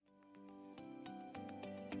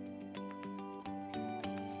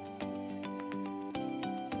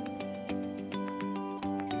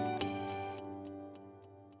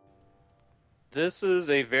This is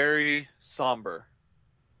a very somber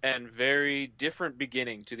and very different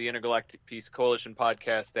beginning to the Intergalactic Peace Coalition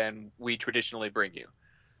podcast than we traditionally bring you.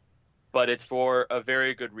 But it's for a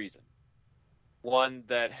very good reason. One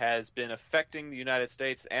that has been affecting the United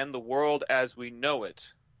States and the world as we know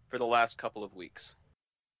it for the last couple of weeks.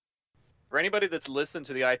 For anybody that's listened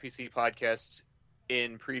to the IPC podcast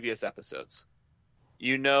in previous episodes,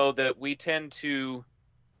 you know that we tend to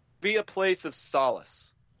be a place of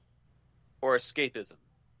solace or escapism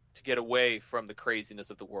to get away from the craziness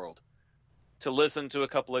of the world, to listen to a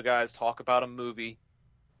couple of guys talk about a movie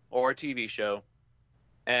or a TV show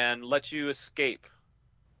and let you escape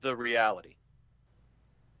the reality.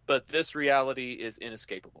 But this reality is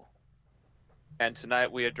inescapable. And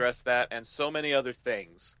tonight we address that and so many other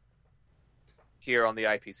things here on the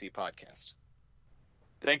IPC podcast.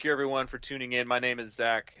 Thank you, everyone, for tuning in. My name is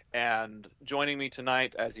Zach, and joining me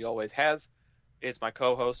tonight, as he always has, is my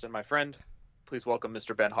co-host and my friend. Please welcome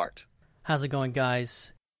Mr. Ben Hart. How's it going,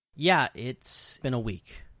 guys? Yeah, it's been a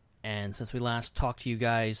week, and since we last talked to you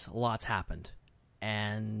guys, a lot's happened.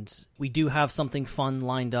 And we do have something fun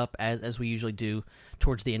lined up, as we usually do,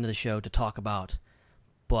 towards the end of the show to talk about.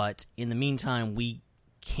 But in the meantime, we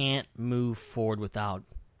can't move forward without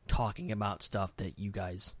talking about stuff that you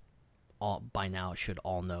guys all by now should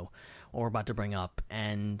all know or about to bring up.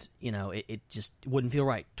 And, you know, it just wouldn't feel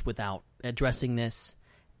right without addressing this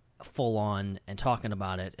full on and talking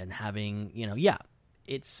about it and having,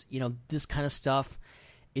 it's, this kind of stuff,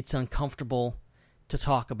 it's uncomfortable to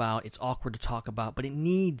talk about, it's awkward to talk about, but it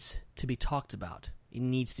needs to be talked about. It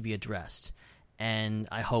needs to be addressed. And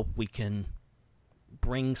I hope we can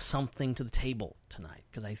bring something to the table tonight,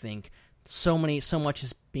 because I think so much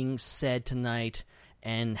is being said tonight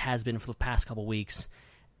and has been for the past couple weeks,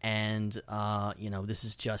 and this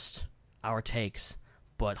is just our takes,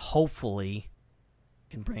 but hopefully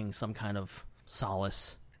can bring some kind of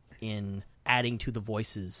solace in adding to the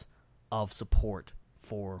voices of support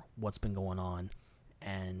for what's been going on,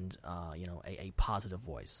 and a positive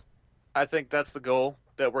voice. I think that's the goal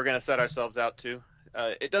that we're going to set ourselves out to.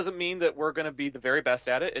 It doesn't mean that we're going to be the very best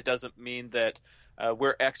at it. It doesn't mean that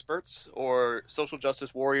we're experts or social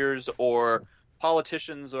justice warriors or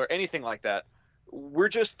politicians or anything like that. We're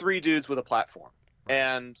just three dudes with a platform.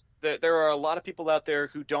 And there are a lot of people out there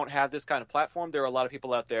who don't have this kind of platform. There are a lot of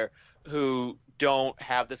people out there who don't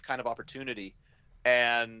have this kind of opportunity.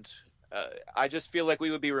 And I just feel like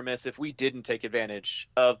we would be remiss if we didn't take advantage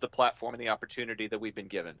of the platform and the opportunity that we've been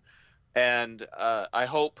given. And I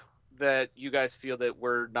hope that you guys feel that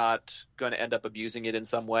we're not going to end up abusing it in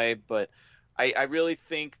some way. But I really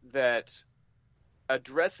think that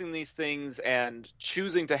addressing these things and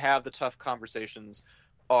choosing to have the tough conversations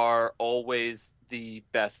are always the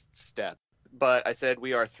best step. But I said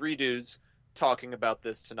we are three dudes talking about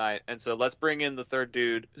this tonight, and so let's bring in the third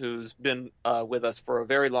dude who's been with us for a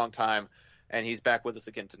very long time, and he's back with us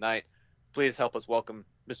again tonight. Please help us welcome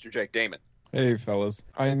Mr. Jake Damon. Hey, fellas.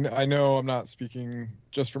 I know I'm not speaking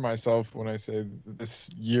just for myself when I say this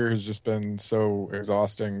year has just been so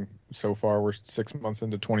exhausting so far. We're 6 months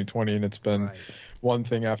into 2020, and it's been one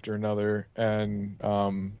thing after another. And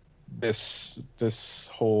this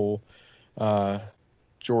whole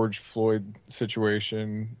George Floyd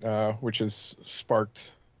situation, which has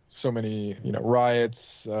sparked so many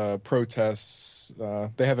riots, protests.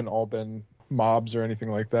 They haven't all been mobs or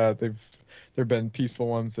anything like that. There've been peaceful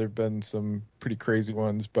ones. There've been some pretty crazy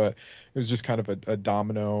ones, but it was just kind of a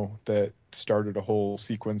domino that started a whole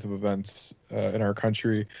sequence of events in our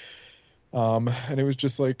country. And it was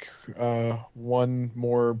just like one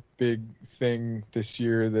more big thing this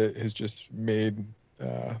year that has just made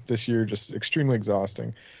this year just extremely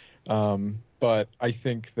exhausting. But I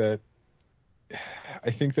think that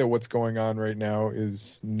what's going on right now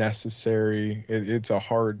is necessary. It's a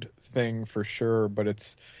hard thing for sure, but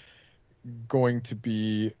it's going to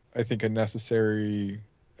be, I think, a necessary,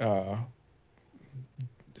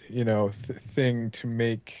 thing to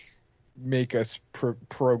make us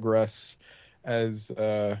progress as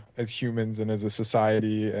humans and as a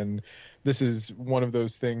society. And this is one of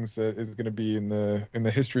those things that is going to be in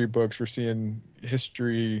the history books. We're seeing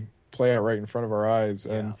history play out right in front of our eyes.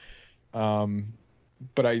 Yeah. And,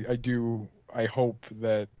 but I hope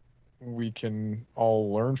that we can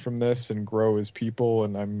all learn from this and grow as people.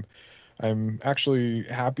 And I'm actually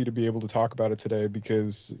happy to be able to talk about it today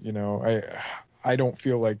because, I don't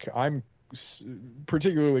feel like I'm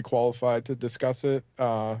particularly qualified to discuss it,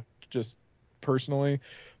 just personally,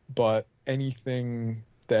 but anything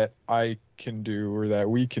that I can do or that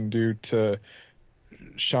we can do to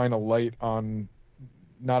shine a light on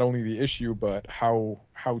not only the issue, but how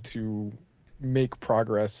to make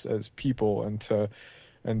progress as people, and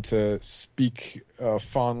to speak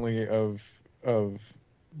fondly of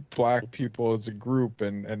Black people as a group,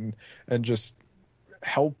 and just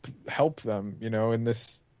help them, in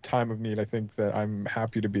this time of need. I think that I'm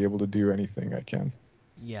happy to be able to do anything I can.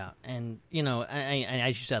 Yeah, and and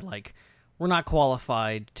as you said, like, we're not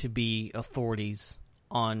qualified to be authorities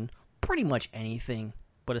on pretty much anything,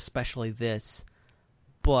 but especially this.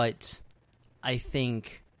 But I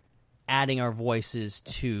think adding our voices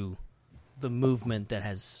to the movement that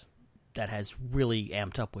has really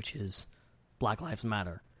amped up, which is Black Lives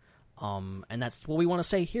Matter, and that's what we want to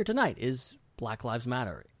say here tonight is Black Lives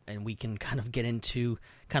Matter, and we can kind of get into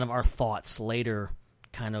kind of our thoughts later,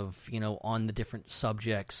 kind of on the different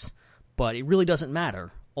subjects, but it really doesn't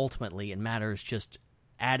matter. Ultimately, it matters just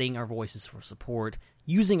adding our voices for support,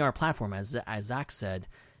 using our platform, as Zach said,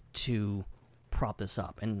 to prop this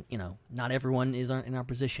up. And not everyone is in our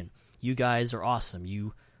position. You guys are awesome.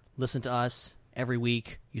 You listen to us every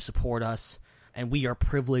week. You support us, and we are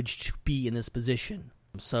privileged to be in this position.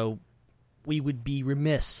 So we would be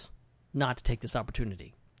remiss not to take this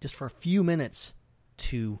opportunity just for a few minutes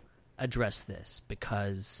to address this,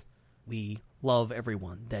 because we love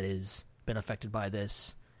everyone that has been affected by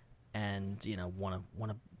this, and want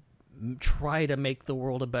to try to make the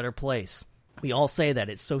world a better place. We all say that,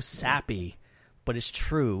 it's so sappy, but it's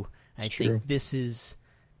true. I think this is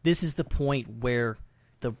the point where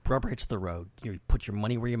the rubber hits the road. You put your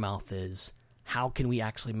money where your mouth is. How can we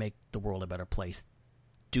actually make the world a better place?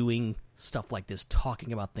 Doing stuff like this,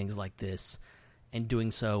 talking about things like this, and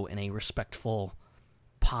doing so in a respectful,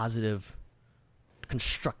 positive,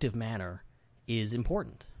 constructive manner is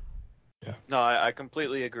important. Yeah. No, I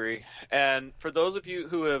completely agree. And for those of you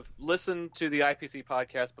who have listened to the IPC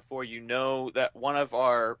podcast before, you know that one of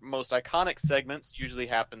our most iconic segments usually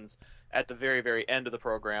happens at the very, very end of the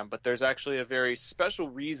program, but there's actually a very special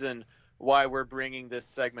reason why we're bringing this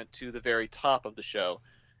segment to the very top of the show.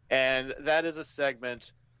 And that is a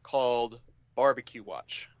segment called Barbecue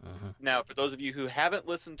Watch. Now, for those of you who haven't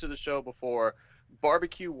listened to the show before,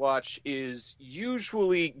 Barbecue Watch is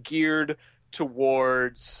usually geared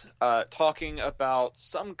towards talking about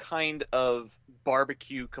some kind of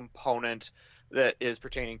barbecue component that is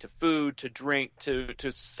pertaining to food, to drink,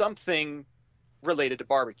 to something related to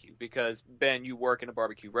barbecue. Because, Ben, you work in a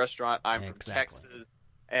barbecue restaurant. I'm from Texas,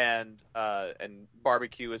 and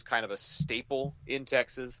barbecue is kind of a staple in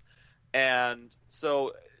Texas. And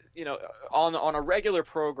so, on a regular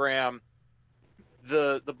program,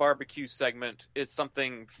 the barbecue segment is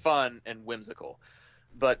something fun and whimsical.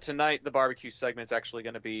 But tonight, the barbecue segment is actually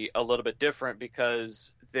going to be a little bit different,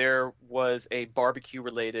 because there was a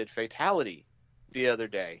barbecue-related fatality the other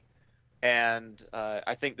day. And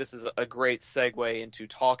I think this is a great segue into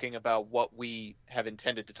talking about what we have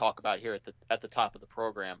intended to talk about here at the top of the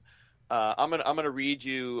program. I'm gonna read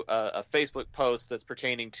you a Facebook post that's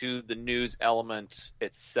pertaining to the news element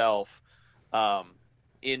itself.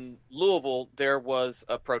 In Louisville, there was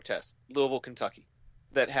a protest, Louisville, Kentucky,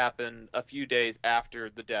 that happened a few days after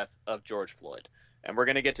the death of George Floyd. And we're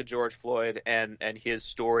going to get to George Floyd and his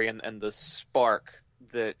story and the spark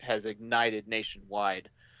that has ignited nationwide.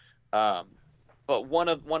 But one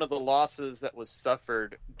of the losses that was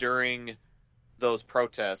suffered during those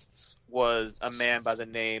protests was a man by the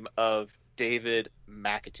name of David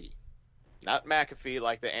McAtee. Not McAfee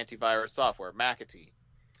like the antivirus software, McAtee.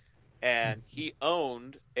 And he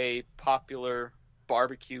owned a popular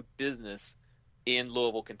barbecue business in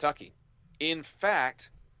Louisville, Kentucky. In fact,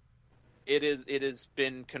 it has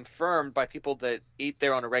been confirmed by people that eat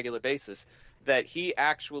there on a regular basis that he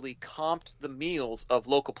actually comped the meals of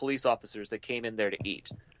local police officers that came in there to eat.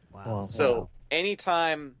 Wow. So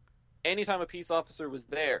anytime a peace officer was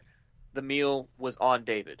there, the meal was on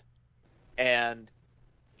David. And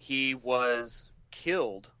he was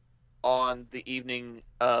killed on the evening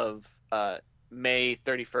of May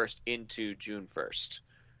 31st into June 1st.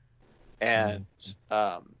 And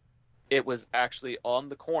it was actually on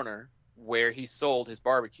the corner where he sold his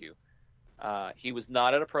barbecue. He was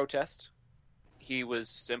not at a protest. He was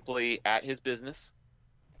simply at his business.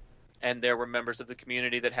 And there were members of the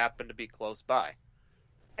community that happened to be close by.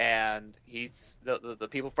 And the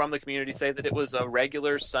people from the community say that it was a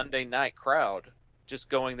regular Sunday night crowd just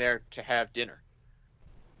going there to have dinner.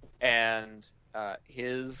 And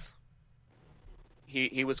he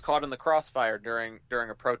was caught in the crossfire during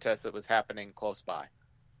a protest that was happening close by.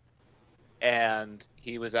 And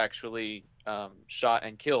he was actually shot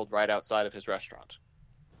and killed right outside of his restaurant.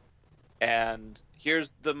 And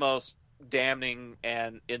here's the most damning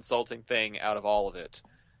and insulting thing out of all of it.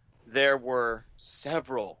 There were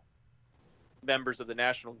several members of the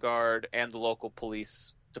National Guard and the local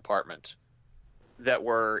police department that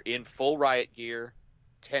were in full riot gear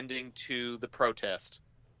tending to the protest,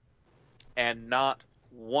 and not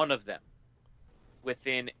one of them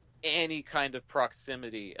within any kind of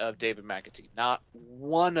proximity of David McAtee. Not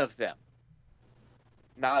one of them.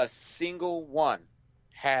 Not a single one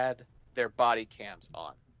had their body cams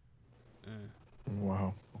on.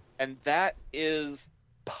 Wow. And that is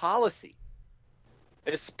policy,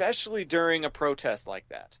 especially during a protest like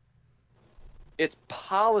that. It's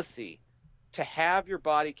policy to have your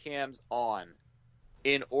body cams on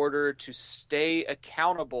in order to stay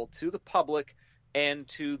accountable to the public and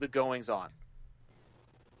to the goings-on.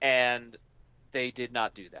 And they did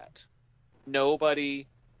not do that. Nobody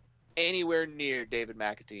anywhere near David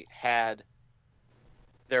McAtee had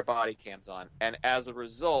their body cams on. And as a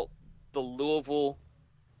result, the Louisville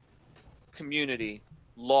community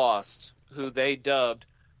lost who they dubbed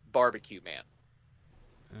Barbecue Man.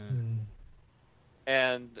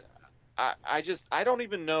 And I don't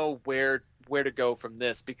even know where to go from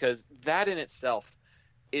this, because that in itself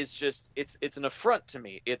is just, it's an affront to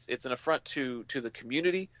me. It's an affront to the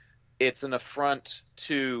community. It's an affront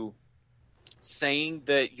to saying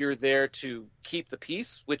that you're there to keep the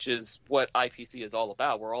peace, which is what IPC is all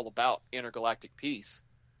about. We're all about intergalactic peace.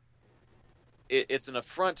 It's an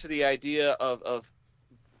affront to the idea of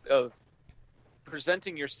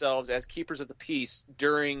presenting yourselves as keepers of the peace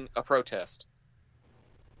during a protest.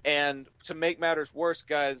 And to make matters worse,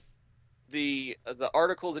 guys, the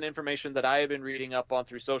articles and information that I have been reading up on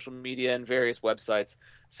through social media and various websites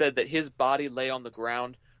said that his body lay on the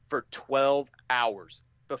ground for 12 hours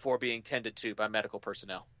before being tended to by medical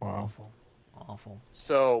personnel. Wow. Awful.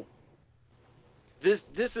 So this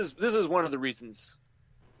is one of the reasons,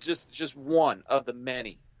 just one of the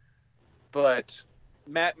many. But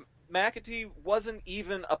McAtee wasn't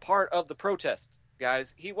even a part of the protest,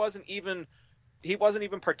 guys. He wasn't even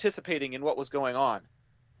participating in what was going on.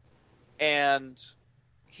 And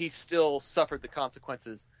he still suffered the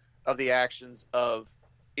consequences of the actions of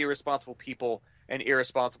irresponsible people and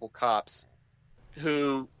irresponsible cops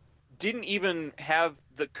who didn't even have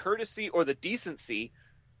the courtesy or the decency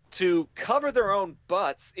to cover their own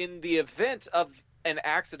butts in the event of an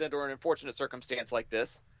accident or an unfortunate circumstance like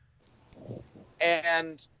this.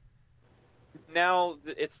 And now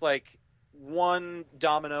it's like one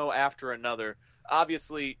domino after another.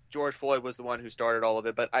 Obviously, George Floyd was the one who started all of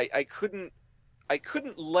it, but I couldn't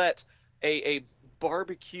let a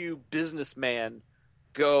barbecue businessman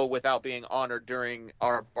go without being honored during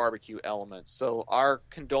our barbecue element. So our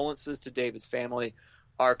condolences to David's family,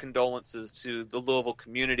 our condolences to the Louisville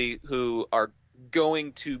community who are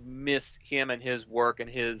going to miss him and his work and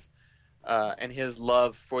his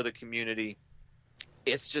love for the community.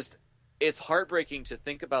 It's heartbreaking to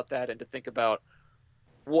think about that and to think about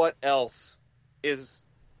what else has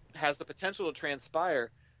the potential to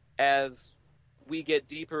transpire as we get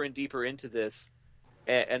deeper and deeper into this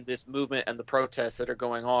and this movement and the protests that are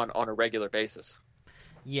going on a regular basis.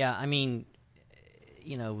 Yeah, I mean,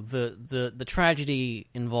 the tragedy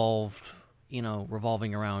involved,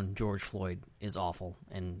 revolving around George Floyd is awful,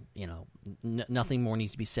 and nothing more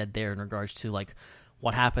needs to be said there in regards to like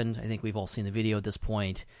what happened. I think we've all seen the video at this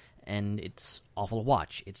point, and it's awful to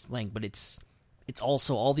watch. It's length, but it's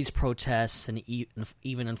also all these protests and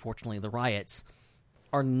even unfortunately the riots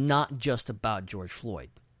are not just about George Floyd.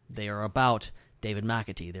 They are about David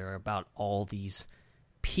McAtee. They're about all these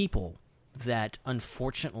people that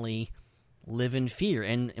unfortunately live in fear,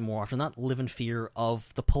 and more often than not live in fear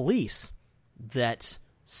of the police that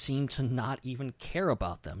seem to not even care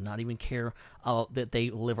about them, not even care that they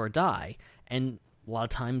live or die, and a lot of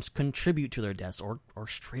times contribute to their deaths or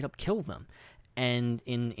straight up kill them, and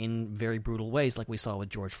in very brutal ways like we saw with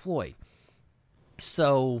George Floyd.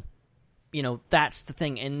 So, that's the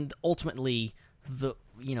thing, and ultimately the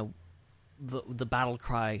battle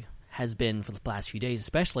cry has been, for the past few days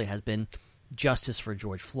especially, has been justice for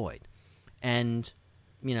George Floyd. And,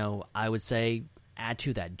 I would say add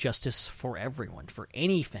to that justice for everyone, for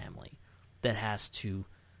any family that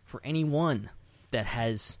for anyone that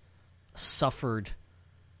has suffered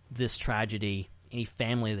this tragedy, any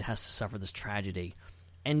family that has to suffer this tragedy,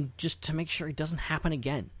 and just to make sure it doesn't happen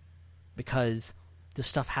again, because this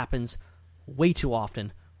stuff happens way too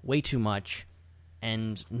often, way too much,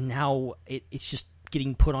 and now it's just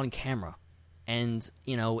getting put on camera. And,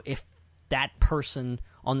 if that person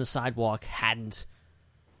on the sidewalk hadn't,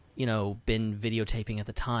 been videotaping at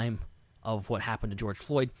the time of what happened to George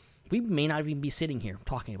Floyd, we may not even be sitting here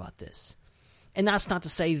talking about this. And that's not to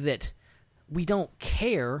say that we don't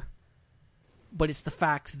care but it's the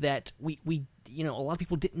fact that we a lot of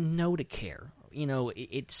people didn't know to care.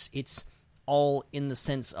 It's all in the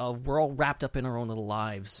sense of we're all wrapped up in our own little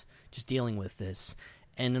lives just dealing with this.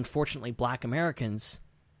 And unfortunately, Black Americans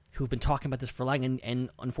who've been talking about this for long and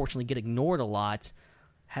unfortunately get ignored a lot,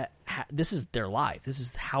 this is their life. This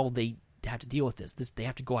is how they have to deal with this. They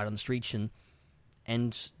have to go out on the streets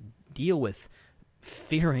and deal with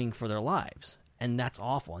fearing for their lives. And that's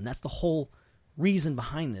awful. And that's the whole reason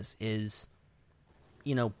behind this is,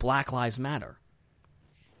 Black Lives Matter.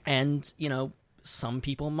 And, some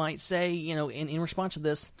people might say, in response to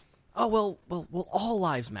this, oh, well, all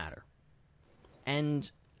lives matter. And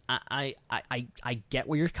I get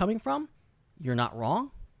where you're coming from. You're not wrong.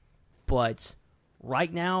 But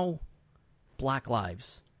right now, Black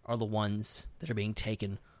lives are the ones that are being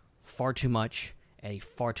taken far too much at a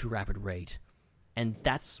far too rapid rate. And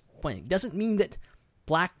that's when it doesn't mean that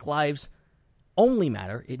Black lives only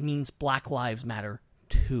matter. It means Black lives matter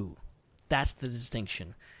too. That's the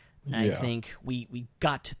distinction. And I think we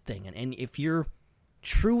got to think. And if you're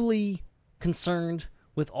truly concerned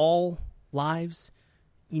with all lives,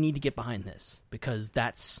 you need to get behind this, because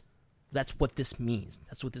that's what this means.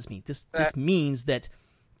 That's what this means. This means that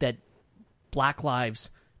Black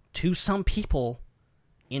lives, to some people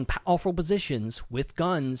in powerful positions with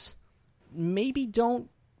guns, maybe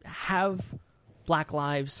don't have Black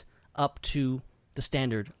lives up to the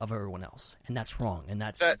standard of everyone else, and that's wrong, and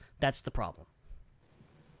that's the problem.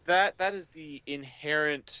 That is the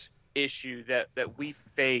inherent issue that we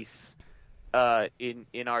face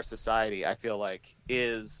in our society. I feel like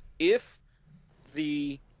is if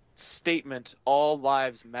the statement "all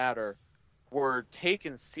lives matter" were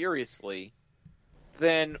taken seriously,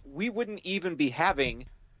 then we wouldn't even be having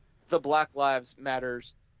the Black Lives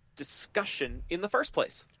Matters discussion in the first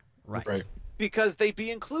place. Right. Because they'd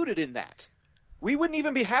be included in that. We wouldn't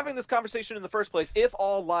even be having this conversation in the first place if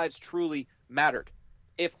all lives truly mattered.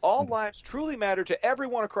 If all lives truly mattered to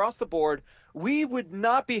everyone across the board, we would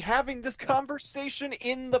not be having this conversation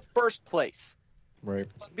in the first place. Right.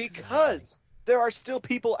 Because there are still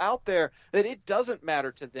people out there that it doesn't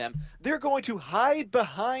matter to them. They're going to hide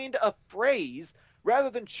behind a phrase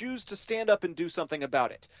rather than choose to stand up and do something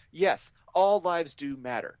about it. Yes, all lives do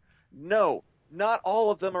matter. No, not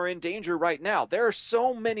all of them are in danger right now. There are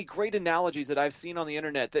so many great analogies that I've seen on the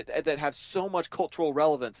internet that have so much cultural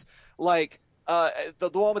relevance, like the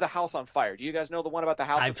one with the house on fire. Do you guys know the one about the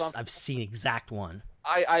house? I've seen exact one.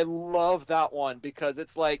 I love that one because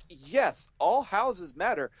it's like, yes, all houses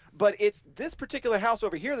matter, but it's this particular house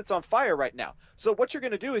over here that's on fire right now. So what you're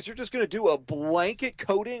going to do is you're just going to do a blanket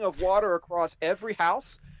coating of water across every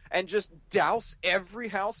house and just douse every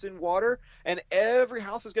house in water, and every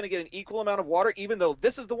house is going to get an equal amount of water, even though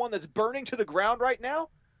this is the one that's burning to the ground right now.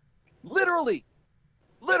 Literally,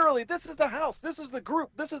 this is the house. This is the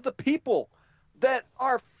group. This is the people that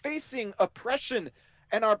are facing oppression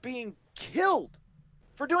and are being killed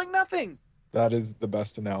for doing nothing. That is the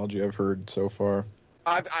best analogy I've heard so far.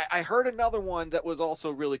 I heard another one that was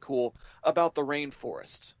also really cool about the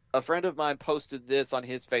rainforest. A friend of mine posted this on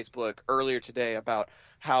his Facebook earlier today about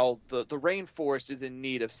how the rainforest is in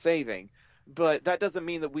need of saving, but that doesn't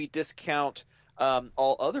mean that we discount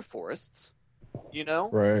all other forests.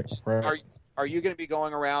 Right. Are you going to be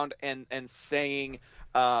going around and saying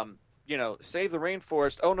save the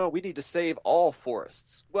rainforest? Oh no, we need to save all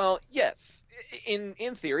forests. Well, yes, in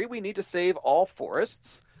theory we need to save all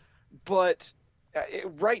forests, but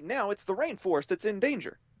right now it's the rainforest that's in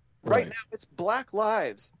danger. Right now it's Black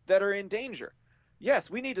lives that are in danger.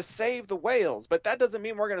 Yes, we need to save the whales, but that doesn't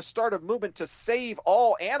mean we're going to start a movement to save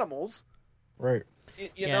all animals. Right.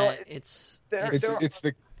 It's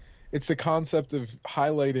the concept of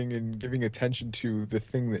highlighting and giving attention to the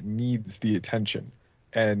thing that needs the attention.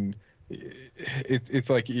 And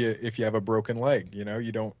it's like if you have a broken leg,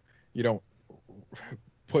 you don't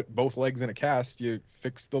put both legs in a cast. You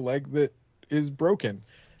fix the leg that is broken,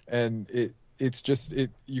 and it's just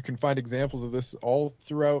you can find examples of this all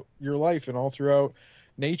throughout your life and all throughout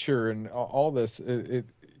nature and all this.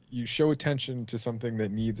 You show attention to something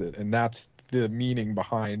that needs it, and that's the meaning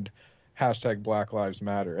behind hashtag Black Lives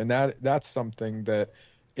Matter. And that's something that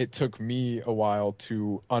it took me a while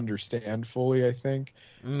to understand fully, I think.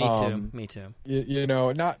 Me too.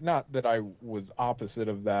 Not that I was opposite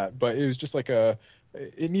of that, but it was just like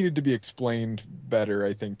it needed to be explained better,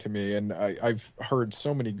 I think, to me. And I've heard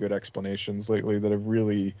so many good explanations lately that have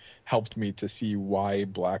really helped me to see why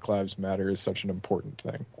Black Lives Matter is such an important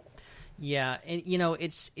thing. Yeah, and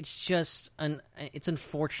it's just it's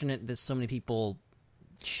unfortunate that so many people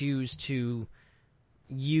choose to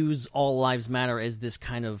use all lives matter as this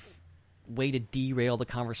kind of way to derail the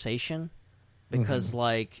conversation. because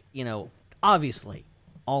obviously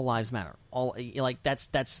all lives matter.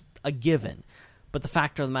 That's a given. But the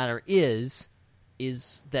fact of the matter is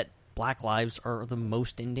that black lives are the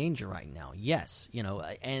most in danger right now. Yes,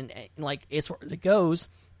 and as far as it goes,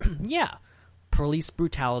 yeah, police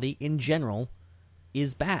brutality in general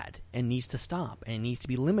is bad and needs to stop and needs to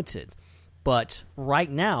be limited. But right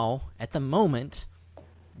now, at the moment,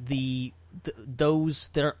 those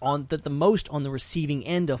that are the most on the receiving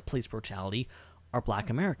end of police brutality are black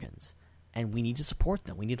Americans, and we need to support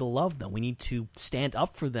them. We need to love them. We need to stand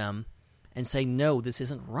up for them and say, no, this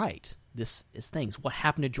isn't right. This is things. What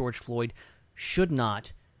happened to George Floyd should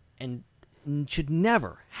not and should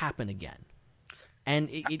never happen again. And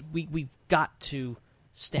we've got to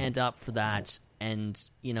stand up for that and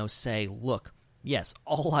say, look, yes,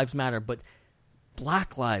 all lives matter, but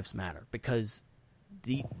black lives matter, because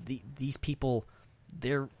these people,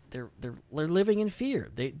 they're living in fear.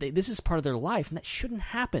 This is part of their life, and that shouldn't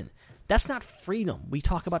happen. That's not freedom. We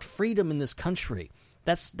talk about freedom in this country.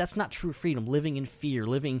 That's not true freedom. Living in fear,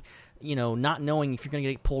 not knowing if you're going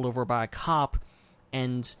to get pulled over by a cop,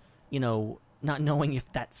 and not knowing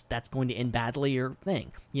if that's going to end badly or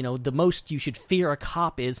thing. The most you should fear a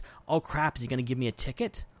cop is, oh crap, is he going to give me a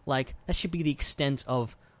ticket? That should be the extent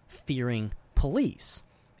of fearing police.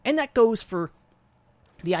 And that goes for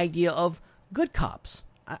the idea of good cops.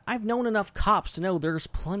 I've known enough cops to know there's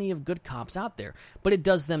plenty of good cops out there, but it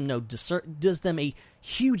does them a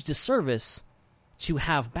huge disservice to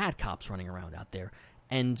have bad cops running around out there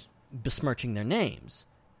and besmirching their names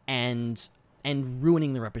and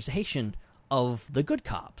ruining the reputation of the good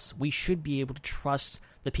cops. We should be able to trust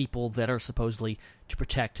the people that are supposedly to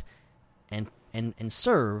protect and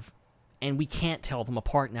serve, and we can't tell them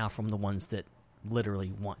apart now from the ones that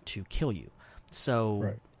literally want to kill you. So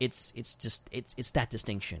right. It's that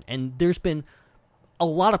distinction. And there's been a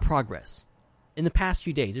lot of progress. In the past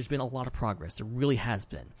few days, there's been a lot of progress. There really has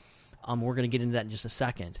been. We're going to get into that in just a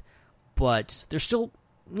second. But there still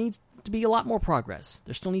needs to be a lot more progress.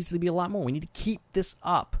 There still needs to be a lot more. We need to keep this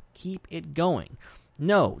up. Keep it going.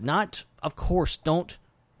 No, of course, don't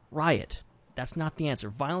riot. That's not the answer.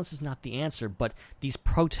 Violence is not the answer, but these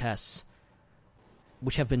protests,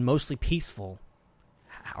 which have been mostly peaceful,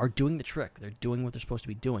 are doing the trick. They're doing what they're supposed to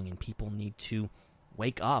be doing, and people need to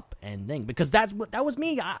wake up and think. Because that was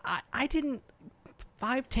me. I didn't,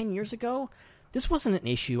 5-10 years ago, this wasn't an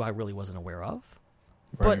issue I really wasn't aware of.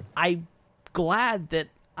 Right. But I'm glad that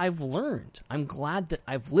I've learned. I'm glad that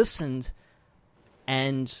I've listened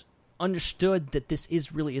and understood that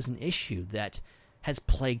this really is an issue that has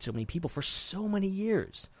plagued so many people for so many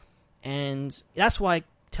years. And that's why I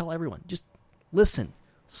tell everyone, just listen,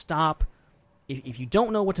 stop. If you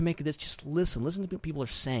don't know what to make of this, just listen. Listen to what people are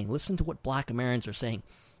saying. Listen to what black Americans are saying,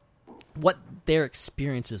 what their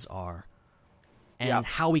experiences are, and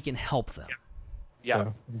how we can help them.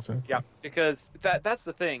 Yeah, exactly. Yeah, because that's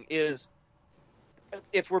the thing is,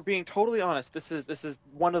 if we're being totally honest, this is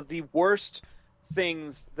one of the worst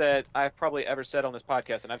things that I've probably ever said on this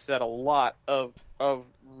podcast, and I've said a lot of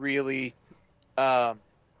really,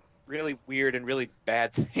 really weird and really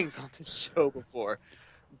bad things on this show before,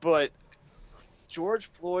 but George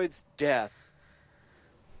Floyd's death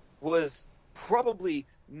was probably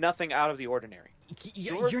nothing out of the ordinary.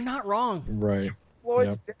 You're not wrong. Right. George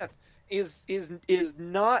Floyd's death is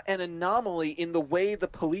not an anomaly in the way the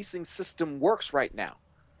policing system works right now.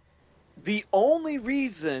 The only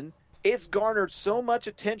reason it's garnered so much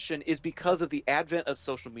attention is because of the advent of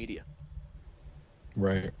social media.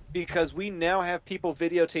 Right. Because we now have people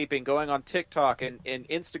videotaping, going on TikTok and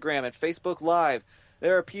Instagram and Facebook Live.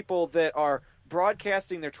 There are people that are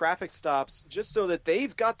broadcasting their traffic stops just so that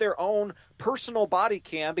they've got their own personal body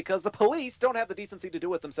cam because the police don't have the decency to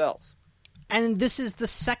do it themselves. And this is the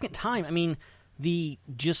second time. I mean, the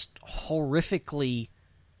just horrifically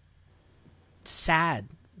sad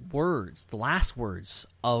words, the last words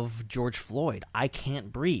of George Floyd, I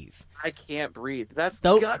can't breathe. I can't breathe. That's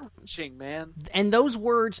gut-wrenching, man. And those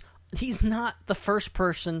words, he's not the first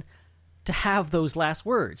person to have those last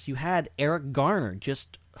words. You had Eric Garner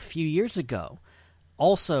just a few years ago,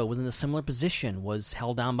 also was in a similar position, was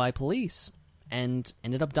held down by police and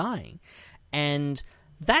ended up dying. And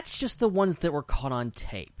that's just the ones that were caught on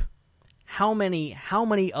tape. How many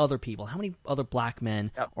other people, how many other black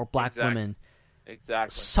men or black women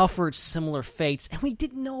suffered similar fates, and we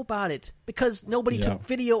didn't know about it because nobody took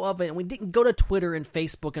video of it, and we didn't go to Twitter and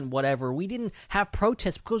Facebook and whatever. We didn't have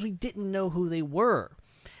protests because we didn't know who they were.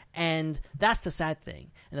 And that's the sad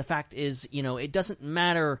thing. And the fact is, it doesn't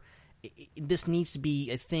matter. This needs to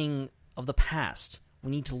be a thing of the past.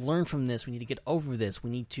 We need to learn from this. We need to get over this. We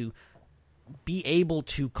need to be able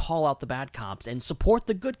to call out the bad cops and support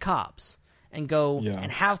the good cops and go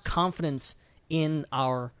and have confidence in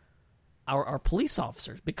our police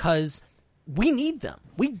officers, because we need them.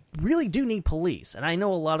 We really do need police. And I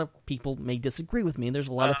know a lot of people may disagree with me. And there's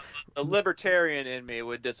a lot of the libertarian in me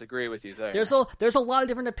would disagree with you there. There's a lot of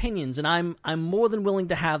different opinions, and I'm more than willing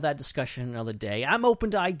to have that discussion another day. I'm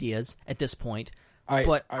open to ideas at this point.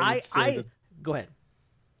 Go ahead.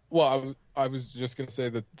 Well, I was just going to say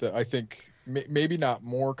that I think maybe not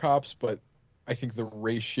more cops, but I think the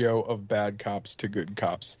ratio of bad cops to good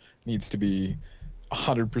cops needs to be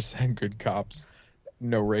 100% good cops,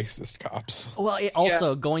 no racist cops.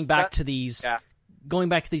 Well, going back to these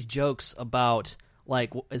jokes about,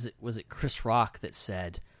 like, was it Chris Rock that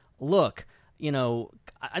said, "Look, I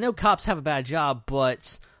know cops have a bad job,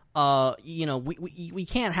 but we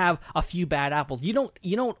can't have a few bad apples. You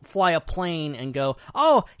don't fly a plane and go,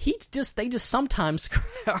 oh, they just sometimes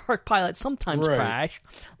our pilots sometimes crash.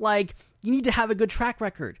 Like, you need to have a good track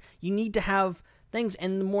record. You need to have things,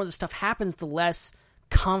 and the more the stuff happens, the less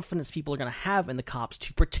confidence people are going to have in the cops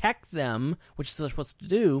to protect them, which is what they're supposed to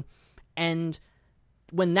do. And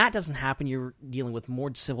when that doesn't happen, you're dealing with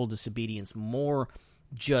more civil disobedience, more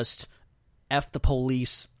just F the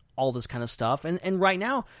police, all this kind of stuff. And right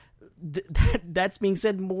now, that's being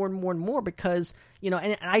said more and more and more because,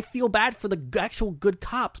 and I feel bad for the actual good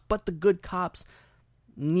cops, but the good cops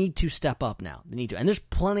need to step up now. They need to. And there's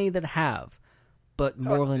plenty that have, but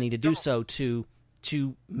more of them need to do so to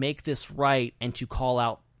make this right and to call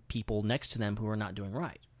out people next to them who are not doing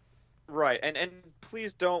right. Right. And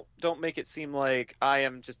please don't make it seem like I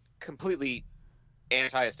am just completely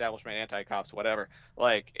anti-establishment, anti-cops, whatever.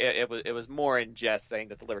 Like it was more in jest saying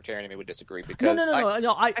that the libertarian in me would disagree because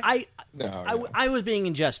no. I was being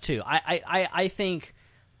in jest too. I think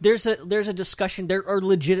there's a discussion. There are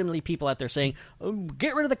legitimately people out there saying, oh,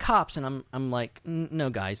 get rid of the cops, and I'm like, no,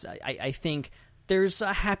 guys. I think there's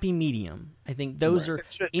a happy medium. I think those are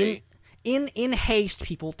in haste.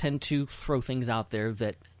 People tend to throw things out there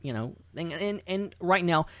that and right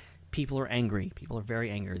now. People are angry. People are very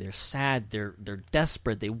angry. They're sad. They're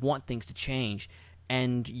desperate. They want things to change,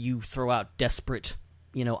 and you throw out desperate,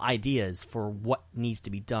 ideas for what needs to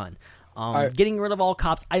be done. Getting rid of all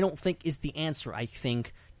cops, I don't think is the answer. I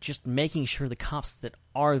think just making sure the cops that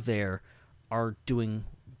are there are doing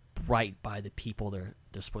right by the people they're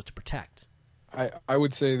supposed to protect. I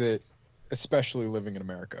would say that, especially living in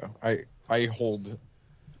America, I hold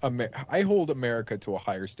America to a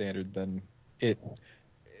higher standard than it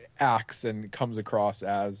acts and comes across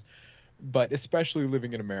as. But especially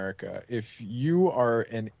living in America, if you are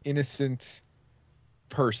an innocent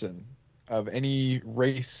person of any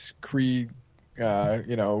race, creed,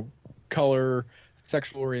 color,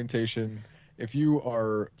 sexual orientation, if you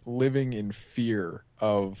are living in fear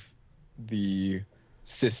of the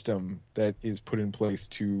system that is put in place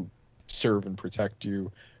to serve and protect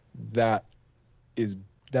you,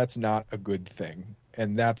 that's not a good thing.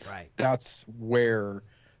 And that's where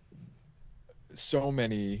so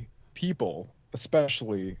many people,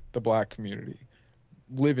 especially the black community,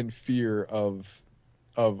 live in fear of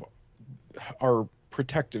our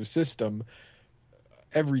protective system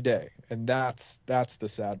every day. And that's the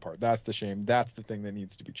sad part. That's the shame. That's the thing that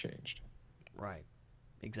needs to be changed. Right.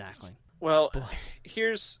 Exactly. Well,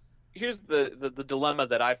 here's the dilemma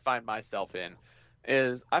that I find myself in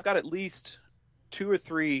is I've got at least 2 or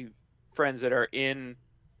 3 friends that are in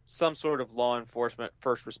some sort of law enforcement,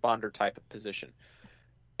 first responder type of position.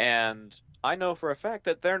 And I know for a fact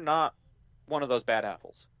that they're not one of those bad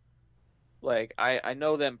apples. Like, I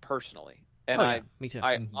know them personally. And me too.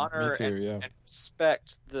 I honor and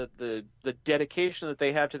respect the dedication that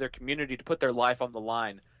they have to their community to put their life on the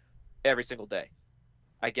line every single day.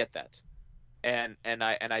 I get that. And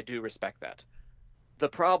I do respect that. The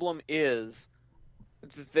problem is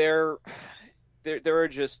there are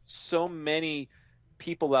just so many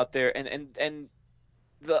people out there, and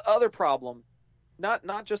the other problem,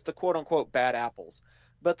 not just the quote unquote bad apples,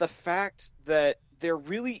 but the fact that there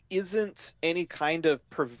really isn't any kind of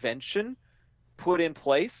prevention put in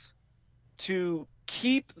place to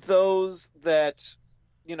keep those that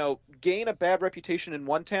gain a bad reputation in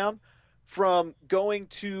one town from going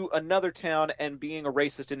to another town and being a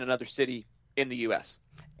racist in another city in the U.S.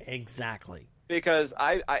 Exactly. Because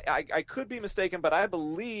I could be mistaken, but I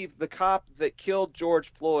believe the cop that killed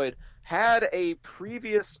George Floyd had a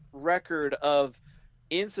previous record of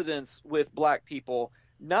incidents with black people,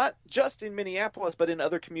 not just in Minneapolis, but in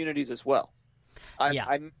other communities as well.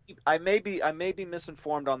 I may be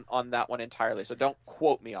misinformed on that one entirely, so don't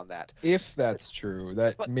quote me on that. If that's true,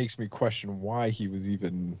 that makes me question why he was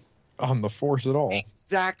even on the force at all.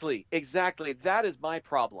 Exactly. That is my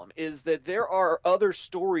problem, is that there are other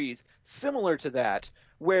stories similar to that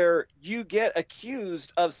where you get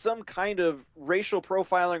accused of some kind of racial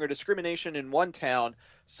profiling or discrimination in one town.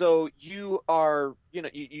 So you are,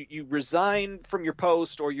 you resign from your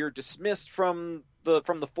post, or you're dismissed from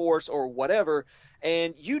the force or whatever,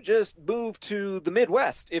 and you just move to the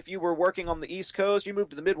Midwest. If you were working on the East Coast, you move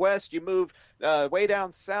to the Midwest, you move way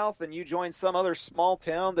down south, and you join some other small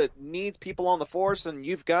town that needs people on the force, and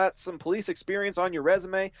you've got some police experience on your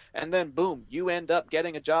resume, and then boom, you end up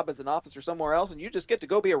getting a job as an officer somewhere else, and you just get to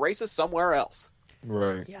go be a racist somewhere else.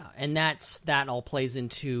 Right. Yeah, and that all plays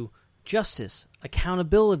into justice,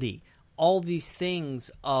 accountability, all these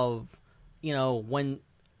things of, when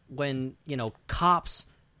cops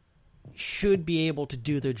should be able to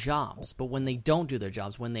do their jobs, but when they don't do their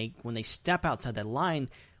jobs, when they step outside that line,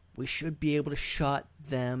 we should be able to shut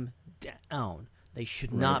them down. They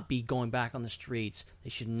should not be going back on the streets. They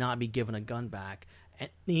should not be given a gun back. And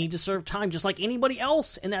they need to serve time just like anybody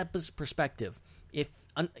else in that perspective. If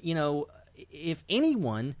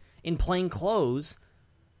anyone in plain clothes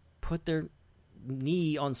put their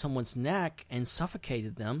knee on someone's neck and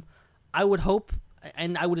suffocated them, I would hope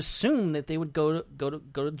and I would assume that they would go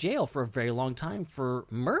to jail for a very long time for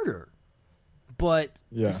murder. But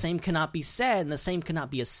the same cannot be said, and the same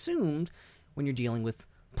cannot be assumed when you're dealing with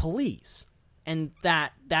police. And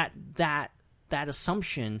that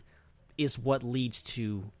assumption is what leads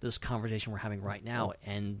to this conversation we're having right now,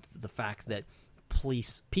 and the fact that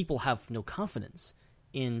people have no confidence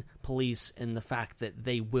in police, and the fact that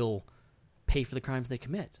they will pay for the crimes they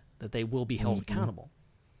commit, that they will be held accountable.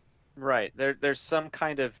 Right. There's some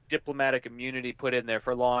kind of diplomatic immunity put in there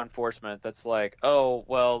for law enforcement that's like, oh,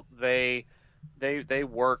 well, they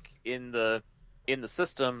work in the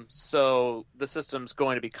system, so the system's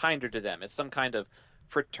going to be kinder to them. It's some kind of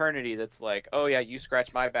fraternity that's like, oh yeah, you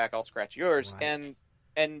scratch my back, I'll scratch yours. Right.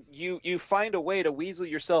 And you find a way to weasel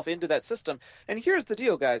yourself into that system. And here's the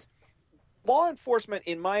deal, guys. Law enforcement,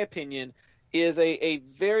 in my opinion, is a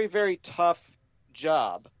very, very tough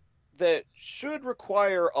job that should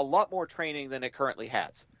require a lot more training than it currently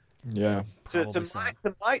has. Yeah.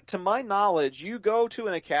 To my knowledge, you go to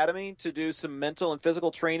an academy to do some mental and physical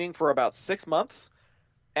training for about 6 months,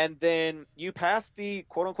 and then you pass the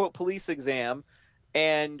quote-unquote police exam,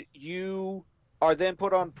 and you are then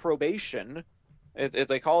put on probation.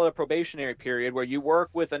 They call it a probationary period, where you work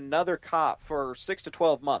with another cop for 6 to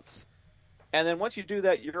 12 months. And then once you do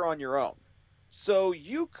that, you're on your own. So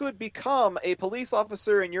you could become a police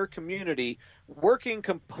officer in your community working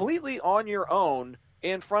completely on your own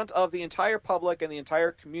in front of the entire public and the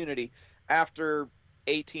entire community after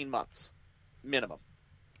 18 months minimum.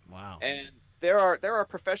 Wow. And there are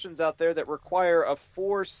professions out there that require a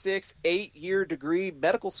 4, 6, 8-year degree.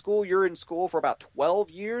 Medical school, you're in school for about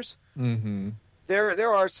 12 years. Mm-hmm.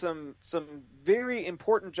 There are some very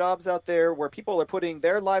important jobs out there where people are putting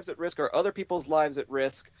their lives at risk or other people's lives at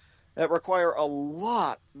risk that require a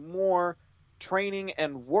lot more training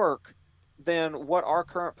and work than what our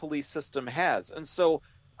current police system has. And so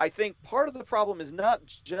I think part of the problem is not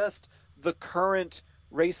just the current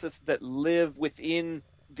racists that live within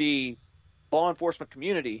the law enforcement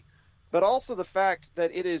community, but also the fact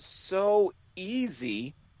that it is so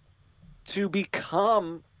easy to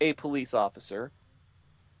become a police officer.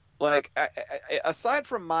 Like, aside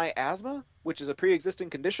from my asthma, which is a pre-existing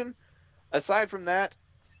condition, aside from that,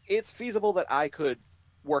 it's feasible that I could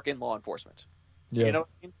work in law enforcement. Yeah. You know what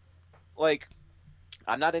I mean? Like,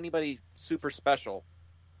 I'm not anybody super special,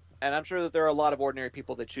 and I'm sure that there are a lot of ordinary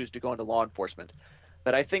people that choose to go into law enforcement.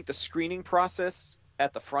 But I think the screening process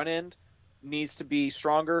at the front end needs to be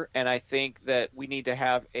stronger, and I think that we need to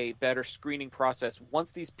have a better screening process.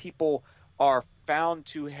 Once these people are found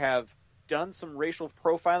to have done some racial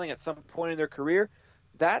profiling at some point in their career,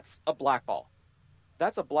 that's a blackball.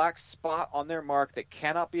 That's a black spot on their mark that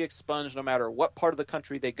cannot be expunged no matter what part of the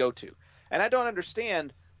country they go to. And I don't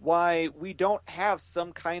understand why we don't have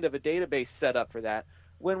some kind of a database set up for that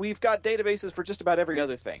when we've got databases for just about every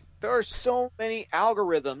other thing. There are so many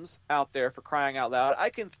algorithms out there, for crying out loud. I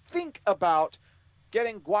can think about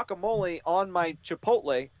getting guacamole on my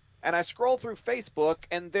Chipotle, and I scroll through Facebook,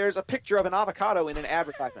 and there's a picture of an avocado in an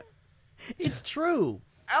advertisement. It's true.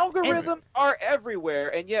 Algorithms are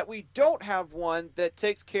everywhere, and yet we don't have one that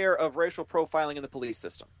takes care of racial profiling in the police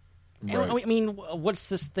system. Right. I mean, what's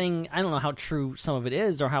this thing? I don't know how true some of it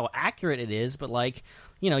is or how accurate it is, but like,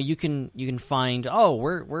 you can find,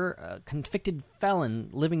 we're a convicted felon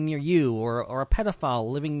living near you, or a pedophile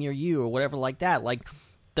living near you, or whatever like that. Like,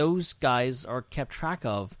 those guys are kept track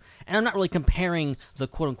of. And I'm not really comparing the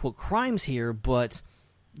quote unquote crimes here, but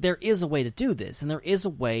there is a way to do this, and there is a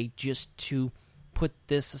way just to put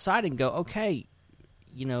this aside and go, okay,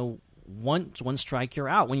 one strike, you're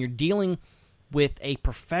out. When you're dealing with a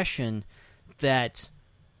profession that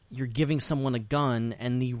you're giving someone a gun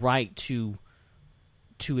and the right to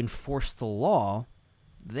enforce the law,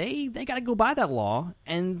 they got to go by that law,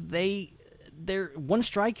 and they're one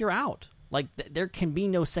strike, you're out. Like, there can be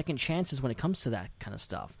no second chances when it comes to that kind of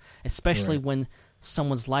stuff, especially when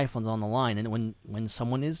someone's life is on the line, and when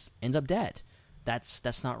someone ends up dead.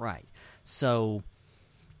 That's not right. So,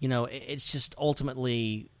 it's just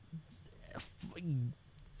ultimately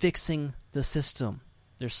fixing the system.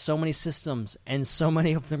 There's so many systems, and so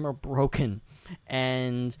many of them are broken,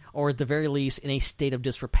 or at the very least in a state of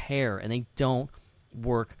disrepair, and they don't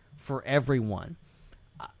work for everyone.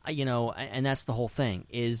 And that's the whole thing,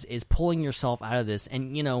 is pulling yourself out of this.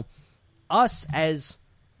 And, us as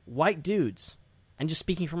white dudes, and just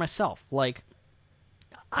speaking for myself, like,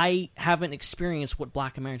 I haven't experienced what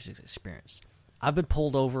Black Americans experience. I've been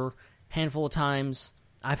pulled over a handful of times.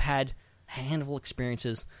 I've had a handful of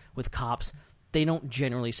experiences with cops. They don't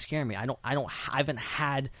generally scare me. I haven't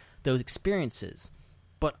had those experiences,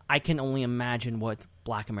 but I can only imagine what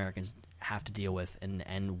Black Americans have to deal with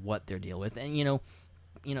and what they're dealing with. And,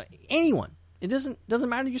 anyone. It doesn't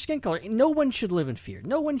matter your skin color. No one should live in fear.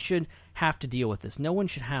 No one should have to deal with this. No one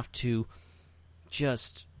should have to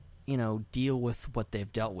just, deal with what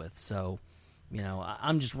they've dealt with. So,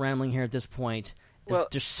 I'm just rambling here at this point.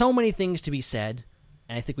 There's so many things to be said,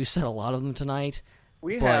 and I think we've said a lot of them tonight.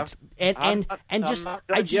 But I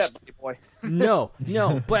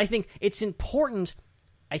think it's important.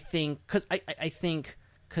 Because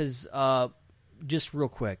just real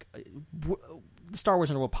quick, the Star Wars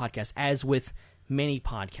Underworld podcast, as with many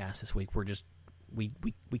podcasts this week, we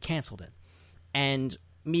canceled it, and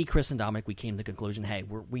me, Chris, and Dominic, we came to the conclusion, hey,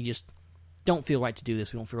 we just don't feel right to do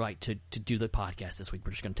this. We don't feel right to do the podcast this week.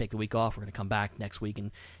 We're just going to take the week off. We're going to come back next week,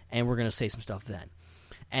 and we're going to say some stuff then.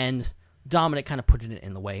 And Dominic kind of put it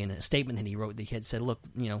in the way in a statement that he wrote. That he had said, look,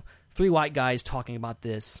 3 white guys talking about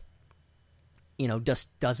this,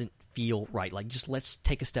 just doesn't feel right. Like, just let's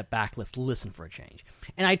take a step back. Let's listen for a change.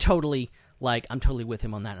 And I'm totally with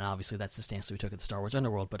him on that. And obviously that's the stance that we took at the Star Wars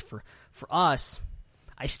Underworld. But for us,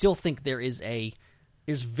 I still think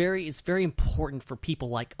it's very important for people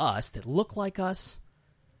like us that look like us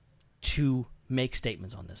to make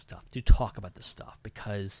statements on this stuff, to talk about this stuff,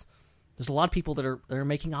 because there's a lot of people that are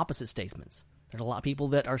making opposite statements. There's a lot of people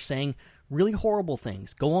that are saying really horrible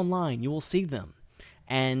things. Go online, you will see them.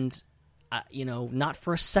 And, not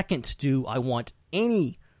for a second do I want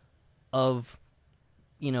any of,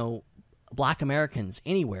 Black Americans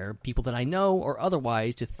anywhere, people that I know or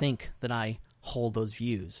otherwise, to think that I hold those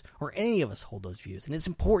views, or any of us hold those views. And it's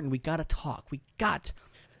important. We got to talk. We got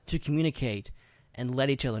to communicate and let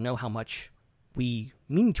each other know how much we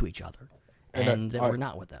mean to each other, and that we're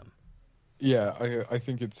not with them. Yeah, I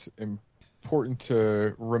think it's important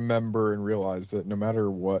to remember and realize that no matter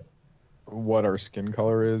what our skin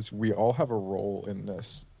color is, we all have a role in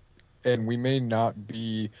this. And we may not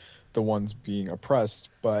be the ones being oppressed,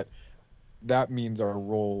 but that means our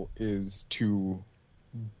role is to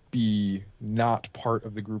be not part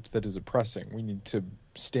of the group that is oppressing. We need to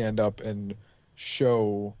stand up and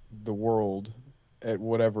show the world at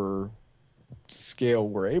whatever scale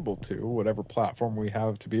we're able to, whatever platform we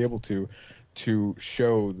have to be able to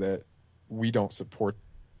show that we don't support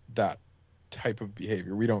that type of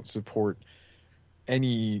behavior. We don't support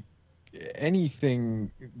anything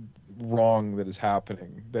wrong that is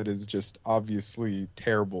happening that is just obviously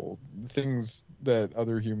terrible. Things that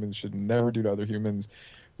other humans should never do to other humans.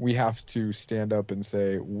 We have to stand up and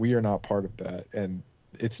say, we are not part of that, and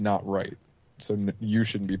it's not right. So you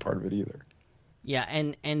shouldn't be part of it either. Yeah,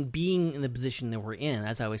 and being in the position that we're in,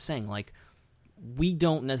 as I was saying, like, we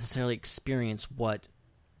don't necessarily experience what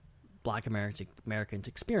Black Americans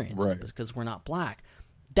experience, right, because we're not black.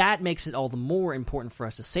 That makes it all the more important for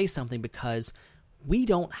us to say something, because we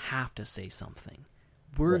don't have to say something.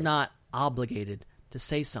 We're right. not obligated to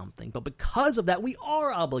say something. But because of that, we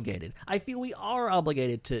are obligated. I feel we are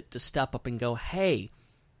obligated to step up and go, hey,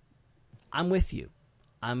 I'm with you.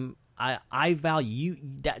 I value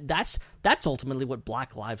you. That's ultimately what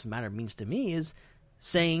Black Lives Matter means to me, is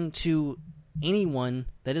saying to anyone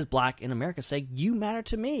that is black in America, say, you matter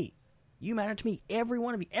to me. You matter to me. Every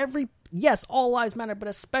one of you. Yes, all lives matter, but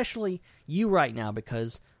especially you right now,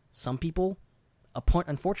 because some people,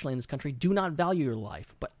 unfortunately in this country, do not value your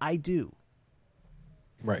life, but I do.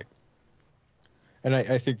 Right. And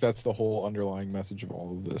I think that's the whole underlying message of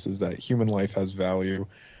all of this, is that human life has value,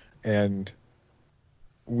 and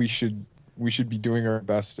we should should be doing our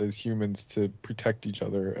best as humans to protect each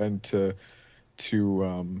other and to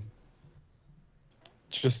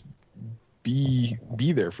just be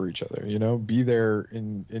there for each other, be there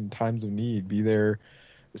in times of need, be there,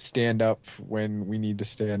 stand up when we need to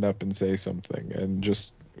stand up and say something, and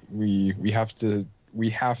just we have to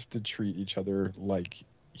treat each other like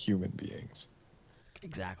human beings.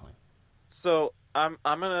 Exactly. So I'm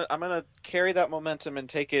gonna carry that momentum and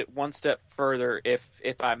take it one step further,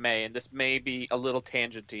 if I may. And this may be a little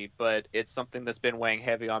tangenty, but it's something that's been weighing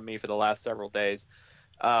heavy on me for the last several days.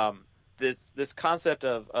 This concept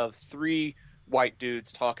of three white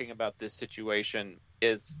dudes talking about this situation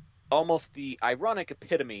is almost the ironic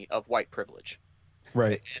epitome of white privilege.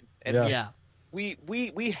 Right. And Yeah.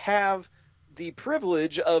 we have the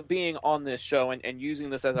privilege of being on this show and using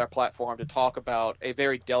this as our platform to talk about a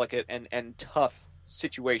very delicate and tough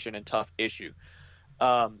situation and tough issue.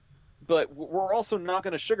 But we're also not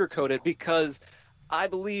going to sugarcoat it, because I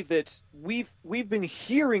believe that we've been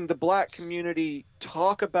hearing the black community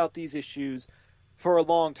talk about these issues for a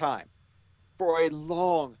long time. For a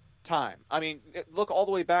long time. I mean, look all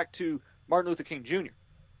the way back to Martin Luther King Jr.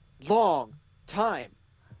 Long time.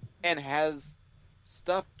 And has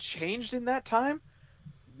stuff changed in that time?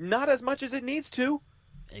 Not as much as it needs to.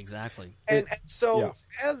 Exactly. And so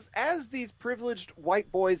yeah. as these privileged white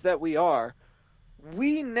boys that we are,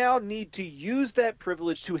 we now need to use that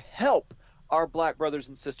privilege to help our black brothers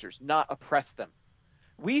and sisters, not oppress them.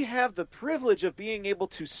 We have the privilege of being able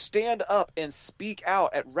to stand up and speak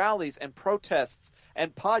out at rallies and protests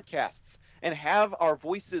and podcasts and have our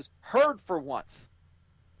voices heard for once.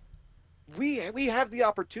 We have the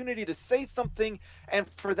opportunity to say something and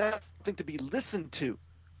for that something to be listened to.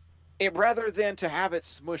 Rather than to have it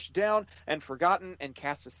smushed down and forgotten and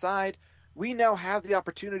cast aside, we now have the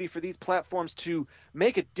opportunity for these platforms to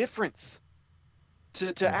make a difference,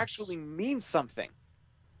 to actually mean something.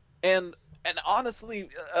 And honestly,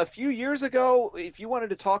 a few years ago, if you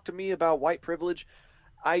wanted to talk to me about white privilege,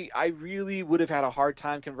 I really would have had a hard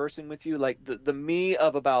time conversing with you. Like the me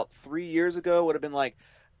of about 3 years ago would have been like,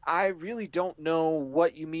 I really don't know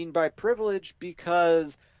what you mean by privilege,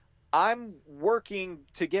 because I'm working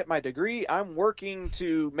to get my degree. I'm working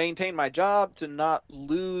to maintain my job, to not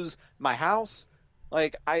lose my house.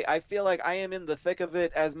 Like, I feel like I am in the thick of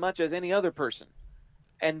it as much as any other person.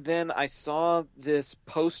 And then I saw this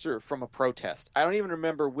poster from a protest. I don't even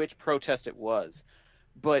remember which protest it was,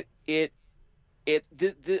 but I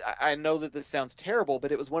know that this sounds terrible,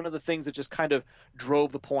 but it was one of the things that just kind of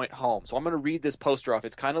drove the point home. So I'm going to read this poster off.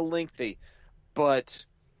 It's kind of lengthy, but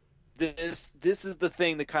this is the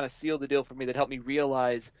thing that kind of sealed the deal for me, that helped me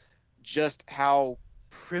realize just how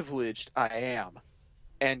privileged I am,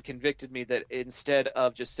 and convicted me that instead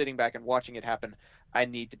of just sitting back and watching it happen, I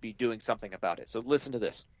need to be doing something about it. So listen to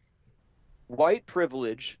this. White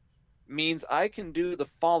privilege means I can do the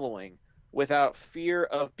following without fear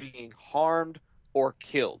of being harmed or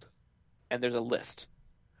killed. And there's a list.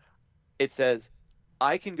 It says,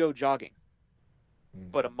 I can go jogging,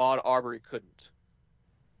 but Ahmaud Arbery couldn't.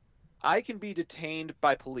 I can be detained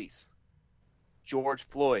by police. George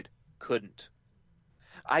Floyd couldn't.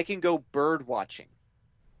 I can go bird watching.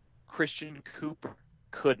 Christian Cooper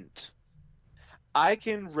couldn't. I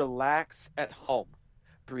can relax at home.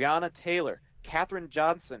 Breonna Taylor, Katherine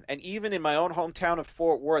Johnson, and even in my own hometown of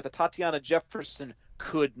Fort Worth, Tatiana Jefferson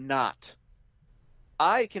could not.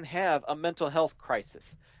 I can have a mental health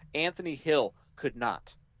crisis. Anthony Hill could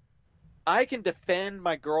not. I can defend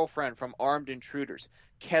my girlfriend from armed intruders.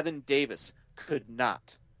 Kevin Davis could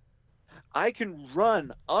not. I can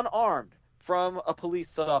run unarmed from a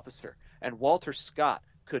police officer, and Walter Scott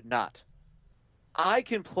could not. I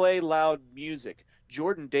can play loud music.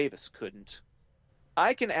 Jordan Davis couldn't.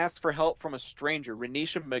 I can ask for help from a stranger.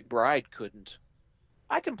 Renisha McBride couldn't.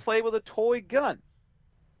 I can play with a toy gun.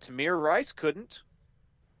 Tamir Rice couldn't.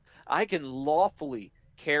 I can lawfully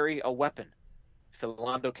carry a weapon.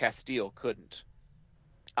 Philando Castile couldn't.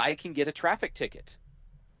 I can get a traffic ticket.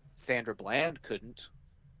 Sandra Bland couldn't.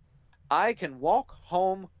 I can walk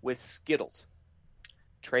home with Skittles.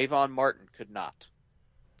 Trayvon Martin could not.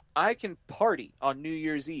 I can party on New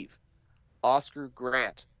Year's Eve. Oscar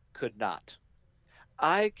Grant could not.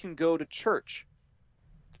 I can go to church.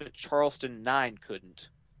 The Charleston Nine couldn't.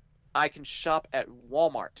 I can shop at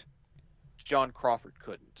Walmart. John Crawford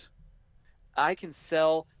couldn't. I can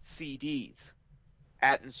sell CDs.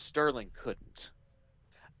 Atten Sterling couldn't.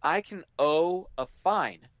 I can owe a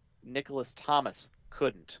fine. Nicholas Thomas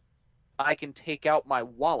couldn't. I can take out my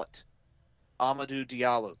wallet. Amadou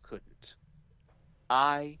Diallo couldn't.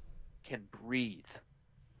 I can breathe.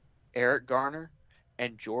 Eric Garner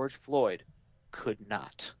and George Floyd could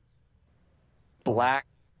not. Black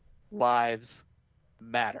Lives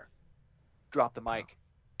Matter. Drop the mic.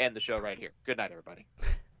 End the show right here. Good night, everybody.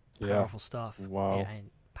 Powerful stuff. Wow. Yeah, and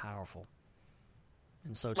powerful.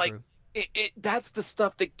 And so Like, true. That's the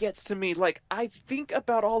stuff that gets to me. Like, I think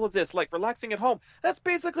about all of this, like relaxing at home. That's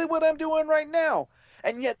basically what I'm doing right now.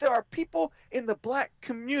 And yet there are people in the black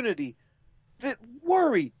community that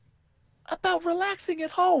worry about relaxing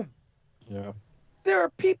at home. Yeah. There are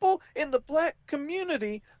people in the black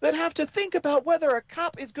community that have to think about whether a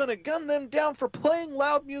cop is going to gun them down for playing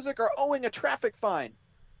loud music or owing a traffic fine.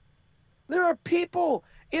 There are people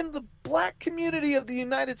in the black community of the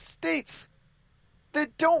United States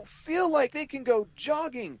that don't feel like they can go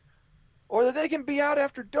jogging, or that they can be out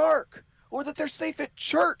after dark, or that they're safe at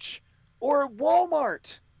church or at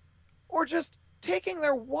Walmart, or just taking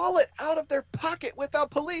their wallet out of their pocket without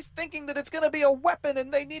police thinking that it's going to be a weapon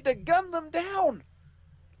and they need to gun them down.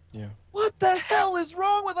 Yeah. What the hell is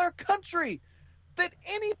wrong with our country that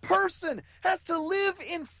any person has to live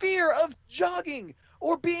in fear of jogging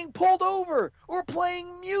or being pulled over or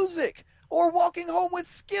playing music or walking home with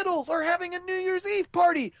Skittles or having a New Year's Eve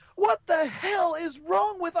party? What the hell is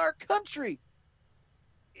wrong with our country?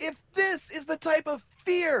 If this is the type of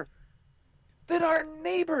fear that our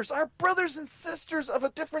neighbors, our brothers and sisters of a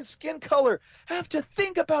different skin color have to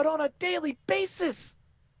think about on a daily basis,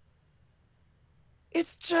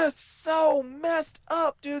 it's just so messed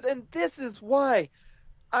up, dude. And this is why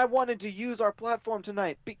I wanted to use our platform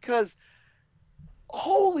tonight, because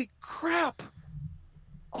holy crap.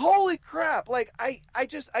 Like, I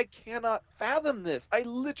cannot fathom this. I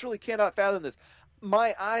literally cannot fathom this.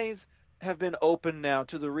 My eyes have been opened now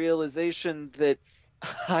to the realization that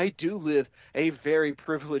I do live a very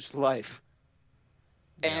privileged life.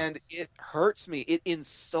 Yeah. And it hurts me. It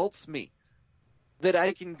insults me that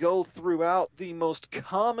I can go throughout the most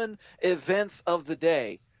common events of the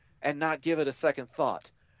day and not give it a second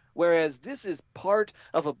thought. Whereas this is part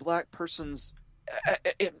of a black person's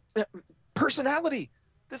personality.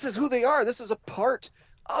 This is who they are. This is a part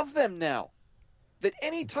of them now. That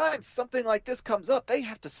anytime something like this comes up, they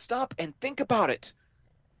have to stop and think about it.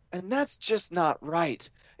 And that's just not right.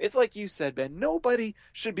 It's like you said, Ben, nobody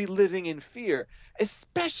should be living in fear,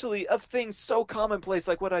 especially of things so commonplace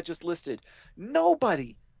like what I just listed.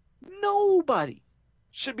 Nobody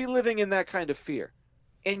should be living in that kind of fear.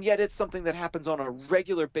 And yet it's something that happens on a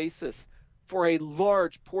regular basis for a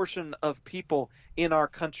large portion of people in our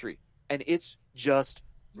country. And it's just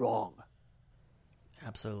wrong.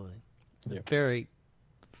 Absolutely. Yeah. Very,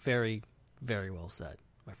 very, very well said,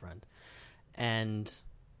 my friend. And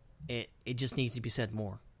it just needs to be said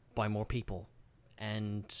more by more people.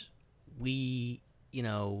 And we,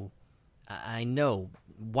 I know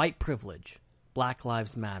white privilege, Black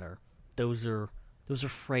Lives Matter, those are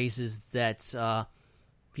phrases that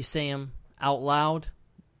if you say them out loud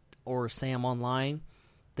or say them online,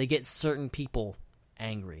 they get certain people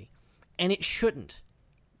angry. And it shouldn't.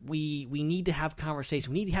 We need to have conversations.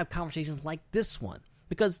 We need to have conversations like this one.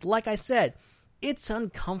 Because, like I said, it's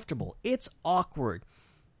uncomfortable. It's awkward.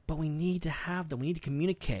 But we need to have them. We need to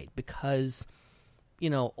communicate because,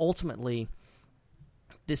 ultimately,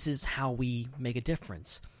 this is how we make a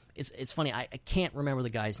difference. It's funny. I can't remember the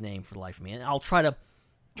guy's name for the life of me. And I'll try to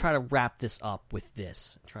wrap this up with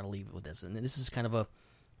this. Try to leave it with this. And this is kind of a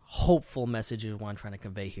hopeful message of what I'm trying to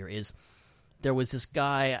convey here is there was this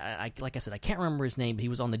guy, like I said, I can't remember his name, but he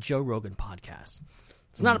was on the Joe Rogan podcast.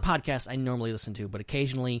 It's not a podcast I normally listen to, but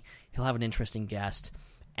occasionally he'll have an interesting guest,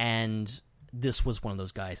 and this was one of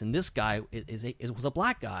those guys. And this guy was a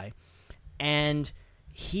black guy, and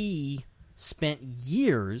he spent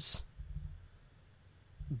years,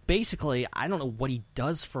 basically, I don't know what he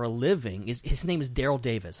does for a living. His name is Daryl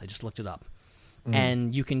Davis. I just looked it up.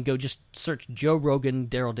 And you can go just search Joe Rogan,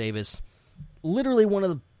 Daryl Davis. Literally one of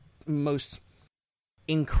the most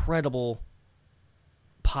incredible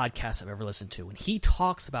podcasts I've ever listened to. And he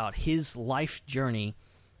talks about his life journey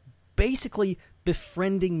basically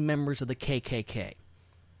befriending members of the KKK.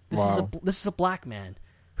 This is a black man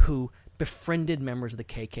who befriended members of the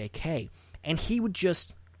KKK. And he would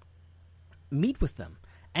just meet with them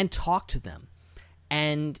and talk to them.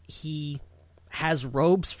 And he has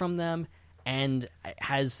robes from them and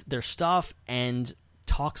has their stuff and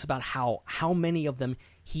talks about how many of them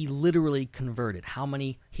he literally converted, how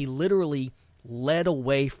many he literally led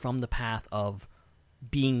away from the path of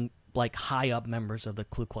being like high up members of the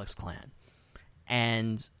Ku Klux Klan.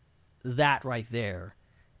 And that right there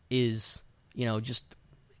is, just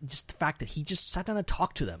the fact that he just sat down and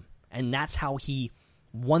talked to them. And that's how he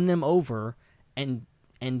won them over and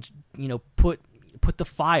put the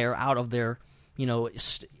fire out of their,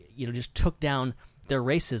 just took down their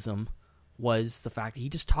racism was the fact that he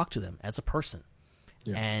just talked to them as a person.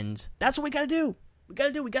 Yeah. And that's what we got to do.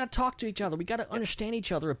 We got to talk to each other. We got to understand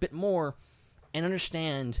each other a bit more and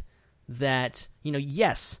understand that,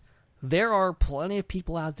 yes, there are plenty of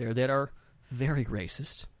people out there that are very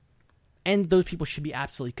racist, and those people should be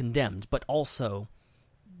absolutely condemned, but also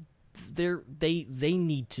they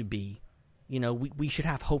need to be, we should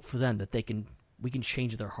have hope for them that we can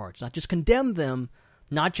change their hearts, not just condemn them,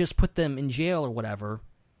 not just put them in jail or whatever,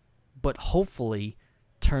 but hopefully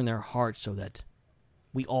turn their hearts so that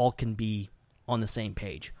we all can be on the same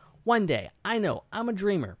page. One day, I know, I'm a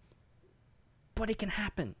dreamer, but it can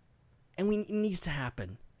happen, and it needs to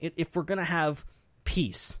happen. If we're going to have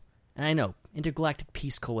peace, and I know, Intergalactic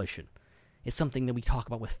Peace Coalition is something that we talk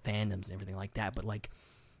about with fandoms and everything like that, but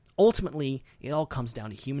ultimately, it all comes down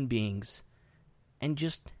to human beings and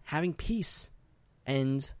just having peace.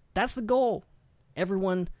 And that's the goal.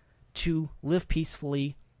 Everyone to live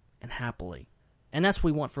peacefully and happily. And that's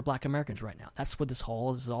what we want for Black Americans right now. That's what this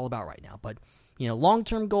whole is all about right now. But,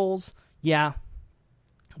 long-term goals, yeah,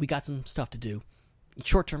 we got some stuff to do.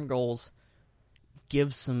 Short-term goals,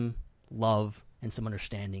 give some love and some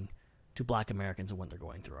understanding to Black Americans and what they're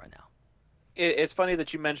going through right now. It's funny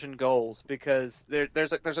that you mentioned goals, because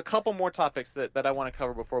there's a couple more topics that I want to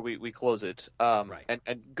cover before we close it. Right.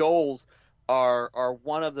 And goals are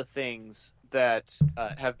one of the things that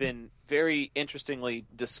have been very interestingly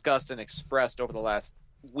discussed and expressed over the last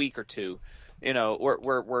week or two.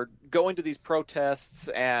 We're going to these protests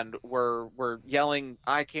and we're yelling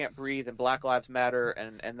 "I can't breathe" and Black Lives Matter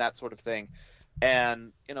and that sort of thing.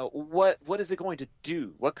 And what is it going to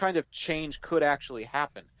do? What kind of change could actually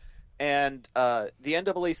happen? And the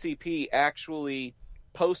NAACP actually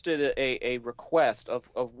posted a request of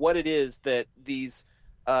what it is that these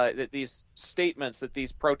statements, that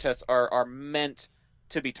these protests are meant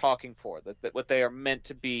to be talking for, that what they are meant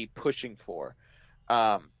to be pushing for.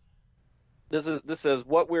 This is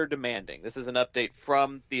what we're demanding. This is an update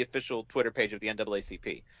from the official Twitter page of the NAACP.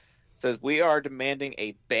 It says, we are demanding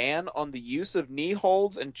a ban on the use of knee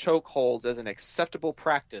holds and choke holds as an acceptable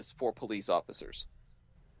practice for police officers.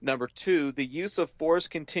 Number 2, the use of force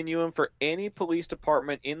continuum for any police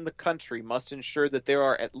department in the country must ensure that there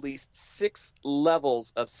are at least 6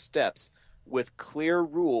 levels of steps with clear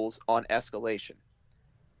rules on escalation.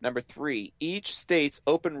 Number 3, each state's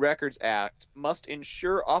Open Records Act must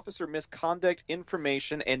ensure officer misconduct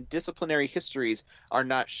information and disciplinary histories are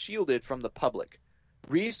not shielded from the public.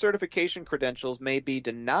 Recertification credentials may be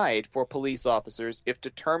denied for police officers if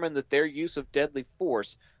determined that their use of deadly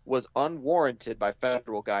force was unwarranted by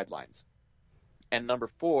federal guidelines. And number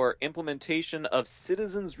 4, implementation of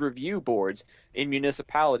citizens review boards in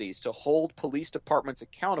municipalities to hold police departments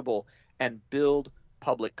accountable and build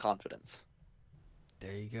public confidence.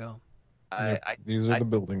 There you go. These are the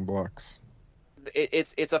building blocks.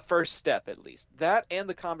 It's a first step, at least. That and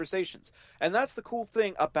the conversations. And that's the cool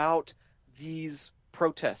thing about these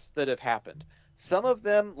protests that have happened. Some of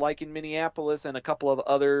them, like in Minneapolis and a couple of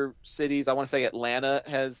other cities, I want to say Atlanta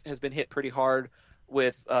has been hit pretty hard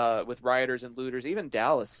with rioters and looters. Even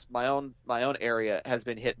Dallas, my own area, has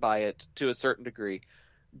been hit by it to a certain degree.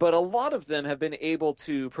 But a lot of them have been able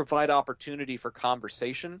to provide opportunity for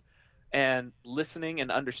conversation and listening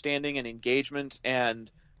and understanding and engagement and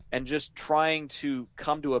just trying to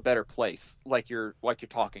come to a better place, like you're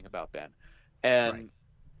talking about, Ben. And right.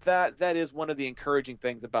 That is one of the encouraging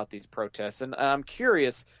things about these protests. And I'm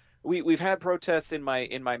curious, we've had protests in my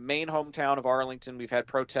main hometown of Arlington. We've had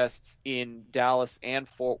protests in Dallas and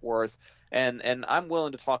Fort Worth, and I'm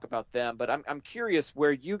willing to talk about them. But I'm curious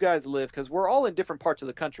where you guys live, because we're all in different parts of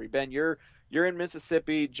the country. Ben, you're in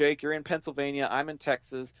Mississippi. Jake, you're in Pennsylvania. I'm in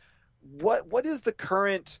Texas. What is the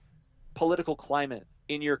current political climate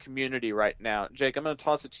in your community right now? Jake, I'm going to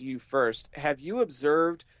toss it to you first. Have you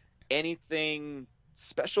observed anything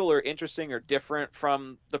special or interesting or different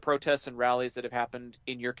from the protests and rallies that have happened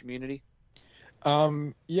in your community?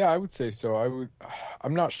 Yeah, I would say so.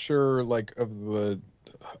 I'm not sure,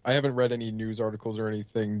 I haven't read any news articles or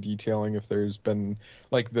anything detailing if there's been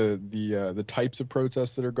the types of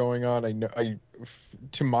protests that are going on.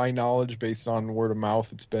 To my knowledge, based on word of mouth,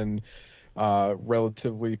 it's been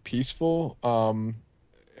relatively peaceful.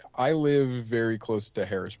 I live very close to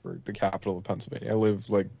Harrisburg, the capital of Pennsylvania. I live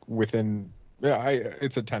within. Yeah,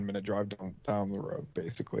 it's a 10-minute drive down the road,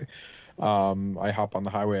 basically. I hop on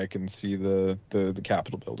the highway, I can see the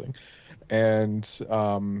Capitol building. And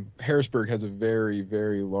Harrisburg has a very,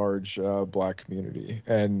 very large Black community,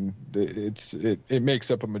 and it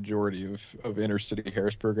makes up a majority of inner city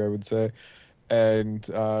Harrisburg, I would say. And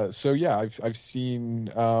so yeah, I've seen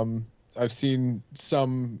I've seen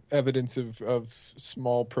some evidence of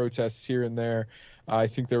small protests here and there. I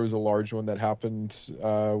think there was a large one that happened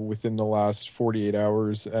within the last 48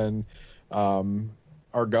 hours, and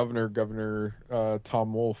our Governor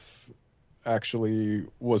Tom Wolf, actually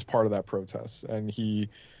was part of that protest, and it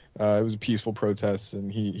was a peaceful protest,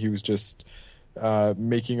 and he was just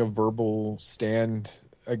making a verbal stand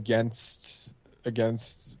against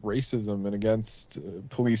racism and against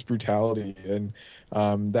police brutality, and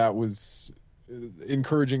that was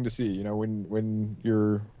encouraging to see. You know, when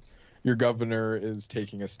your governor is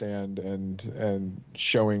taking a stand and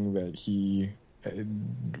showing that he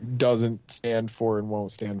doesn't stand for and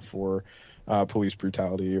won't stand for police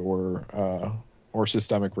brutality or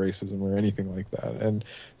systemic racism or anything like that. And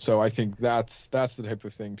so I think that's the type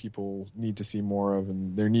of thing people need to see more of,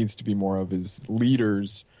 and there needs to be more of, is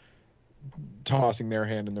leaders tossing their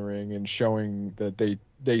hand in the ring and showing that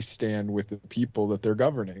they stand with the people that they're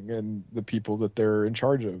governing and the people that they're in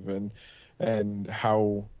charge of, and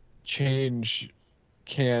how change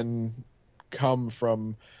can come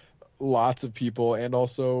from lots of people, and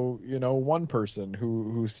also, you know, one person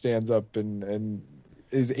who stands up and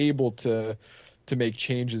is able to make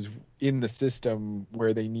changes in the system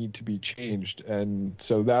where they need to be changed. And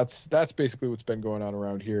so that's basically what's been going on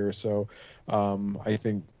around here. So I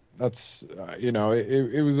think that's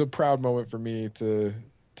it was a proud moment for me to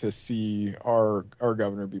see our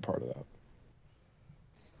governor be part of that.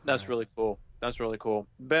 That's really cool. That's really cool.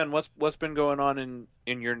 Ben, what's been going on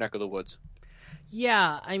in your neck of the woods?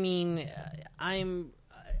 Yeah, I mean, I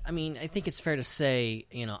think it's fair to say,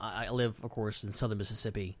 you know, I live, of course, in southern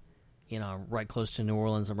Mississippi. You know, right close to New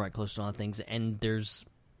Orleans. I'm right close to all things, and there's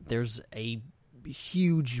a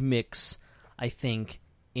huge mix, I think,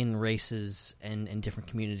 in races and in different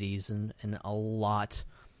communities, and a lot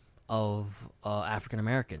of African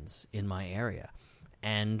Americans in my area.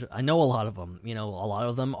 And I know a lot of them. You know, a lot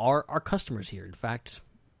of them are our customers here. In fact,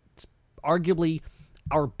 it's arguably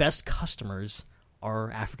our best customers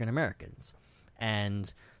are African Americans.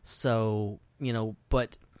 And so, you know,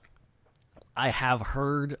 but I have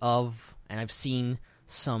heard of, and I've seen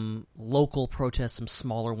some local protests, some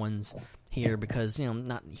smaller ones here, because, you know,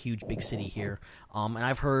 not a huge big city here. And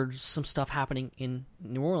I've heard some stuff happening in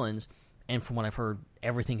New Orleans, and from what I've heard,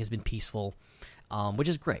 everything has been peaceful, which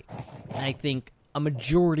is great. And I think a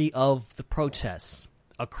majority of the protests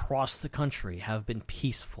across the country have been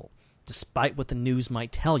peaceful, despite what the news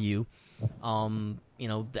might tell you. You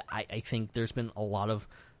know, I think there's been a lot of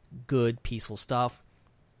good, peaceful stuff,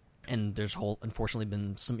 and there's unfortunately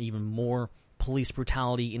been some even more police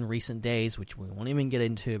brutality in recent days, which we won't even get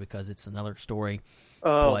into because it's another story.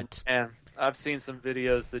 Oh, man, I've seen some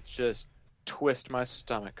videos that just twist my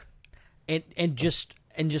stomach. And just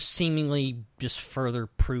seemingly just further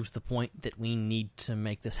proves the point that we need to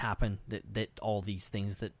make this happen, that all these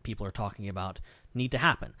things that people are talking about need to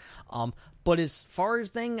happen. But as far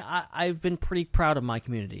as I've been pretty proud of my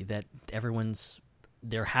community, that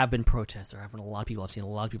there have been protests. There have been a lot of people. I've seen a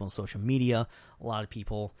lot of people on social media, a lot of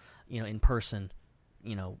people, you know, in person,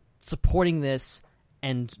 you know, supporting this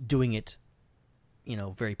and doing it, you know,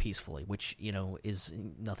 very peacefully, which, you know, is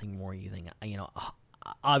nothing more you think, you know,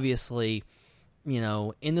 obviously, you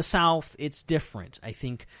know, in the South, it's different. I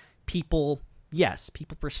think people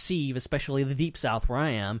perceive, especially the Deep South where I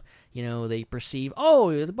am, you know, they perceive, oh,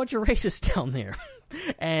 there's a bunch of racists down there.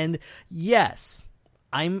 And yes,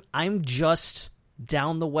 I'm just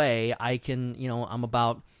down the way. I can, you know, I'm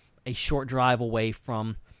about a short drive away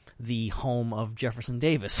from the home of Jefferson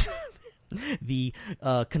Davis, the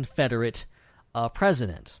Confederate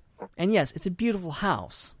president. And yes, it's a beautiful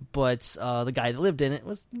house, but the guy that lived in it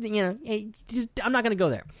was, you know, I'm not going to go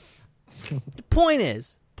there. The point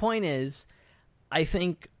is, I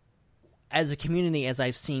think as a community, as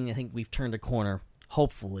I've seen, I think we've turned a corner,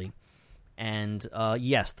 hopefully. And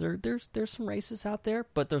yes, there's some racists out there,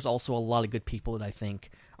 but there's also a lot of good people that I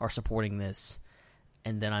think are supporting this,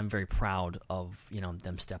 and then I'm very proud of, you know,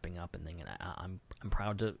 them stepping up and thinking. I'm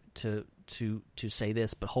proud to say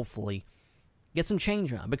this, but hopefully get some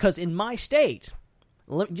change around, because in my state,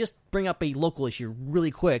 let me just bring up a local issue really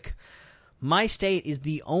quick. My state is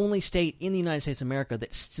the only state in the United States of America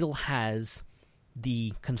that still has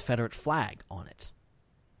the Confederate flag on it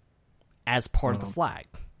as part of the flag.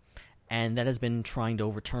 And that has been trying to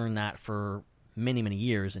overturn that for many, many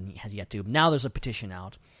years, and has yet to. Now there's a petition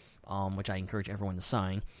out, which I encourage everyone to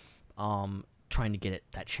sign, trying to get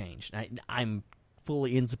that changed. I'm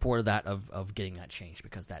fully in support of that, of getting that changed,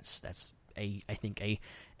 because that's I think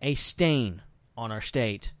a stain on our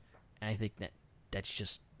state, and I think that's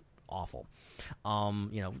just awful.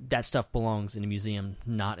 That stuff belongs in a museum,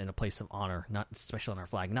 not in a place of honor, not especially on our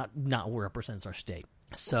flag, not where it represents our state.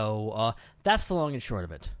 So that's the long and short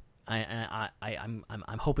of it. I'm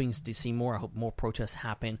hoping to see more. I hope more protests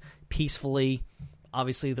happen peacefully.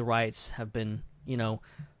 Obviously, the riots have been,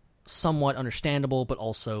 somewhat understandable, but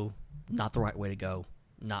also not the right way to go.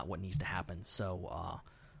 Not what needs to happen. So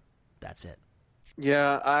that's it.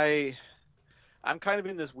 Yeah, I'm kind of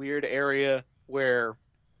in this weird area where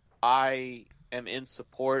I am in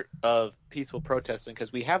support of peaceful protesting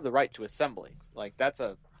because we have the right to assembly. Like, that's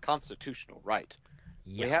a constitutional right.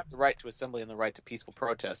 Yeah. We have the right to assembly and the right to peaceful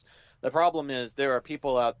protest. The problem is there are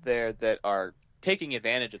people out there that are taking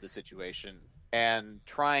advantage of the situation and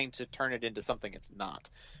trying to turn it into something it's not.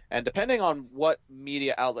 And depending on what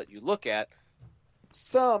media outlet you look at,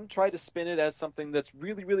 some try to spin it as something that's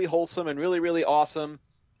really, really wholesome and really, really awesome.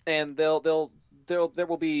 And there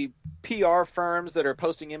will be PR firms that are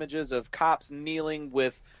posting images of cops kneeling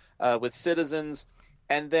with citizens.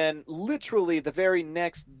 And then literally the very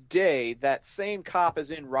next day, that same cop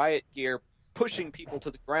is in riot gear, pushing people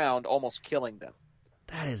to the ground, almost killing them.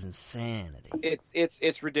 That is insanity.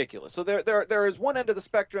 It's ridiculous. So there is one end of the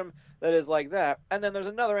spectrum that is like that, and then there's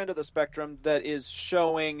another end of the spectrum that is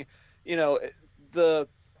showing, the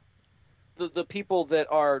people that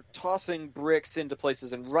are tossing bricks into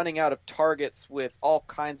places and running out of targets with all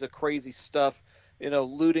kinds of crazy stuff,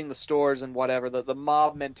 looting the stores and whatever. The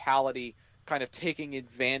mob mentality kind of taking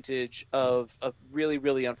advantage of really,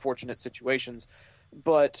 really unfortunate situations.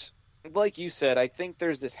 But like you said, I think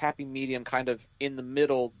there's this happy medium kind of in the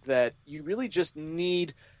middle that you really just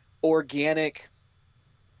need organic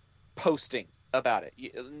posting about it.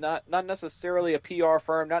 Not necessarily a PR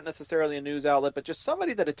firm, not necessarily a news outlet, but just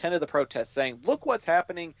somebody that attended the protest saying, look what's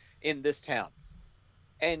happening in this town.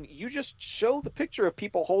 And you just show the picture of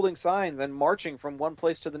people holding signs and marching from one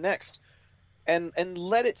place to the next. And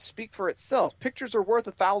let it speak for itself. Pictures are worth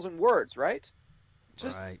 1,000 words, right?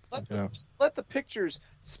 Just let the pictures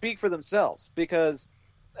speak for themselves. Because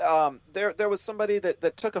there was somebody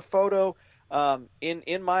that took a photo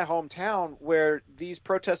in my hometown where these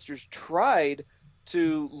protesters tried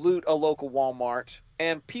to loot a local Walmart,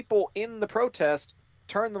 and people in the protest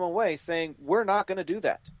turned them away, saying, "We're not going to do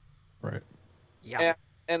that." Right. Yeah.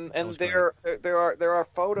 And there are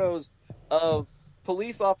photos of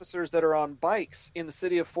police officers that are on bikes in the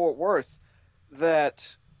city of Fort Worth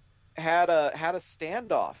that had a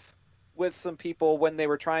standoff with some people when they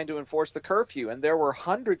were trying to enforce the curfew, and there were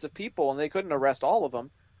hundreds of people, and they couldn't arrest all of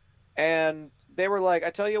them. And they were like,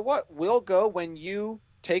 I tell you what, we'll go when you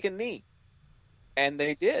take a knee. And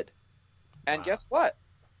they did. And Guess what?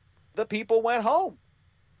 The people went home.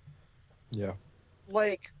 Yeah.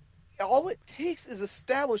 Like, all it takes is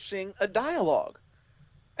establishing a dialogue.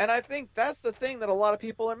 And I think that's the thing that a lot of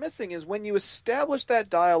people are missing, is when you establish that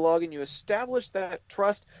dialogue and you establish that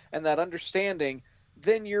trust and that understanding,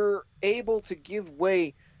 then you're able to give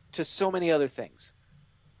way to so many other things.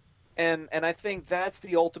 And I think that's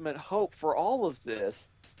the ultimate hope for all of this,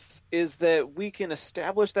 is that we can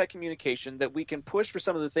establish that communication, that we can push for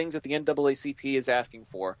some of the things that the NAACP is asking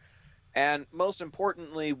for. And most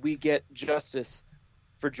importantly, we get justice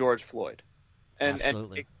for George Floyd.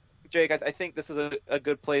 Absolutely. And Jake, I think this is a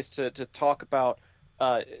good place to talk about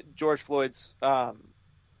George Floyd's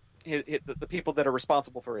the people that are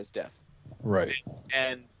responsible for his death. Right.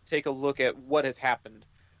 And take a look at what has happened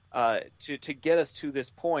to get us to this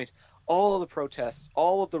point. All of the protests,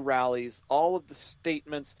 all of the rallies, all of the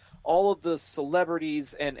statements, all of the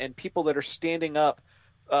celebrities and people that are standing up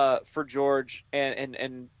for George.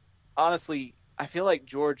 And honestly, I feel like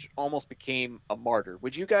George almost became a martyr.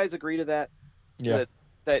 Would you guys agree to that? Yeah.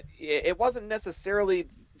 That it wasn't necessarily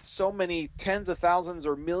so many tens of thousands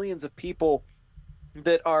or millions of people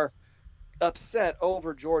that are upset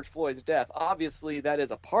over George Floyd's death. Obviously, that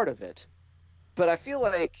is a part of it. But I feel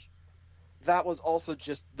like that was also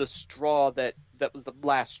just the straw that was the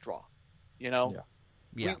last straw,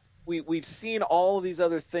 Yeah. We've seen all of these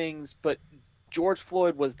other things, but George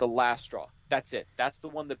Floyd was the last straw. That's it. That's the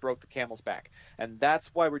one that broke the camel's back. And that's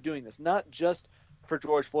why we're doing this. Not just for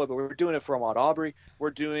George Floyd, but we're doing it for Ahmaud Arbery.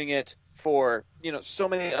 We're doing it for, so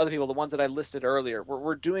many other people, the ones that I listed earlier.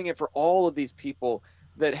 We're doing it for all of these people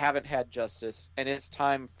that haven't had justice, and it's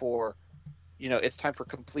time for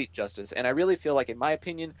complete justice. And I really feel like, in my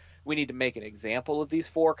opinion, we need to make an example of these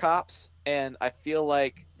 4 cops, and I feel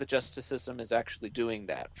like the justice system is actually doing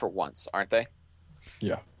that for once, aren't they?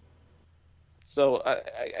 Yeah. So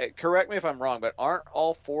correct me if I'm wrong, but aren't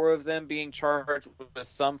all 4 of them being charged with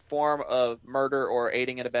some form of murder or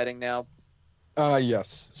aiding and abetting now?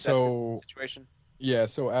 Yes. So situation. Yeah.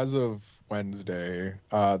 So as of Wednesday,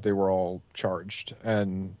 they were all charged.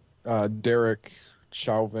 And Derek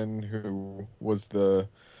Chauvin, who was the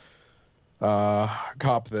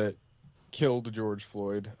cop that killed George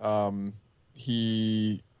Floyd,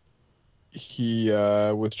 he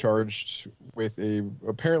was charged with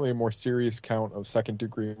apparently a more serious count of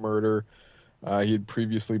second-degree murder. He had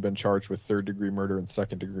previously been charged with third-degree murder and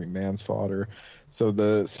second-degree manslaughter. So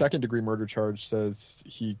the second-degree murder charge says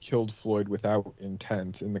he killed Floyd without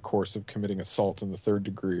intent in the course of committing assault in the third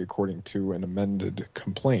degree, according to an amended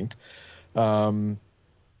complaint. Chauvin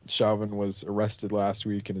was arrested last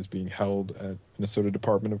week and is being held at Minnesota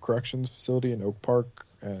Department of Corrections facility in Oak Park,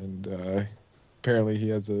 and apparently he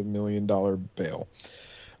has $1 million bail.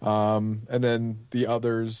 And then the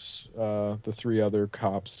others, the three other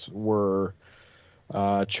cops, were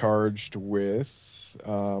charged with,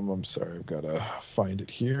 I'm sorry, I've got to find it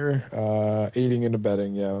here, aiding and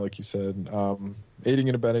abetting, yeah, like you said, aiding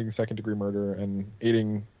and abetting second-degree murder and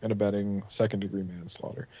aiding and abetting second-degree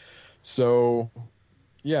manslaughter. So,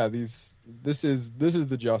 yeah, this is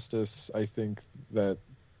the justice, I think, that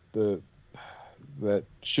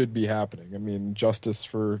should be happening. I mean, justice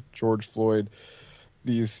for George Floyd.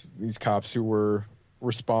 These cops who were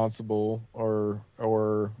responsible, or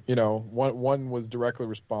one was directly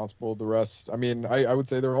responsible. The rest, I mean, I would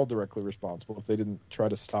say they're all directly responsible if they didn't try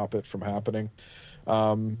to stop it from happening.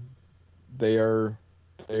 They are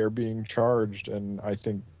being charged, and I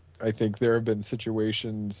think there have been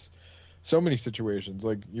situations, so many situations,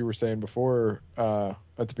 like you were saying before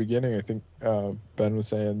at the beginning. I think Ben was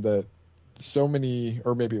saying that so many,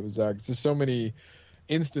 or maybe it was Zach. There's so many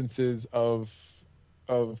instances of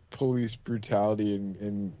police brutality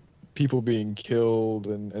and people being killed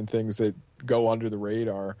and things that go under the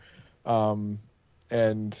radar, and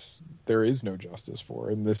there is no justice for.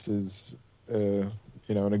 And this is an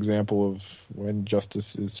example of when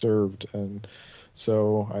justice is served. And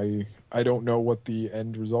so I don't know what the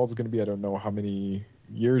end result is going to be. I don't know how many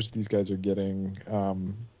years these guys are getting,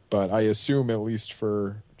 but I assume, at least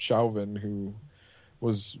for Chauvin, who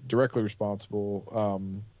was directly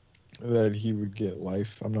responsible, that he would get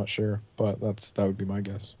life. I'm not sure, but that would be my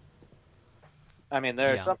guess. I mean,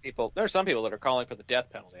 there are some people that are calling for the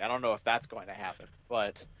death penalty. I don't know if that's going to happen,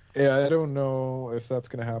 but yeah, I don't know if that's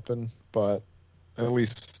going to happen, but at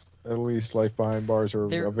least life behind bars are a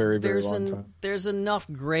very, very long time. There's enough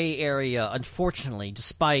gray area, unfortunately,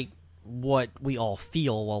 despite what we all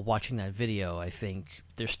feel while watching that video. I think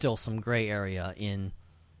there's still some gray area in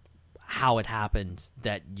how it happened,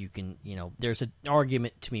 that you can, there's an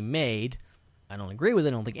argument to be made. I don't agree with it.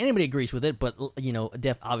 I don't think anybody agrees with it, but,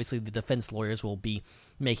 obviously the defense lawyers will be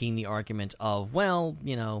making the argument of, well,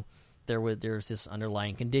 there's this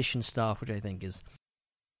underlying condition stuff, which I think is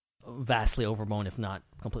vastly overblown, if not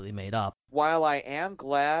completely made up. While I am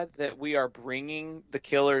glad that we are bringing the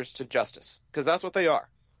killers to justice, because that's what they are.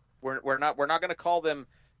 We're not going to call them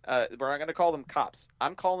cops.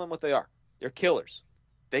 I'm calling them what they are. They're killers.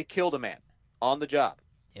 They killed a man on the job.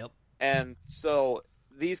 Yep. And so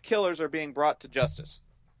these killers are being brought to justice.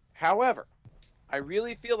 However, I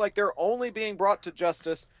really feel like they're only being brought to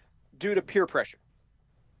justice due to peer pressure.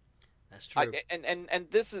 That's true. And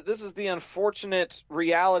this is the unfortunate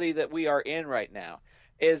reality that we are in right now,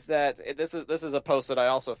 is that this is a post that I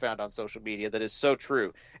also found on social media that is so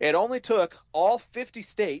true. It only took all 50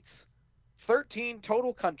 states, 13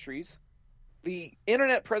 total countries, the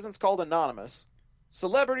internet presence called Anonymous,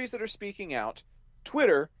 celebrities that are speaking out,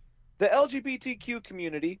 Twitter, the LGBTQ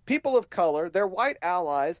community, people of color, their white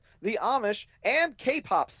allies, the Amish, and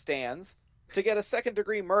K-pop stans to get a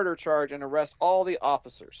second-degree murder charge and arrest all the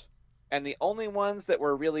officers. And the only ones that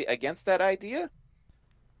were really against that idea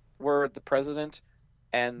were the president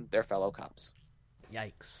and their fellow cops.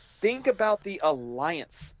 Yikes. Think about the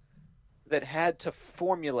alliance that had to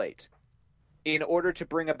formulate in order to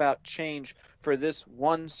bring about change for this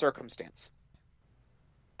one circumstance.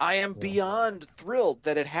 I am beyond thrilled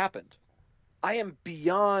that it happened. I am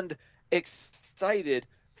beyond excited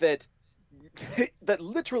that that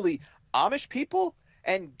literally Amish people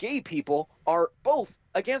and gay people are both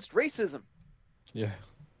against racism. Yeah.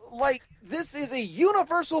 Like, this is a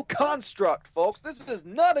universal construct, folks. This is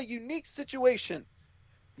not a unique situation.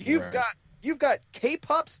 You've got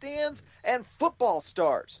K-pop stans and football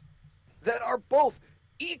stars that are both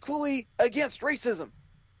equally against racism.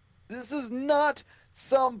 This is not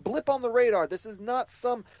some blip on the radar. This is not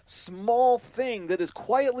some small thing that is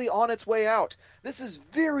quietly on its way out. This is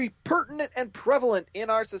very pertinent and prevalent in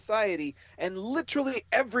our society, and literally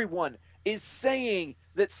everyone is saying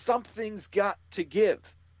that something's got to give.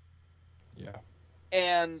 Yeah.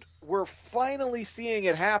 And we're finally seeing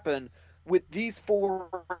it happen with these four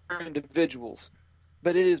individuals.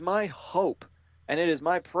 But it is my hope and it is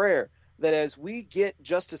my prayer that as we get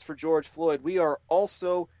justice for George Floyd, we are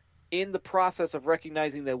also in the process of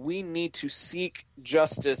recognizing that we need to seek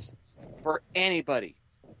justice for anybody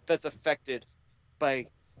that's affected by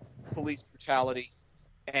police brutality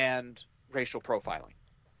and racial profiling.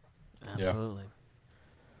 Absolutely.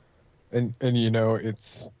 And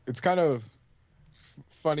it's kind of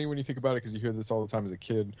funny when you think about it, because you hear this all the time as a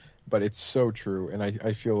kid, but it's so true. And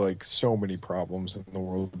I feel like so many problems in the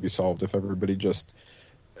world would be solved if everybody just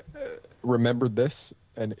remembered this.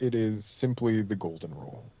 And it is simply the golden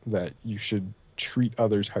rule that you should treat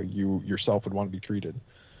others how you yourself would want to be treated.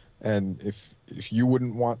 And if you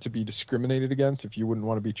wouldn't want to be discriminated against, if you wouldn't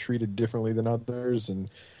want to be treated differently than others, and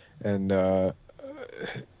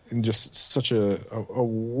just such a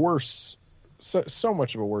worse, so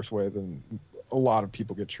much of a worse way than a lot of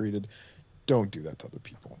people get treated, don't do that to other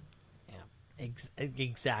people. Yeah,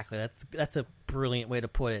 exactly. That's a brilliant way to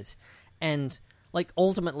put it. And like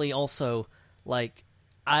ultimately, also like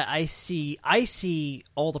I see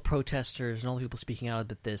all the protesters and all the people speaking out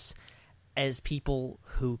about this as people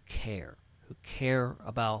who care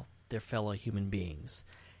about their fellow human beings.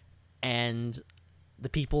 And the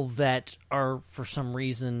people that are, for some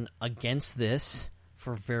reason, against this,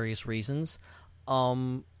 for various reasons,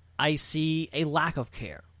 I see a lack of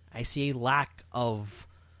care. I see a lack of,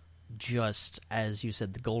 just as you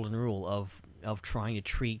said, the golden rule of trying to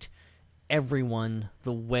treat everyone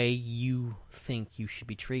the way you think you should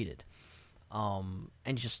be treated. And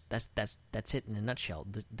just that's it in a nutshell.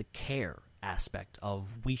 The care aspect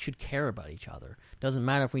of we should care about each other. Doesn't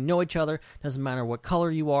matter if we know each other. Doesn't matter what color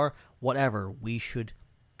you are. Whatever. We should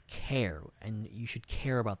care, and you should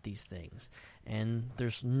care about these things. And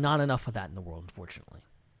there's not enough of that in the world, unfortunately.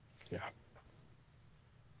 Yeah.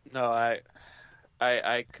 No,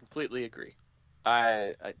 I completely agree.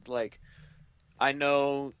 I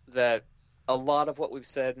know that a lot of what we've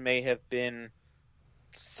said may have been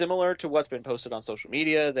similar to what's been posted on social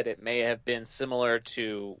media, that it may have been similar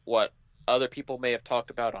to what other people may have talked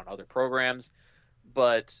about on other programs,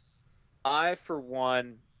 but I, for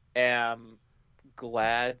one, am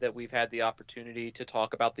glad that we've had the opportunity to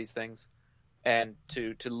talk about these things and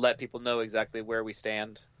to let people know exactly where we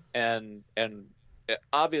stand. And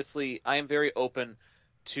obviously, I am very open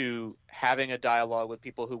to having a dialogue with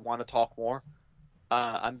people who want to talk more.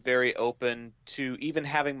 I'm very open to even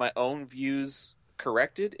having my own views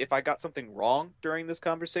corrected if I got something wrong during this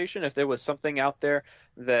conversation. If there was something out there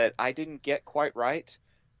that I didn't get quite right,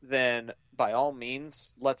 then by all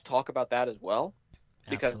means, let's talk about that as well.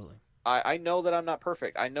 Because I know that I'm not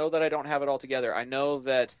perfect. I know that I don't have it all together. I know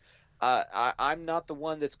that I'm not the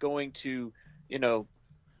one that's going to,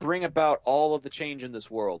 bring about all of the change in this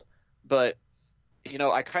world. But,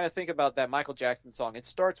 I kind of think about that Michael Jackson song. It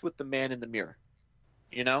starts with the man in the mirror,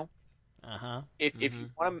 Uh-huh. If you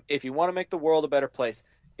want to make the world a better place,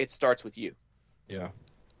 it starts with you. Yeah.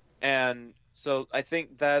 And so I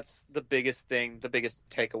think that's the biggest thing, the biggest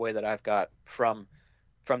takeaway that I've got from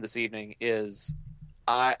this evening is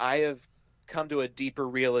I have come to a deeper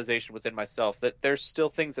realization within myself that there's still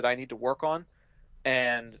things that I need to work on,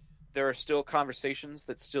 and there are still conversations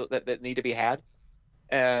that need to be had.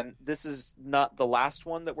 And this is not the last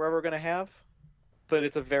one that we're ever going to have, but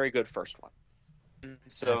it's a very good first one.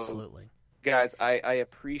 So, absolutely, guys, I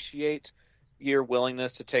appreciate your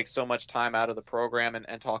willingness to take so much time out of the program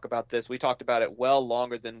and talk about this. We talked about it well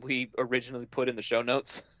longer than we originally put in the show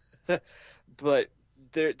notes, but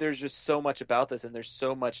there's just so much about this, and there's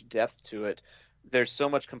so much depth to it. There's so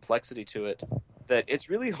much complexity to it that it's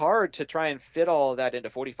really hard to try and fit all of that into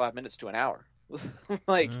 45 minutes to an hour.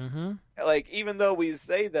 like even though we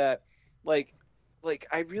say that, like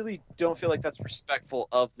I really don't feel like that's respectful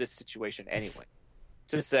of this situation anyway.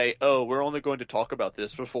 To say, oh, we're only going to talk about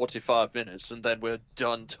this for 45 minutes and then we're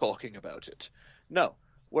done talking about it. No,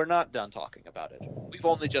 we're not done talking about it. We've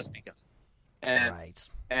only just begun. And right.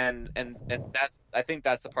 And I think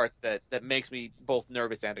that's the part that makes me both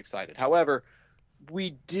nervous and excited. However,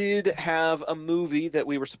 we did have a movie that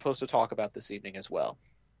we were supposed to talk about this evening as well.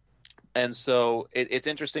 And so it's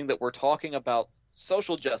interesting that we're talking about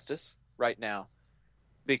social justice right now,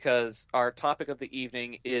 because our topic of the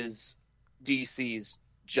evening is DC's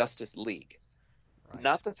Justice League. Right.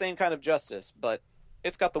 Not the same kind of justice, but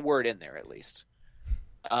it's got the word in there at least.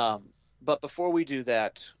 But before we do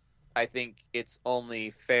that, I think it's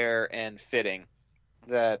only fair and fitting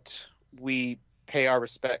that we pay our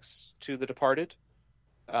respects to the departed,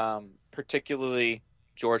 particularly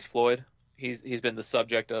George Floyd. He's been the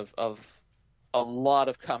subject of a lot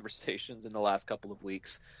of conversations in the last couple of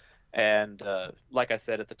weeks, And like I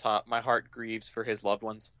said at the top, my heart grieves for his loved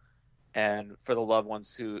ones and for the loved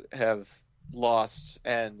ones who have lost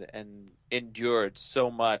and endured so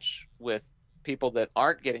much with people that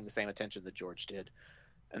aren't getting the same attention that George did.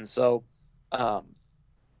 And so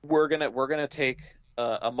we're gonna take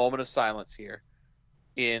a moment of silence here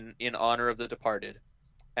in honor of the departed,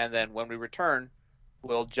 and then when we return,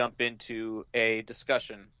 we'll jump into a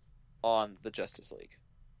discussion on the Justice League.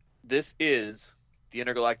 This is the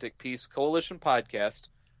Intergalactic Peace Coalition podcast,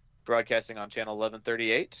 broadcasting on channel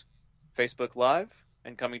 1138, Facebook Live,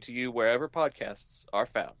 and coming to you wherever podcasts are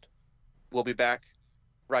found. We'll be back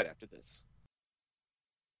right after this.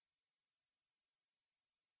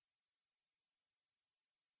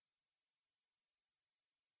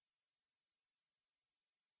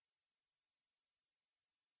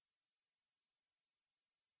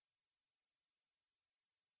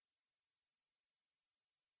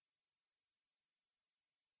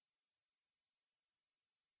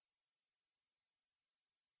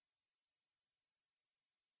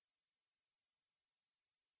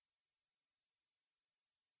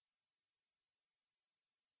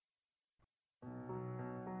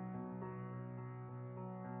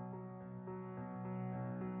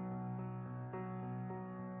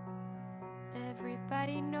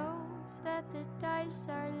 Everybody knows that the dice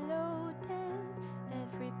are loaded.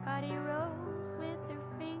 Everybody rolls with their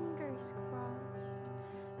fingers crossed.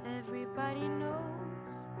 Everybody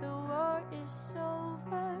knows the war is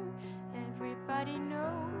over. Everybody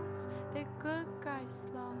knows the good guys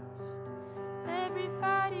lost.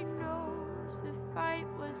 Everybody knows the fight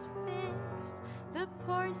was fixed. The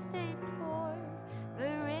poor stay poor, the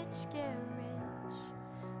rich get rich.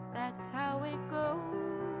 That's how it goes.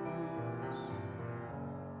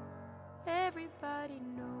 Everybody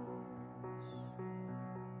knows.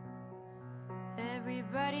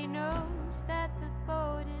 Everybody knows that the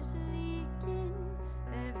boat is leaking.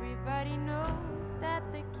 Everybody knows that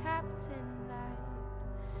the captain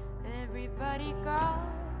lied. Everybody got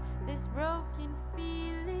this broken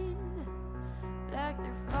feeling, like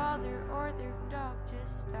their father or their dog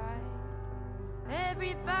just died.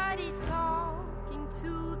 Everybody talking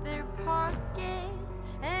to their pockets.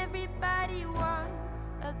 Everybody wants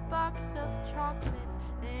a box of chocolates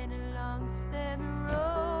and a long stem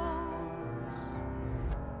rose.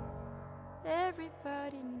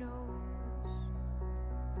 Everybody knows.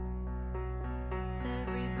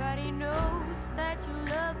 Everybody knows that you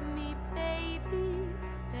love me, baby.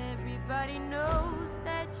 Everybody knows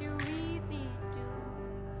that you really do.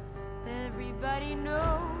 Everybody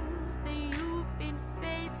knows that you've been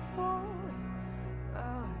faithful.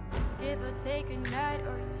 Oh, give or take a night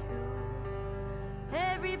or two.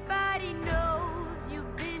 Everybody knows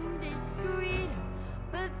you've been discreet,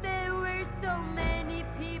 but there were so many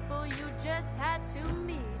people you just had to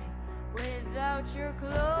meet without your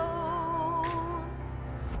clothes.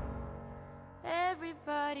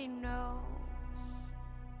 Everybody knows.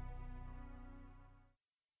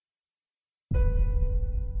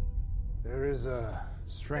 There is a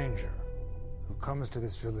stranger who comes to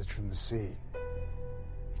this village from the sea.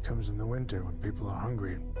 He comes in the winter when people are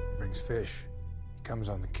hungry and brings fish. He comes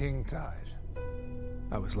on the king tide.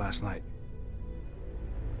 That was last night.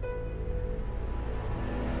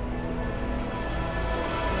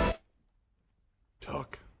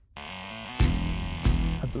 Talk.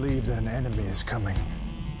 I believe that an enemy is coming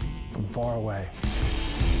from far away.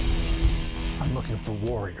 I'm looking for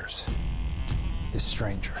warriors. This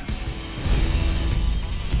stranger.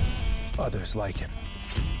 Others like him.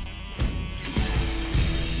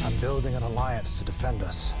 I'm building an alliance to defend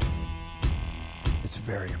us. It's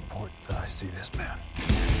very important that I see this man.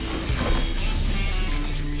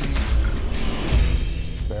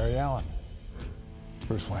 Barry Allen.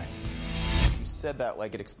 Bruce Wayne. You said that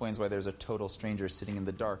like it explains why there's a total stranger sitting in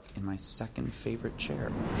the dark in my second favorite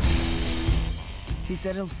chair. He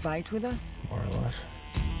said he'll fight with us? More or less.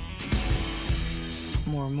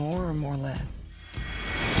 More or more less?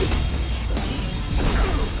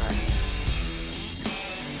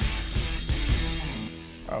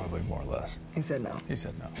 Probably more or less. He said no. He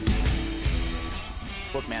said no.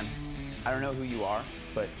 Look, man, I don't know who you are,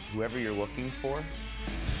 but whoever you're looking for,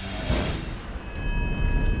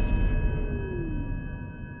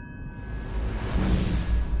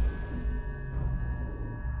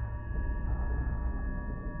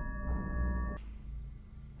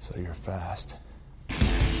 So you're fast.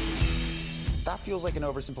 that feels like an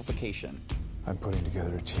oversimplification. I'm putting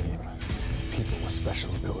together a team. People with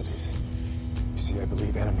special abilities. You see, I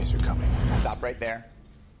believe enemies are coming. Stop right there.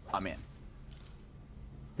 I'm in.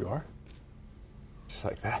 You are? Just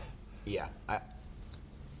like that? Yeah,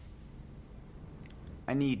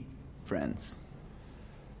 I need friends.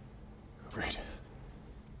 Great.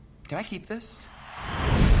 Can I keep this? I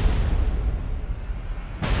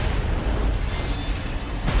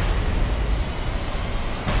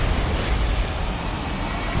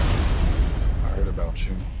heard about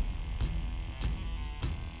you.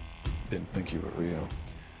 Didn't think you were real.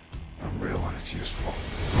 I'm real when it's useful.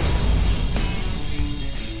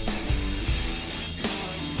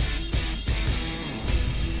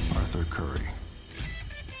 Arthur Curry.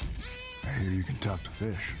 I hear you can talk to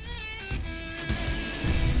fish.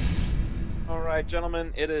 All right,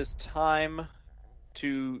 gentlemen, it is time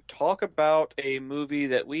to talk about a movie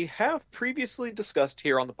that we have previously discussed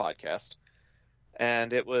here on the podcast.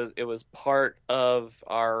 And it was part of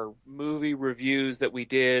our movie reviews that we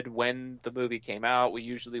did when the movie came out. We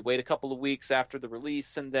usually wait a couple of weeks after the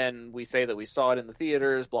release, and then we say that we saw it in the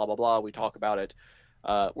theaters, blah, blah, blah. We talk about it.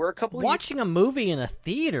 We're a couple of Watching a movie in a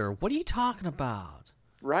theater? What are you talking about?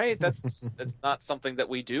 Right? That's not something that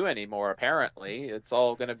we do anymore, apparently. It's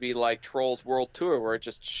all going to be like Trolls World Tour, where it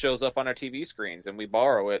just shows up on our TV screens, and we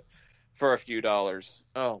borrow it for a few dollars.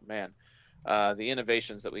 Oh, man. The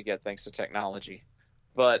innovations that we get thanks to technology.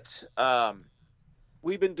 But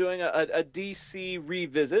we've been doing a DC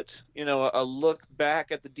revisit, a look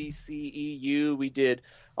back at the DCEU. We did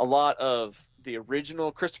a lot of the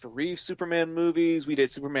original Christopher Reeve Superman movies. We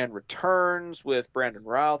did Superman Returns with Brandon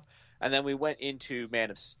Routh. And then we went into Man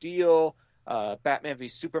of Steel, Batman v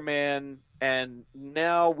Superman. And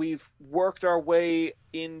now we've worked our way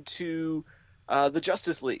into the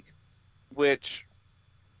Justice League, which...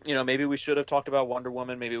 maybe we should have talked about Wonder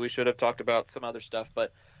Woman. Maybe we should have talked about some other stuff.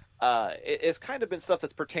 But it's kind of been stuff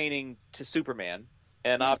that's pertaining to Superman.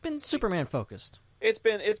 And it's been Superman focused. It's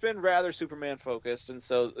been rather Superman focused. And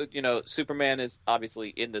so, Superman is obviously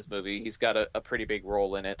in this movie. He's got a pretty big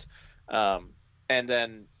role in it. And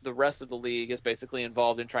then the rest of the league is basically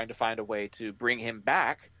involved in trying to find a way to bring him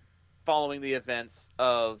back following the events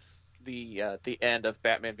of the end of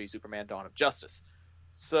Batman v Superman: Dawn of Justice.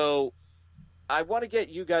 So I want to get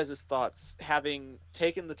you guys' thoughts, having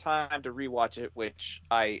taken the time to rewatch it, which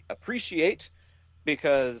I appreciate,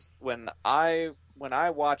 because when I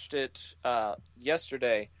watched it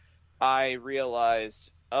yesterday, I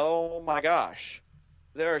realized, oh my gosh,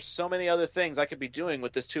 there are so many other things I could be doing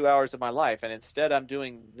with this 2 hours of my life, and instead I'm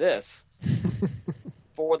doing this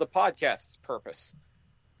for the podcast's purpose.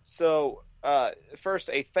 So first,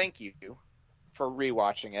 a thank you for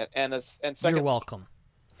rewatching it, and second, you're welcome.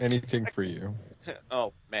 Anything for you.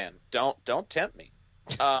 Oh man, don't tempt me.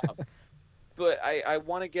 But I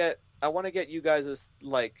want to get you guys'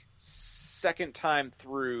 second time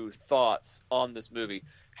through thoughts on this movie.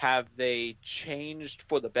 Have they changed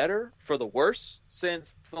for the better, for the worse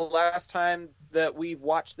since the last time that we've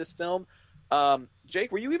watched this film?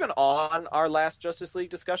 Jake, were you even on our last Justice League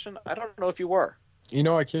discussion? I don't know if you were.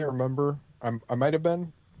 I can't remember. I might have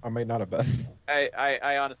been. I might not have been.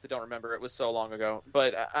 I honestly don't remember. It was so long ago.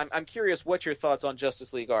 But I'm curious what your thoughts on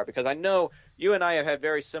Justice League are, because I know you and I have had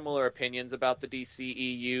very similar opinions about the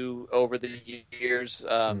DCEU over the years,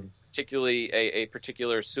 particularly a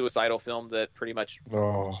particular suicidal film that pretty much...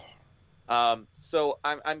 Oh. So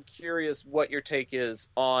I'm curious what your take is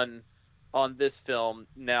on this film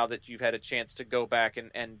now that you've had a chance to go back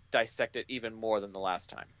and dissect it even more than the last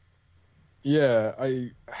time. Yeah,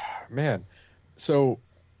 man. So...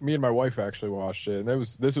 me and my wife actually watched it, and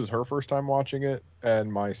this was her first time watching it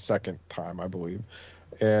and my second time, I believe.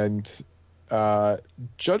 And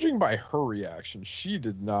judging by her reaction, she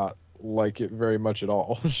did not like it very much at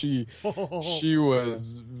all. She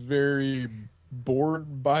was very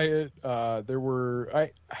bored by it. There were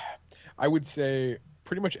I would say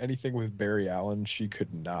pretty much anything with Barry Allen she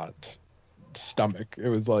could not stomach. It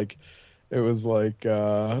was like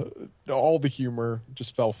all the humor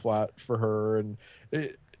just fell flat for her, and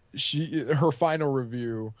her final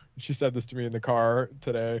review, she said this to me in the car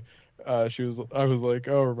today. I was like,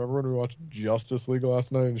 oh, remember when we watched Justice League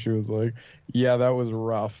last night? And she was like, yeah, that was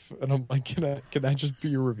rough. And I'm like, can that just be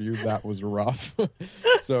your review? That was rough.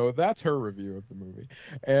 So that's her review of the movie.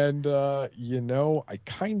 And, I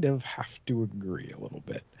kind of have to agree a little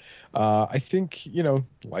bit. I think,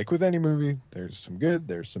 like with any movie, there's some good,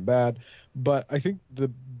 there's some bad. But I think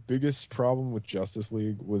the biggest problem with Justice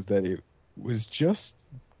League was that it was just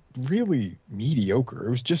really mediocre. It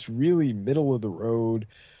was just really middle of the road.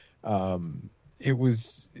 It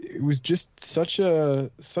was just such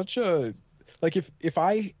a like if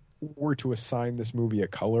I were to assign this movie a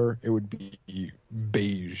color, it would be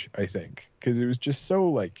beige, I think, because it was just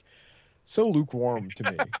so lukewarm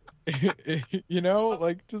to me. You know,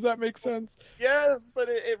 like, does that make sense? Yes, but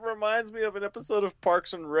it reminds me of an episode of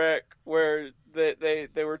Parks and Rec where they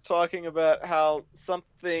were talking about how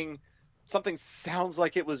something sounds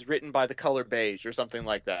like it was written by the color beige or something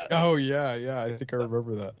like that. Oh yeah, I think I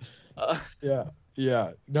remember that. Uh,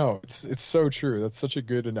 Yeah. No, it's so true. That's such a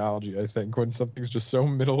good analogy, I think, when something's just so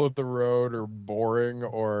middle of the road or boring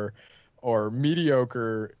or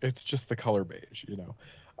mediocre, it's just the color beige, you know.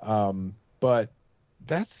 But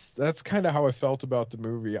that's kind of how I felt about the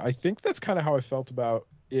movie. I think that's kind of how I felt about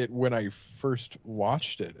it when I first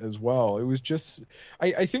watched it as well. It was just,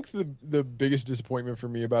 I think the biggest disappointment for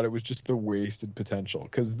me about it was just the wasted potential,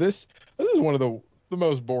 because this is one of the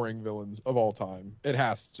most boring villains of all time. It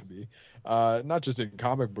has to be, not just in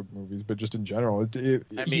comic book movies, but just in general.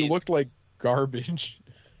 He looked like garbage.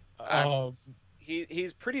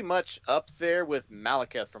 He's pretty much up there with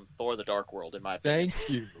Malekith from Thor: The Dark World, in my opinion. Thank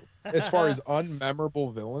you. As far as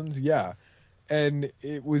unmemorable villains, yeah. And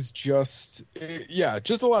it was just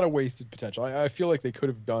a lot of wasted potential. I feel like they could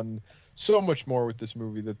have done so much more with this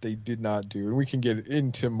movie that they did not do, and we can get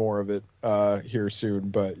into more of it here soon.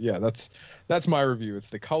 But yeah, that's my review. It's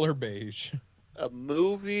The Color Beige. A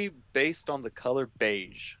movie based on the color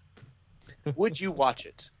beige. Would you watch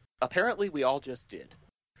it? Apparently, we all just did.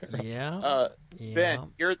 Yeah.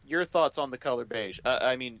 Ben, your thoughts on The Color Beige?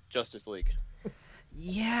 I mean, Justice League.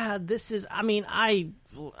 Yeah, this is. I mean,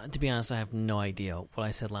 to be honest, I have no idea what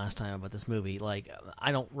I said last time about this movie. Like,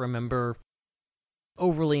 I don't remember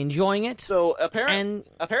overly enjoying it. So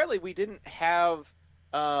apparently, we didn't have.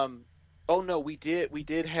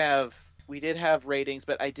 We did have ratings,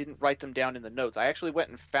 but I didn't write them down in the notes. I actually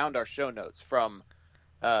went and found our show notes from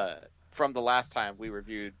the last time we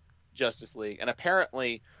reviewed Justice League, and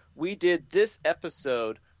apparently we did this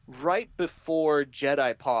episode right before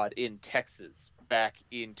Jedi Pod in Texas back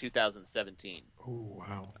in 2017. Oh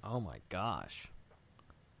wow! Oh my gosh!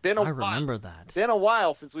 I remember that. Been a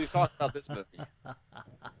while since we've talked about this movie.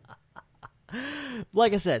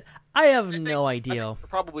 Like I said, I have no idea. We're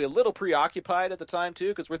probably a little preoccupied at the time too,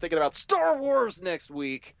 because we're thinking about Star Wars next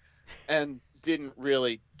week, and didn't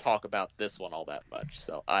really talk about this one all that much.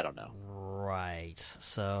 So I don't know. Right.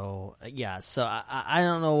 So yeah. So I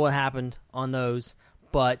don't know what happened on those,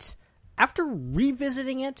 but after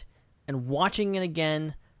revisiting it and watching it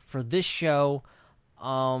again for this show,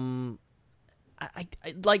 I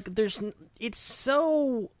like it's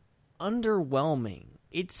so underwhelming.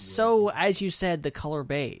 It's so, as you said, the color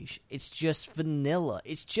beige. It's just vanilla.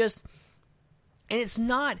 It's just, and it's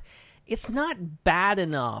not bad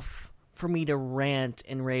enough for me to rant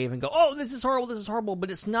and rave and go, oh, this is horrible,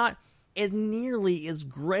 but it's not as nearly as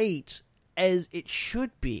great as it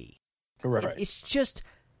should be. Right. It's just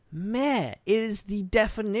meh. It is the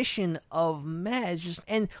definition of meh. It's just,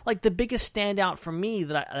 and like the biggest standout for me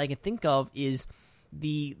that I can think of is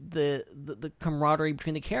the camaraderie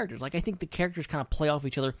between the characters. Like, I think the characters kind of play off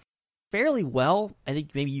each other fairly well. I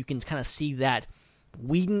think maybe you can kind of see that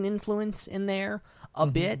Whedon influence in there a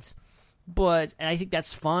bit. And I think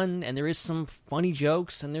that's fun, and there is some funny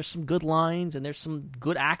jokes, and there's some good lines, and there's some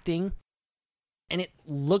good acting, and it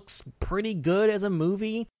looks pretty good as a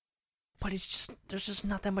movie, but it's just, there's just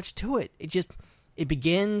not that much to it. It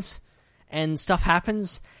begins, and stuff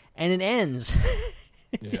happens, and it ends.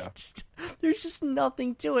 Yeah. There's just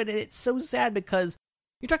nothing to it, and it's so sad because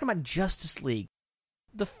you're talking about Justice League,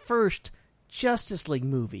 the first Justice League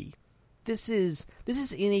movie. This is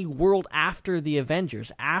in a world after the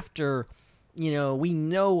Avengers, after, we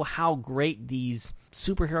know how great these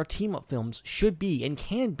superhero team-up films should be and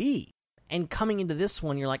can be. And coming into this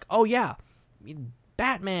one, you're like, oh yeah,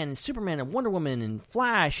 Batman and Superman and Wonder Woman and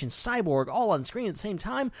Flash and Cyborg all on screen at the same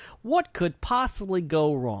time. What could possibly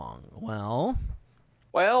go wrong?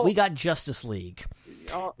 Well, we got Justice League.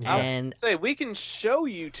 And say we can show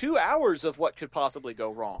you 2 hours of what could possibly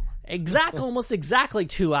go wrong. Almost exactly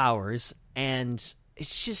 2 hours, and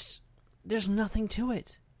it's just, there's nothing to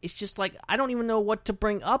it. It's just like, I don't even know what to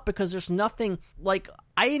bring up because there's nothing. Like,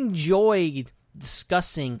 I enjoyed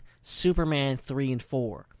discussing Superman 3 and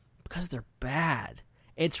 4 because they're bad.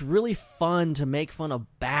 It's really fun to make fun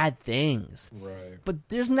of bad things. Right. But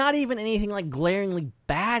there's not even anything like glaringly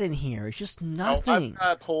bad in here. It's just nothing. Oh,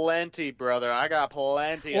 I've got plenty, brother. I got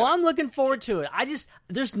plenty. Well, I'm looking forward to it.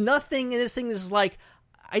 There's nothing in this thing that's like,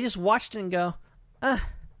 I just watched it and go,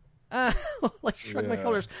 like shrug my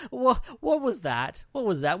shoulders. What was that? What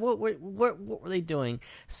was that? What were they doing?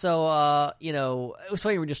 So, it was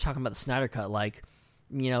funny we were just talking about the Snyder Cut. Like,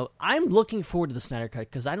 I'm looking forward to the Snyder Cut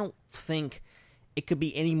because I don't think it could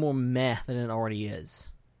be any more meh than it already is.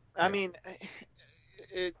 I mean,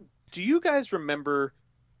 do you guys remember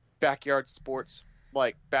Backyard Sports?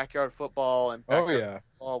 like Backyard Football and Oh Backyard yeah,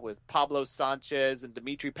 Football with Pablo Sanchez and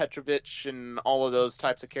Dmitry Petrovich and all of those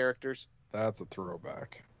types of characters. that's a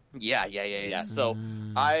throwback. Yeah. So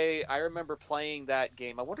I remember playing that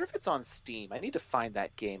game. I wonder if it's on Steam. I need to find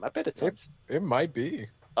that game. I bet it's on Steam. It might be.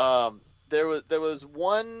 There was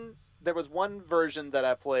one version that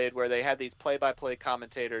I played where they had these play-by-play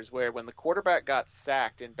commentators where when the quarterback got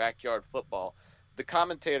sacked in Backyard Football, the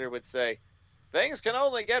commentator would say, "Things can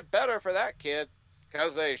only get better for that kid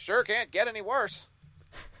because they sure can't get any worse."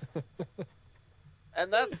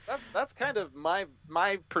 And that's kind of my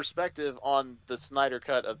perspective on the Snyder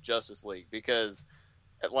Cut of Justice League, because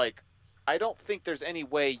like I don't think there's any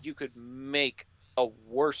way you could make a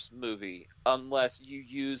worse movie unless you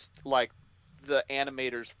used like the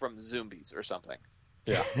animators from Zombies or something.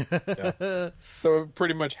 Yeah. So it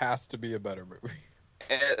pretty much has to be a better movie.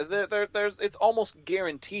 It's almost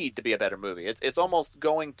guaranteed to be a better movie. It's almost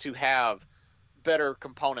going to have better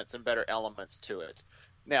components and better elements to it.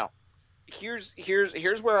 Now, here's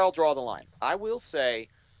where I'll draw the line. I will say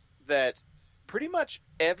that pretty much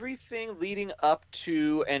everything leading up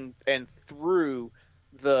to and through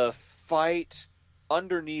the fight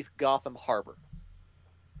underneath Gotham Harbor,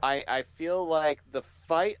 I feel like the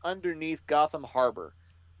fight underneath Gotham Harbor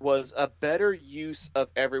was a better use of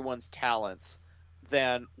everyone's talents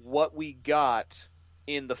than what we got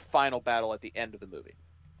in the final battle at the end of the movie.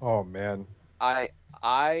 Oh man. I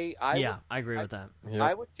agree with that. Yep.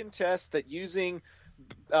 I would contest that using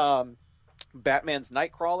Batman's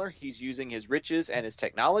Nightcrawler, he's using his riches and his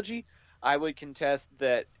technology. I would contest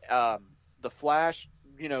that the Flash,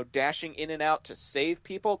 dashing in and out to save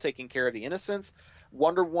people, taking care of the innocents.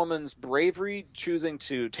 Wonder Woman's bravery, choosing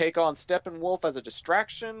to take on Steppenwolf as a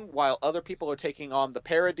distraction while other people are taking on the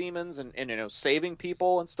parademons and saving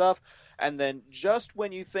people and stuff. And then just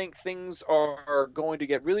when you think things are going to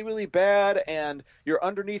get really, really bad and you're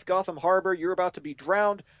underneath Gotham Harbor, you're about to be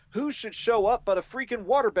drowned, who should show up but a freaking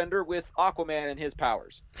waterbender with Aquaman and his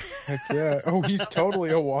powers? Heck yeah. Oh, he's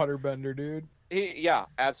totally a waterbender, dude. Yeah,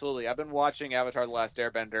 absolutely. I've been watching Avatar: The Last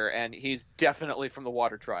Airbender, and he's definitely from the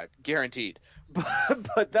Water Tribe, guaranteed.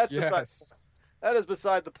 But that's that is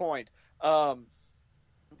beside the point.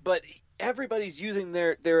 But everybody's using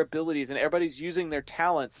their abilities and everybody's using their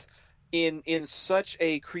talents in such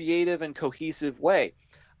a creative and cohesive way.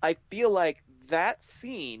 I feel like that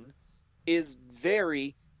scene is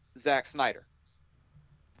very Zack Snyder.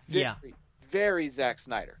 Very Zack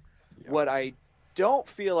Snyder. Yeah. What I don't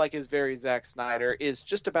feel like is very Zack Snyder is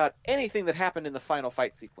just about anything that happened in the final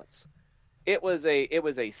fight sequence. It was a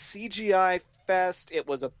CGI fest. It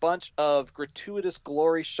was a bunch of gratuitous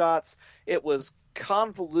glory shots. It was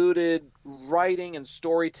convoluted writing and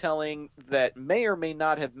storytelling that may or may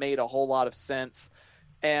not have made a whole lot of sense.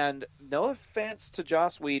 And no offense to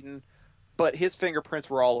Joss Whedon, but his fingerprints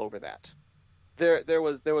were all over that. There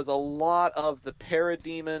was a lot of the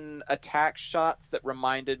parademon attack shots that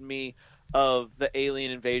reminded me of the alien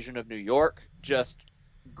invasion of New York, just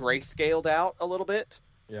grayscaled out a little bit.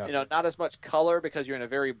 Yeah. Not as much color because you're in a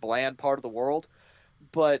very bland part of the world,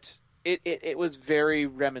 but it was very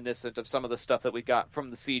reminiscent of some of the stuff that we got from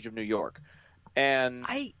the Siege of New York. And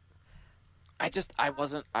I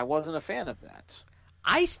wasn't a fan of that.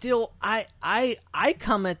 I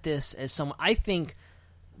come at this as someone, I think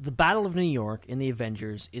the Battle of New York in the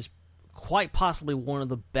Avengers is quite possibly one of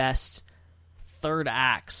the best third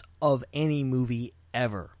acts of any movie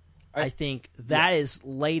ever. I think that is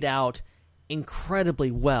laid out incredibly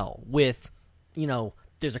well with,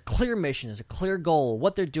 there's a clear mission, there's a clear goal,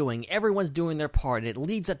 what they're doing, everyone's doing their part, and it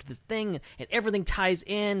leads up to this thing, and everything ties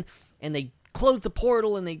in, and they close the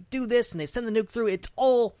portal, and they do this, and they send the nuke through. It's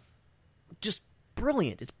all just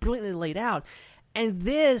brilliant. It's brilliantly laid out. And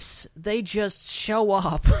this, they just show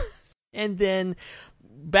up, and then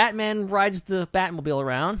Batman rides the Batmobile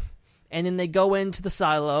around, and then they go into the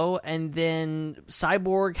silo, and then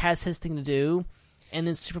Cyborg has his thing to do, and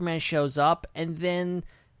then Superman shows up, and then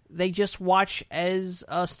they just watch as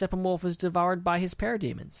Steppenwolf is devoured by his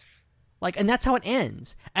parademons. And that's how it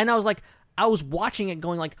ends. And I was watching it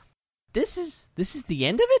going this is the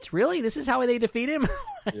end of it? Really? This is how they defeat him?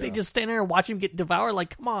 They just stand there and watch him get devoured?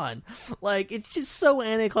 Come on. It's just so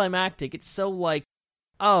anticlimactic. It's so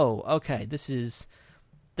oh, okay, this is...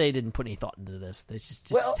 They didn't put any thought into this. It's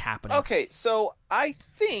just happening. Okay, so I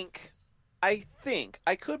think, I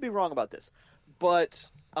could be wrong about this, but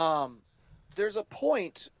there's a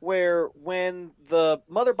point where when the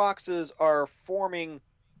mother boxes are forming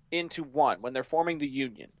into one, when they're forming the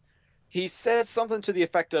Union, he says something to the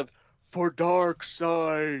effect of, "For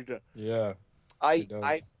Darkseid." Yeah.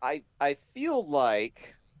 I feel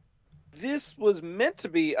like this was meant to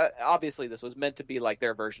be, obviously this was meant to be like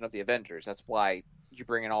their version of the Avengers. That's why you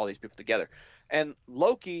bring in all these people together. And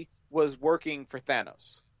Loki was working for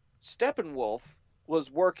Thanos. Steppenwolf was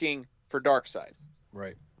working for Darkseid.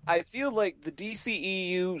 Right. I feel like the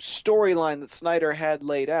DCEU storyline that Snyder had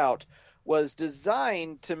laid out was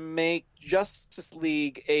designed to make Justice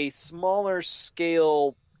League a smaller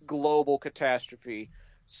scale global catastrophe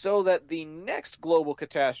so that the next global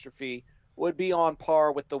catastrophe would be on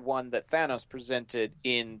par with the one that Thanos presented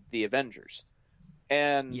in the Avengers.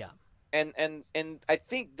 And Yeah. And I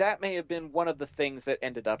think that may have been one of the things that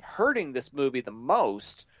ended up hurting this movie the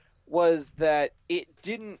most, was that it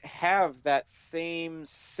didn't have that same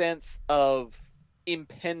sense of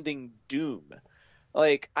impending doom.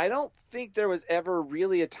 Like, I don't think there was ever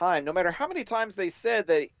really a time, no matter how many times they said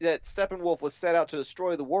that Steppenwolf was set out to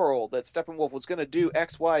destroy the world, that Steppenwolf was going to do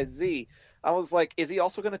X, Y, Z, I was like, is he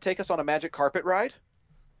also going to take us on a magic carpet ride?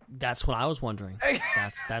 That's what I was wondering.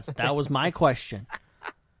 That was my question.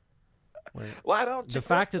 Why don't you the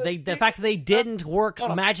fact that they didn't work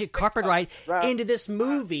magic carpet ride into this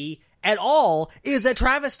movie at all is a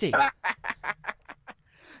travesty.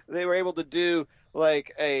 They were able to do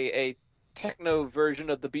like a techno version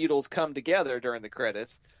of the Beatles Come Together during the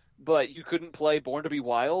credits, but you couldn't play Born to Be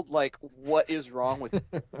Wild? Like, what is wrong with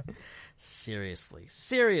it? Seriously.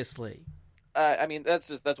 I mean,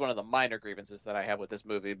 that's one of the minor grievances that I have with this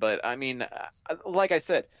movie. But I mean, like I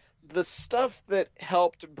said, the stuff that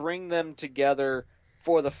helped bring them together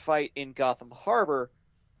for the fight in Gotham Harbor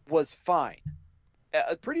was fine.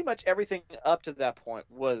 Pretty much everything up to that point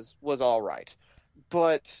was all right.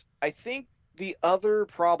 But I think the other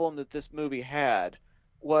problem that this movie had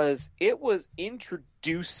was it was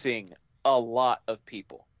introducing a lot of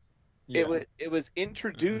people. Yeah. It was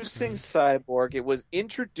introducing Cyborg. It was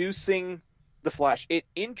introducing the Flash. It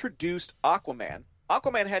introduced Aquaman.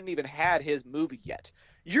 Aquaman hadn't even had his movie yet.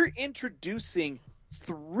 You're introducing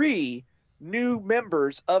 3 new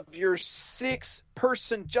members of your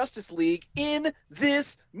 6-person Justice League in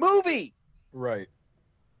this movie. Right.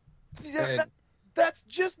 That's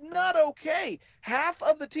just not okay. Half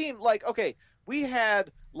of the team, like, okay, we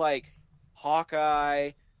had like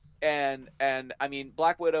Hawkeye and I mean,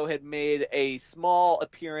 Black Widow had made a small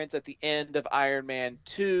appearance at the end of Iron Man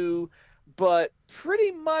 2, but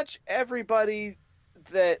pretty much everybody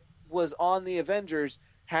that was on the Avengers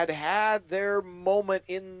had their moment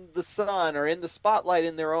in the sun or in the spotlight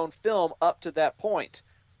in their own film up to that point.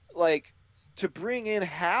 Like, to bring in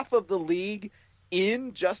half of the league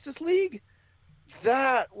in Justice League,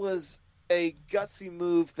 that was a gutsy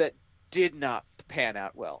move that did not pan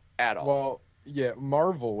out well at all. Well, yeah,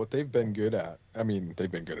 Marvel, what they've been good at, I mean, they've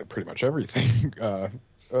been good at pretty much everything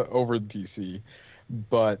over DC,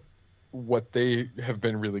 but what they have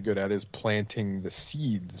been really good at is planting the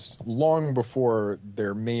seeds long before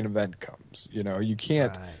their main event comes. You know, you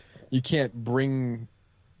can't bring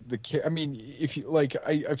I mean, if you like,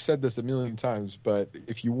 I've said this a million times, but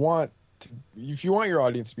if you want your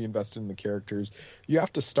audience to be invested in the characters, you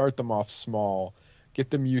have to start them off small, get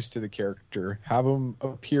them used to the character, have them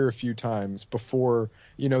appear a few times before,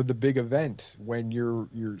 you know, the big event when you're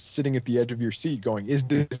sitting at the edge of your seat going, is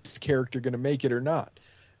this character going to make it or not?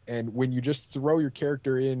 And when you just throw your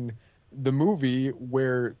character in the movie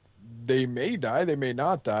where they may die, they may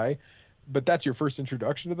not die, but that's your first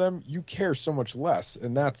introduction to them, you care so much less.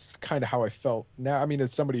 And that's kind of how I felt now. I mean,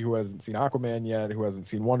 as somebody who hasn't seen Aquaman yet, who hasn't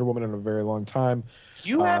seen Wonder Woman in a very long time.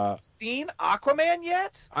 You haven't seen Aquaman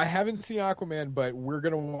yet? I haven't seen Aquaman, but we're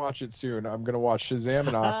going to watch it soon. I'm going to watch Shazam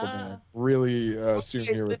and Aquaman really soon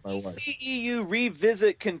here with my wife. The DCEU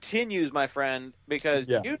revisit continues, my friend, because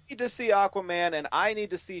you need to see Aquaman and I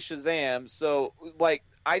need to see Shazam. So, like,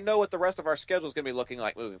 I know what the rest of our schedule is going to be looking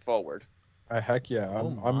like moving forward. Heck yeah,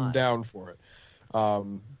 I'm down for it.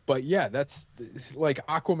 But yeah, that's like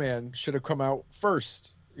Aquaman should have come out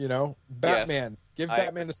first. You know, Batman. Yes. Give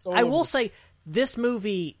Batman a solo. I will say this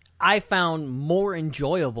movie I found more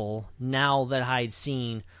enjoyable now that I'd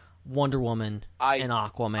seen Wonder Woman and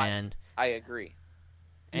Aquaman. I agree.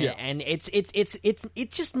 And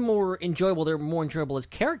it's just more enjoyable. They're more enjoyable as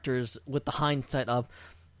characters with the hindsight of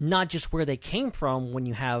not just where they came from when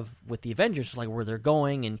you have with the Avengers, it's like where they're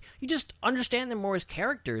going, and you just understand them more as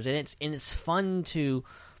characters, and it's fun to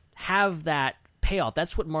have that payoff.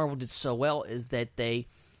 That's what Marvel did so well, is that they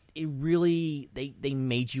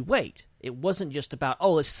made you wait. It wasn't just about,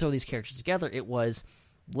 oh, let's throw these characters together. It was,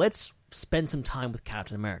 let's spend some time with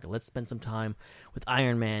Captain America. Let's spend some time with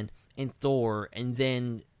Iron Man and Thor, and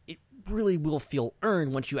then it really will feel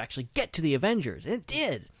earned once you actually get to the Avengers, and it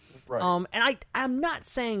did. Right. And I'm not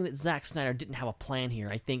saying that Zack Snyder didn't have a plan here.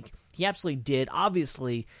 I think he absolutely did.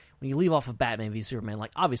 Obviously, when you leave off of Batman v Superman,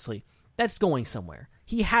 like, obviously that's going somewhere.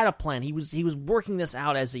 He had a plan. He was working this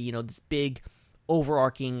out as a, this big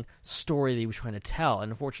overarching story that he was trying to tell,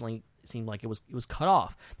 and unfortunately it seemed like it was cut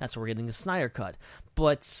off. That's why we're getting the Snyder cut.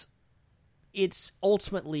 But it's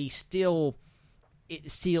ultimately still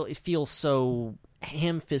it feels so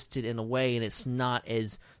ham-fisted in a way, and it's not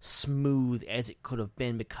as smooth as it could have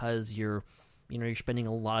been, because you're spending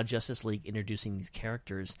a lot of Justice League introducing these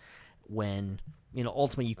characters when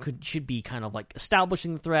ultimately you should be kind of like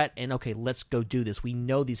establishing the threat and, okay, let's go do this. We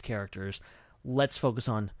know these characters. Let's focus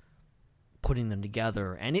on putting them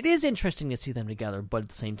together. And it is interesting to see them together, but at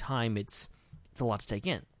the same time, it's a lot to take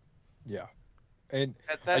in. Yeah. And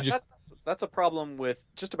that's a problem with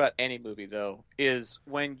just about any movie, though, is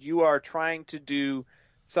when you are trying to do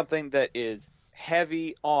something that is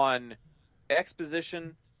heavy on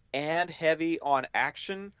exposition and heavy on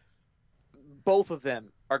action, both of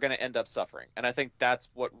them are going to end up suffering. And I think that's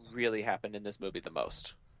what really happened in this movie the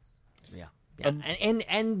most. Yeah.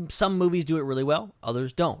 And some movies do it really well,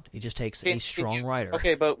 others don't. It just takes a strong writer.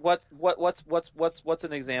 Okay, but what's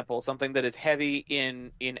an example? Something that is heavy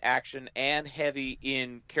in action and heavy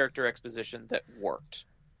in character exposition that worked.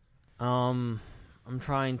 I'm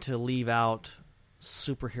trying to leave out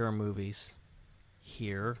superhero movies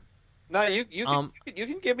here. No, you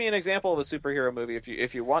can give me an example of a superhero movie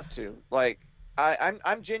if you want to. Like,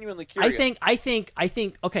 I'm genuinely curious. I think.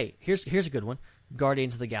 Okay, here's a good one.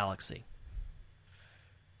 Guardians of the Galaxy.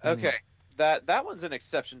 Okay, that one's an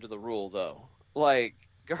exception to the rule, though. Like,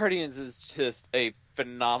 Guardians is just a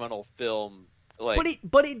phenomenal film. Like,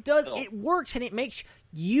 but it does it works, and it makes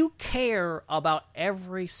you care about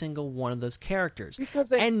every single one of those characters. Because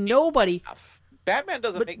nobody. Batman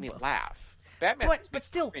doesn't make me laugh. Batman makes me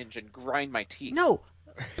still cringe and grind my teeth. No.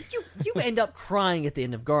 But you end up crying at the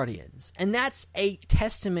end of Guardians, and that's a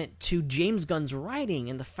testament to James Gunn's writing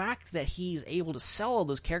and the fact that he's able to sell all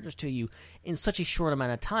those characters to you in such a short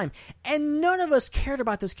amount of time. And none of us cared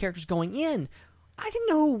about those characters going in. I didn't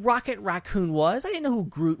know who Rocket Raccoon was. I didn't know who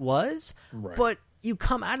Groot was. Right. But you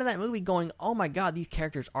come out of that movie going, oh my god, these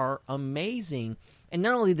characters are amazing. And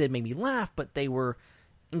not only did they make me laugh, but they were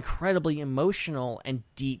incredibly emotional and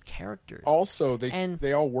deep characters. Also,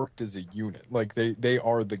 they all worked as a unit. Like, they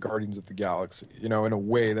are the Guardians of the Galaxy. In a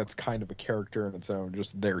way that's kind of a character in its own,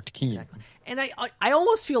 just their team. Exactly. And I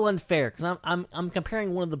almost feel unfair because I'm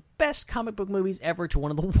comparing one of the best comic book movies ever to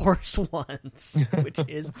one of the worst ones, which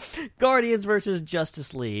is Guardians versus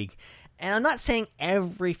Justice League. And I'm not saying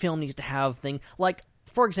every film needs to have thing like,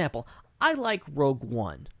 for example, I like Rogue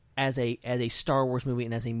One as a Star Wars movie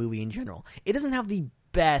and as a movie in general. It doesn't have the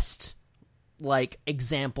best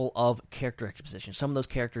example of character exposition. Some of those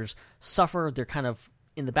characters suffer. They're kind of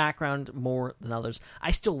in the background more than others.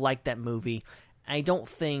 I still like that movie. I don't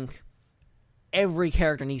think every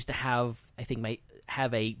character needs to have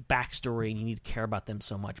a backstory and you need to care about them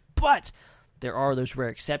so much. But there are those rare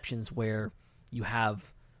exceptions where you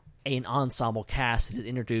have an ensemble cast that is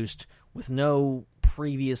introduced with no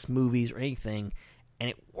previous movies or anything, and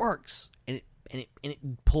it works and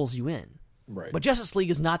it pulls you in. Right. But Justice League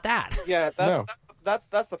is not that. Yeah,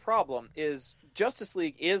 that's the problem. Is Justice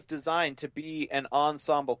League is designed to be an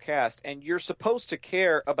ensemble cast, and you're supposed to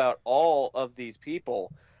care about all of these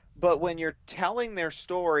people. But when you're telling their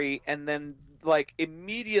story, and then like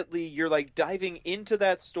immediately you're like diving into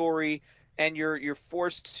that story, and you're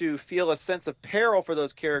forced to feel a sense of peril for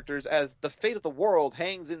those characters as the fate of the world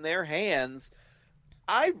hangs in their hands.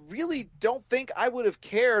 I really don't think I would have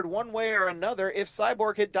cared one way or another if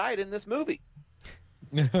Cyborg had died in this movie.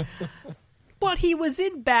 But he was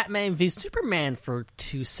in Batman v Superman for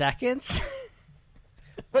 2 seconds.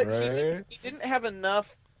 But right. he didn't have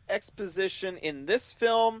enough exposition in this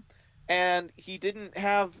film, and he didn't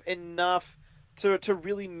have enough to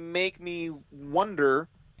really make me wonder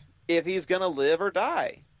if he's going to live or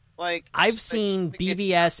die. Like, I've seen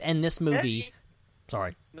BVS and this movie...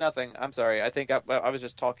 Sorry. Nothing. I'm sorry. I think I was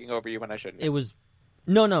just talking over you when I shouldn't. It was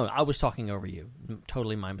no. I was talking over you.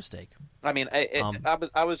 Totally my mistake. I mean,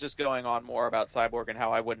 I was just going on more about Cyborg and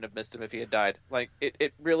how I wouldn't have missed him if he had died. Like,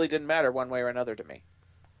 it really didn't matter one way or another to me.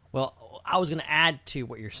 Well, I was going to add to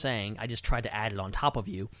what you're saying. I just tried to add it on top of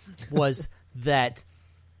you. Was that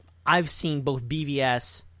I've seen both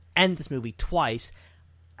BVS and this movie twice.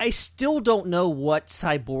 I still don't know what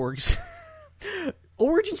Cyborg's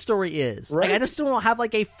origin story is. Right. Like, I just still don't have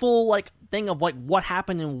like a full like thing of like what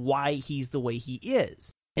happened and why he's the way he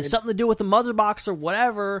is. It's something to do with the mother box or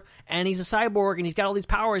whatever, and he's a cyborg and he's got all these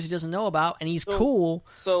powers he doesn't know about, and he's cool.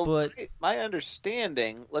 So, but my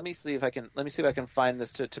understanding, let me see if I can find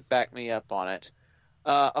this to back me up on it.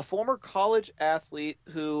 A former college athlete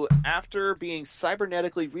who, after being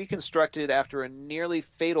cybernetically reconstructed after a nearly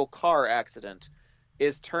fatal car accident,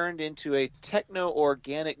 is turned into a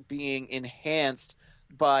techno-organic being enhanced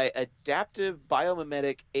by adaptive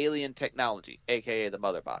biomimetic alien technology, aka the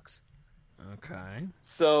Mother Box. Okay.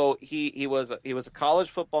 So he was a college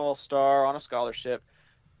football star on a scholarship,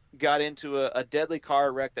 got into a deadly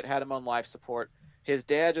car wreck that had him on life support. His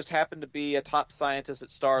dad just happened to be a top scientist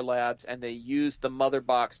at Star Labs, and they used the Mother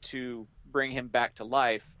Box to bring him back to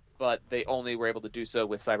life, but they only were able to do so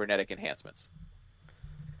with cybernetic enhancements.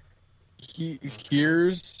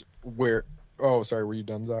 Here's where. Oh, sorry. Were you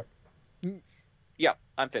done, Zach? Yeah,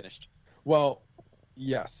 I'm finished. Well,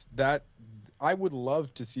 yes. That I would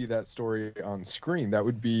love to see that story on screen. That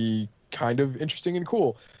would be kind of interesting and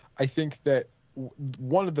cool. I think that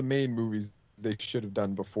one of the main movies they should have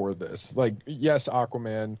done before this, like, yes,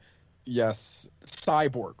 Aquaman, yes,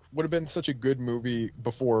 Cyborg would have been such a good movie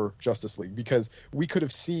before Justice League, because we could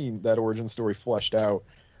have seen that origin story fleshed out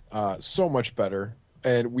so much better,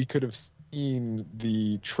 and we could have seen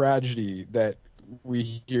the tragedy that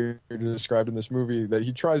we hear described in this movie that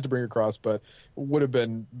he tries to bring across, but would have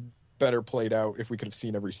been better played out if we could have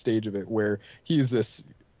seen every stage of it, where he's this,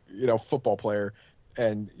 football player,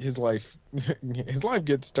 and his life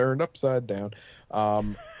gets turned upside down,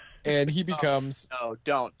 and he becomes. No,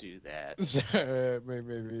 don't do that.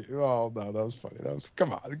 Maybe. Oh no, that was funny.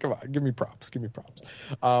 Come on. Give me props.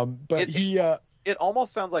 But it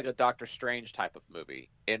almost sounds like a Doctor Strange type of movie,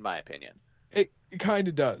 in my opinion. It kind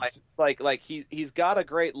of does. Like he's got a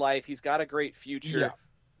great life. He's got a great future.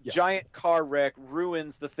 Yeah. Giant car wreck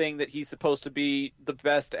ruins the thing that he's supposed to be the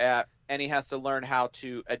best at, and he has to learn how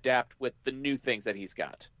to adapt with the new things that he's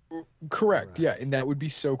got. Correct. Right. Yeah, and that would be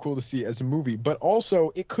so cool to see as a movie. But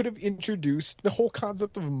also, it could have introduced the whole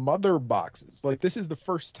concept of mother boxes. Like, this is the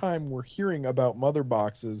first time we're hearing about mother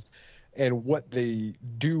boxes and what they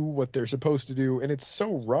do, what they're supposed to do, and it's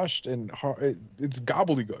so rushed and hard. It's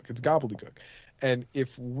gobbledygook. And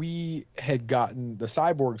if we had gotten the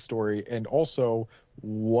Cyborg story and also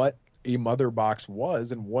what a mother box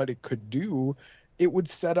was and what it could do, it would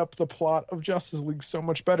set up the plot of Justice League so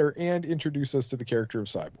much better and introduce us to the character of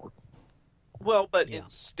Cyborg. Well, but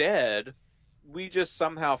instead, we just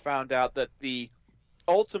somehow found out that the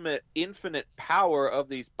ultimate infinite power of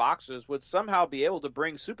these boxes would somehow be able to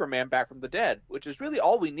bring Superman back from the dead, which is really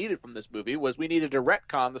all we needed from this movie. Was we needed to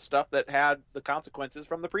retcon the stuff that had the consequences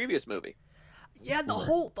from the previous movie. Yeah, the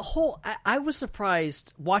whole. I was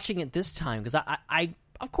surprised watching it this time, because I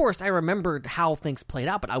of course I remembered how things played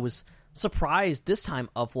out, but I was surprised this time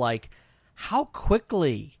of like how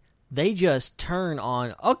quickly they just turn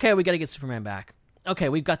on. Okay, we got to get Superman back. Okay,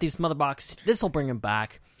 we've got these mother box. This will bring him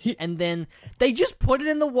back. And then they just put it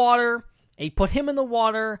in the water. They put him in the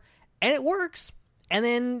water, and it works. And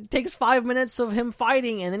then it takes 5 minutes of him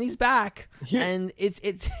fighting, and then he's back. Yeah. And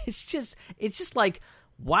it's just like,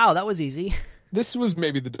 wow, that was easy. This was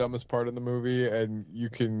maybe the dumbest part of the movie, and you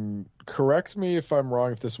can correct me if I'm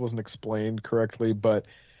wrong, if this wasn't explained correctly, but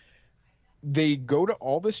they go to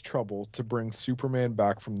all this trouble to bring Superman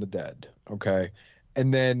back from the dead, okay?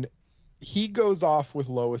 And then he goes off with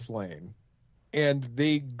Lois Lane, and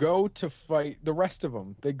they go to fight the rest of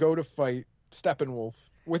them. They go to fight Steppenwolf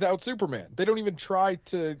without Superman. They don't even try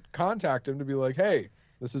to contact him to be like, hey,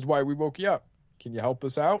 this is why we woke you up. Can you help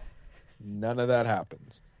us out? None of that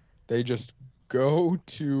happens. They just go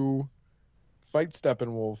to fight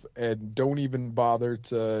Steppenwolf and don't even bother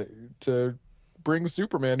to bring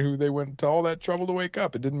Superman, who they went to all that trouble to wake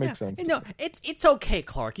up. It didn't make sense. No, it's okay,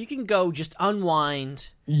 Clark. You can go just unwind,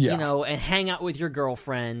 and hang out with your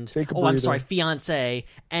girlfriend. Take a breather. I'm sorry, fiance.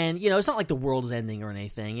 And, it's not like the world is ending or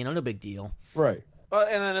anything. No big deal. Right. Well,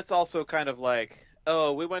 and then it's also kind of like,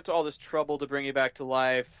 oh, we went to all this trouble to bring you back to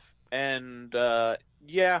life, and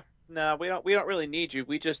we don't really need you.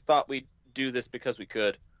 We just thought we'd do this because we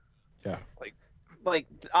could. Yeah. Like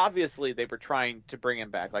obviously they were trying to bring him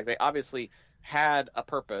back. Like, they obviously had a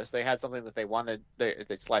purpose. They had something that they wanted, they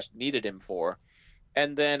needed him for.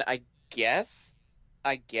 And then I guess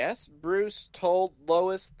Bruce told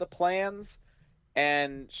Lois the plans,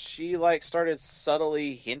 and she started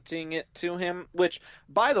subtly hinting it to him, which,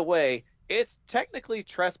 by the way, it's technically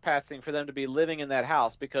trespassing for them to be living in that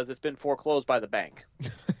house because it's been foreclosed by the bank.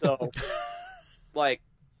 So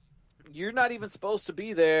you're not even supposed to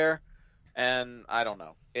be there, and I don't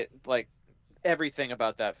know. It everything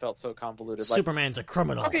about that felt so convoluted. Superman's a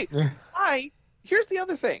criminal. Okay, why? Here's the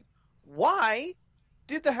other thing. Why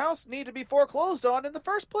did the house need to be foreclosed on in the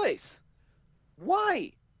first place?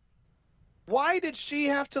 Why? Why did she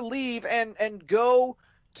have to leave and go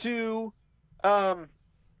to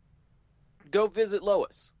go visit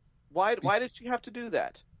Lois? Why did she have to do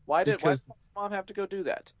that? Why did Mom have to go do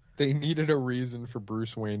that? They needed a reason for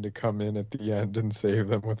Bruce Wayne to come in at the end and save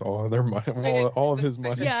them with all of their money, all of his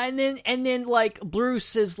money. Yeah, and then like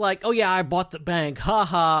Bruce is like, "Oh yeah, I bought the bank. Ha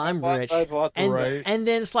ha, I'm rich." I bought the right. And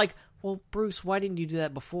then it's like, "Well, Bruce, why didn't you do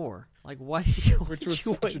that before? Like, why did you?" Which was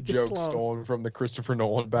such a joke stolen from the Christopher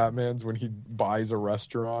Nolan Batmans when he buys a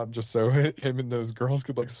restaurant just so him and those girls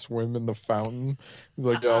could like swim in the fountain. He's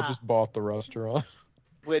like, "Yeah, I just bought the restaurant."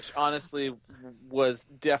 Which honestly was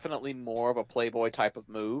definitely more of a Playboy type of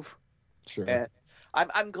move. Sure. And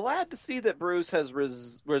I'm glad to see that Bruce has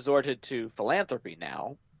resorted to philanthropy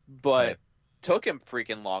now, but took him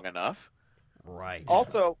freaking long enough. Right.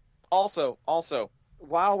 Also,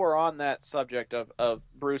 while we're on that subject of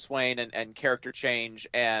Bruce Wayne and character change,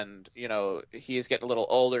 and he's getting a little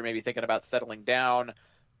older, maybe thinking about settling down,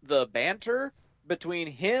 the banter between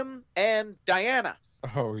him and Diana.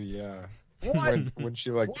 Oh yeah. What? when she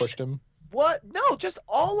like pushed him. What? No, just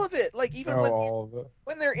all of it. Like even all of it.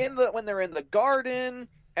 when they're in the garden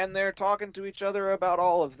and they're talking to each other about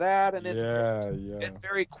all of that, and it's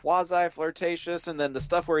very quasi flirtatious. And then the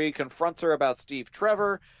stuff where he confronts her about Steve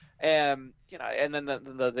Trevor, and and then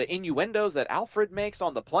the innuendos that Alfred makes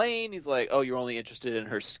on the plane. He's like, "Oh, you're only interested in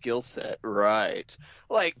her skill set, right?"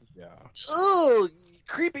 Like, oh,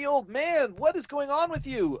 creepy old man, what is going on with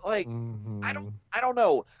you? Like, I don't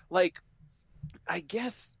know. Like, I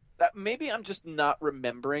guess that maybe I'm just not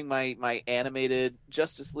remembering my animated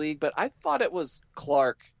Justice League, but I thought it was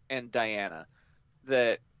Clark and Diana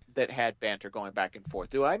that had banter going back and forth.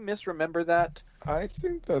 Do I misremember that? I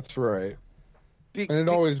think that's right. And it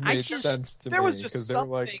always made sense to me. There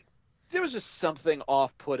was just something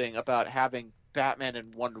off-putting about having Batman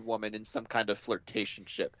and Wonder Woman in some kind of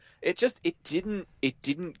flirtationship. It didn't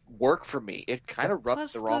work for me. It kind of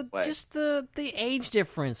rubbed the wrong way. Just the age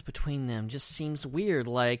difference between them just seems weird.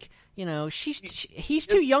 Like, he's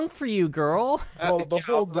too young for you, girl. Well, the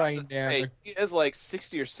whole dynamic. He is like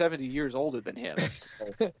 60 or 70 years older than him.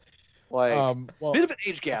 So, like, bit of an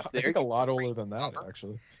age gap there. I think a lot older than that,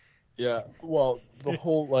 actually. Yeah, well, the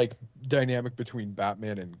whole like dynamic between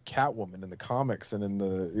Batman and Catwoman in the comics and in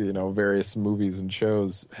the various movies and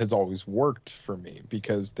shows has always worked for me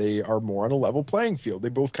because they are more on a level playing field. They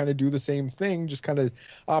both kind of do the same thing, just kind of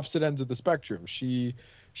opposite ends of the spectrum.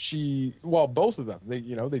 Both of them,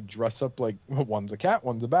 they dress up like one's a cat,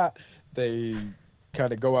 one's a bat. They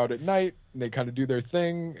kind of go out at night and they kind of do their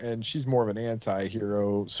thing, and she's more of an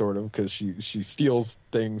anti-hero sort of because she steals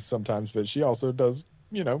things sometimes, but she also does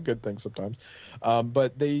good things sometimes.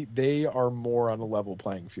 But they are more on a level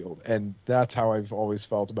playing field. And that's how I've always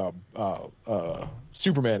felt about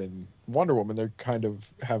Superman and Wonder Woman. They kind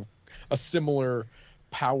of have a similar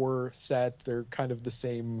power set. They're kind of the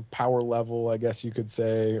same power level, I guess you could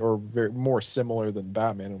say, or more similar than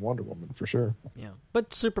Batman and Wonder Woman for sure. Yeah.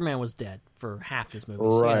 But Superman was dead for half this movie.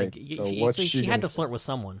 Right. So she had to flirt with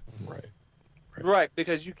someone. Right. Right,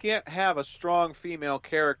 because you can't have a strong female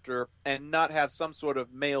character and not have some sort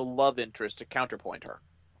of male love interest to counterpoint her.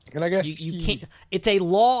 And I guess you can't. It's a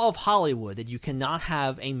law of Hollywood that you cannot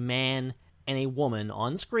have a man and a woman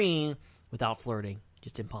on screen without flirting.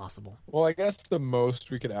 Just impossible. Well, I guess the most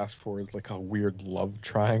we could ask for is like a weird love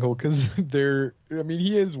triangle because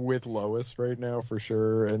he is with Lois right now for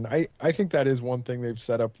sure. And I think that is one thing they've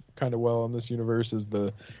set up kind of well in this universe is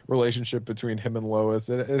the relationship between him and Lois.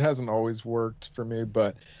 It hasn't always worked for me,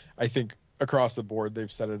 but I think across the board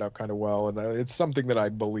they've set it up kind of well. And it's something that I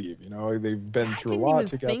believe, they've been through a lot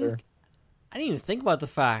together. I didn't even think about the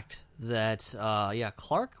fact that,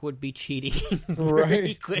 Clark would be cheating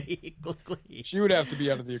very quickly. She would have to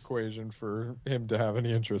be out of the equation for him to have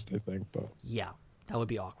any interest, I think. But yeah, that would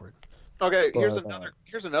be awkward. Okay,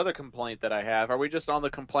 here's another complaint that I have. Are we just on the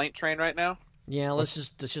complaint train right now? Yeah, let's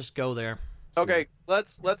just go there. Okay,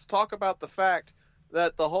 let's talk about the fact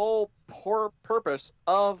that the whole purpose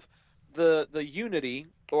of the Unity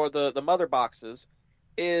or the mother boxes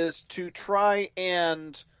is to try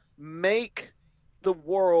and make the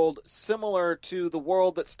world similar to the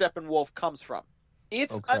world that Steppenwolf comes from.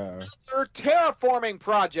 It's another terraforming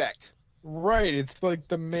project. Right, it's like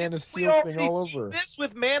the Man of Steel thing all over. This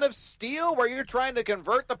with Man of Steel, where you're trying to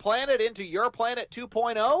convert the planet into your planet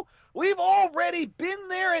 2.0? We've already been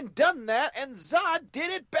there and done that, and Zod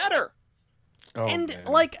did it better. Oh, and,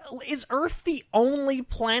 man. Is Earth the only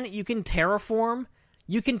planet you can terraform?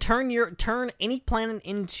 You can turn any planet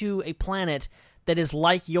into a planet that is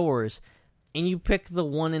like yours, and you pick the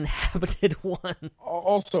one inhabited one.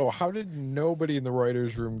 Also, how did nobody in the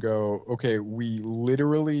writer's room go, okay, we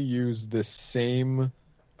literally used this same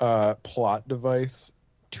plot device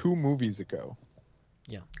 2 movies ago?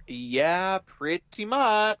 Yeah, pretty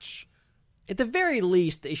much. At the very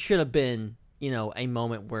least, it should have been, a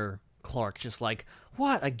moment where Clark's just like,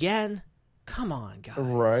 what, again? Come on, guys.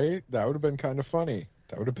 Right? That would have been kind of funny.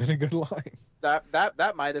 That would have been a good line.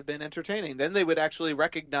 That might have been entertaining. Then they would actually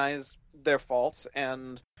recognize their faults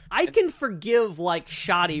and... I can forgive,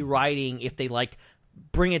 shoddy writing if they,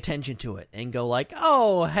 bring attention to it and go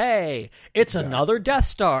oh, hey, it's another Death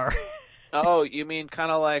Star. Oh, you mean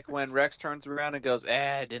kind of like when Rex turns around and goes,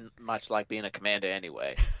 I didn't much like being a commander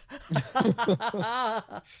anyway.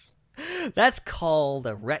 That's called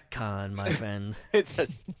a retcon, my friend. It's a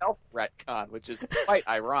self-retcon, which is quite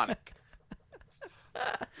ironic.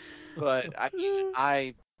 But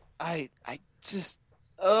I just,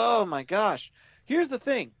 oh my gosh. Here's the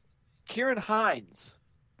thing. Kieran Hines,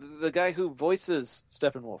 the guy who voices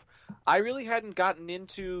Steppenwolf, I really hadn't gotten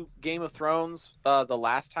into Game of Thrones the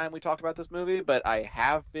last time we talked about this movie, but I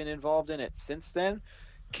have been involved in it since then.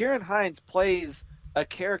 Kieran Hines plays a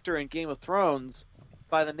character in Game of Thrones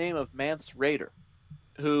by the name of Mance Rayder,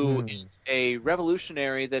 who is a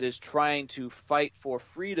revolutionary that is trying to fight for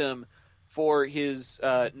freedom for his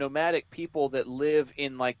nomadic people that live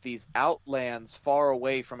in these outlands far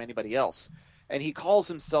away from anybody else. And he calls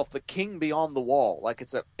himself the King Beyond the Wall.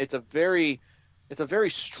 It's a very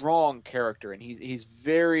strong character, and he's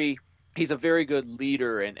a very good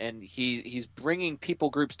leader, and he's bringing people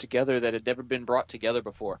groups together that had never been brought together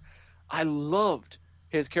before. I loved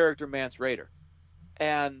his character Mance Rayder,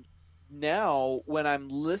 and now when I'm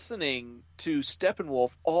listening to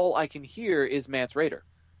Steppenwolf, all I can hear is Mance Rayder.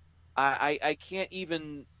 I can't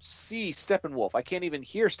even see Steppenwolf. I can't even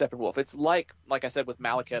hear Steppenwolf. It's like I said with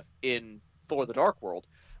Malekith in Thor: The Dark World.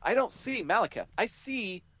 I don't see Malekith. I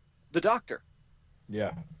see the Doctor.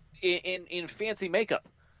 Yeah. In fancy makeup.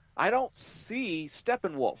 I don't see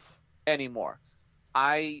Steppenwolf anymore.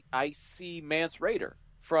 I see Mance Rayder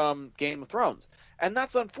from Game of Thrones. And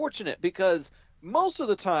that's unfortunate because most of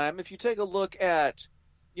the time, if you take a look at,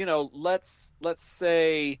 let's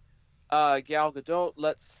say Gal Gadot,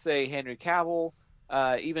 let's say Henry Cavill,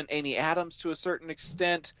 even Amy Adams to a certain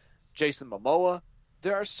extent, Jason Momoa,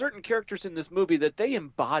 there are certain characters in this movie that they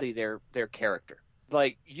embody their character.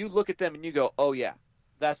 You look at them and you go, oh yeah,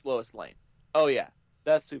 that's Lois Lane. Oh yeah,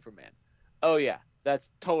 that's Superman. Oh yeah, that's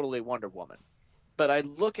totally Wonder Woman. But I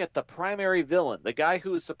look at the primary villain, the guy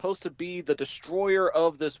who is supposed to be the destroyer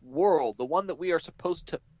of this world, the one that we are supposed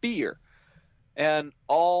to fear, and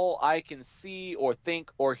all I can see or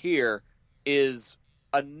think or hear is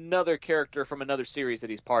another character from another series that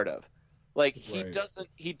he's part of.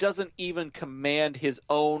 He doesn't even command his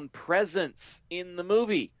own presence in the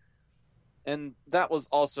movie. And that was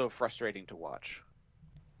also frustrating to watch.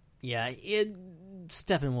 Yeah,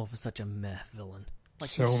 Steppenwolf is such a meh villain.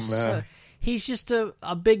 He's just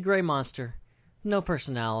a big gray monster. No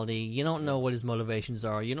personality. You don't know what his motivations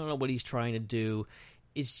are. You don't know what he's trying to do.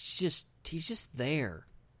 He's just there.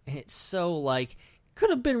 And it's so, could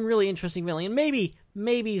have been a really interesting villain. And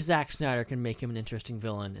maybe Zack Snyder can make him an interesting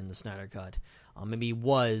villain in the Snyder Cut. Maybe he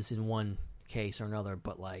was in one case or another,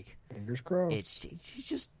 but fingers crossed. He's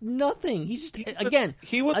just nothing. He's just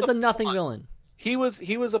that's a nothing villain. He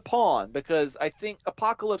was a pawn because I think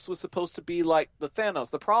Apocalypse was supposed to be like the Thanos.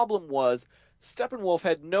 The problem was Steppenwolf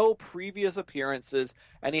had no previous appearances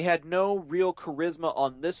and he had no real charisma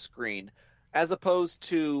on this screen, as opposed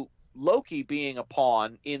to Loki being a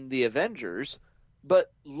pawn in the Avengers.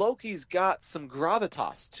 But Loki's got some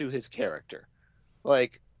gravitas to his character.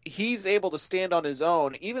 He's able to stand on his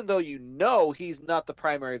own, even though he's not the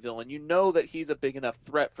primary villain. You know that he's a big enough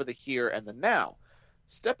threat for the here and the now.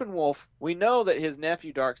 Steppenwolf, we know that his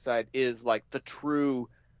nephew Darkseid is the true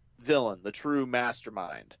villain, the true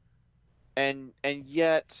mastermind. And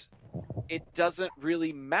yet it doesn't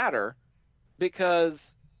really matter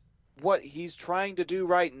because what he's trying to do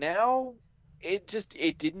right now, it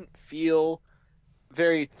didn't feel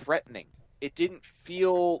very threatening. It didn't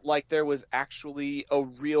feel like there was actually a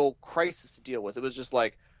real crisis to deal with. It was just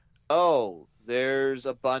oh, there's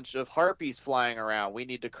a bunch of harpies flying around. We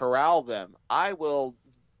need to corral them. I will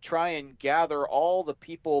try and gather all the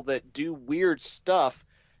people that do weird stuff,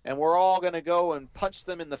 and we're all going to go and punch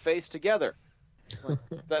them in the face together.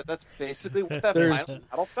 That's basically what that final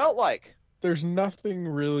battle felt like. There's nothing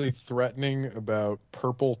really threatening about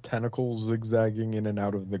purple tentacles zigzagging in and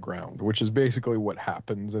out of the ground, which is basically what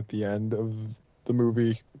happens at the end of the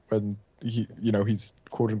movie when he's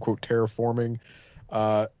quote unquote terraforming.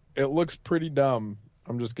 It looks pretty dumb.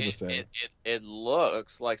 I'm just gonna say it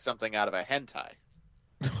looks like something out of a hentai.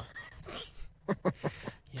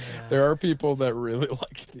 Yeah. There are people that really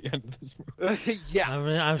like the end of this movie.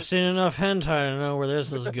 Yeah, I've seen enough hentai to know where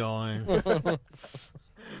this is going.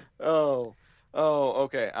 Oh,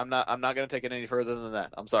 okay. I'm not going to take it any further than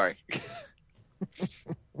that. I'm sorry.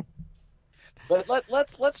 But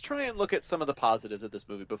let's try and look at some of the positives of this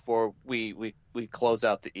movie before we close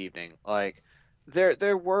out the evening. Like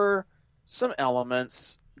there were some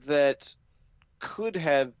elements that could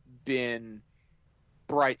have been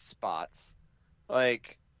bright spots.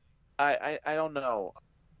 Like I don't know.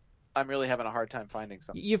 I'm really having a hard time finding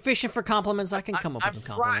something. You're fishing for compliments. I can come up with some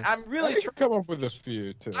compliments. I'm really I can come up with a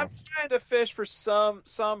few too. I'm trying to fish for some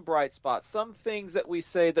bright spots, some things that we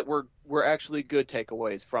say that were actually good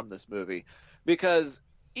takeaways from this movie, because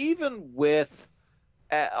even with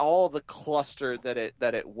all the cluster that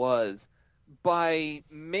it was, by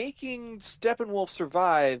making Steppenwolf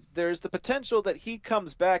survive, there's the potential that he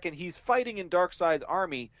comes back and he's fighting in Darkseid's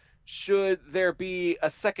army. Should there be a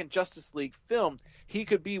second Justice League film, he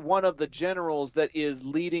could be one of the generals that is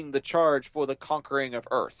leading the charge for the conquering of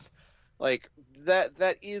Earth. Like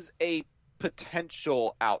that is a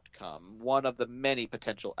potential outcome, one of the many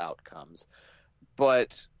potential outcomes.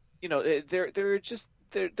 But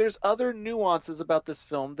there's other nuances about this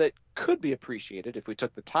film that could be appreciated if we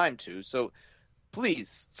took the time to. So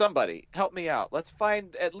please, somebody help me out. Let's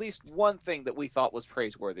find at least one thing that we thought was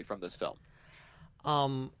praiseworthy from this film.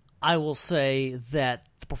 I will say that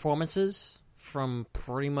the performances from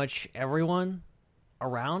pretty much everyone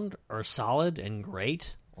around are solid and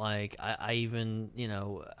great. Like I even,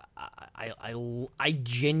 I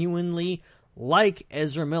genuinely like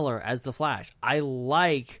Ezra Miller as the Flash. I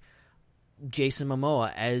like Jason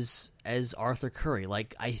Momoa as Arthur Curry.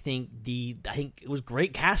 Like I think it was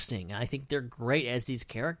great casting. I think they're great as these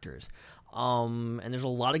characters. And there's a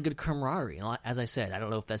lot of good camaraderie. As I said, I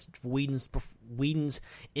don't know if that's Whedon's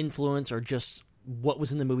influence or just what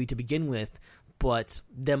was in the movie to begin with, but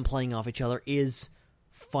them playing off each other is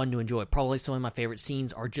fun to enjoy. Probably some of my favorite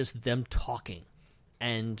scenes are just them talking.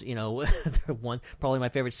 And, probably my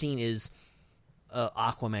favorite scene is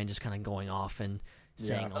Aquaman just kind of going off and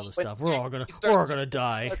saying all this stuff. We're all gonna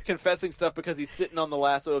die. Starts confessing stuff because he's sitting on the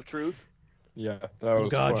lasso of truth. Yeah, that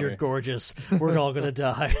was God, funny. you're gorgeous. We're all gonna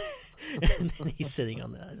die. And then he's sitting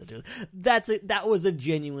on the lasso of truth. That was a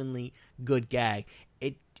genuinely good gag.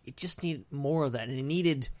 It just needed more of that, and it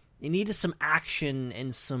needed some action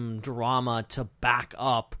and some drama to back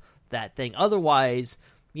up that thing. Otherwise,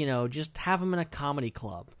 just have him in a comedy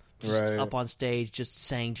club, just up on stage, just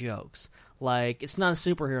saying jokes. Like, it's not a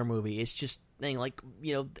superhero movie. It's just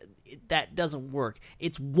that doesn't work.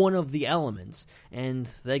 It's one of the elements, and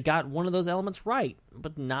they got one of those elements right,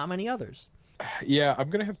 but not many others. Yeah, I'm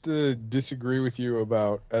gonna have to disagree with you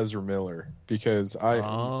about Ezra Miller because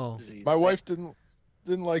my wife didn't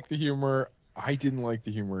like the humor. I didn't like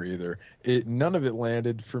the humor either. None of it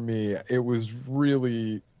landed for me. It was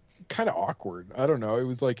really kind of awkward. I don't know. It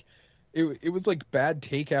was like it was like bad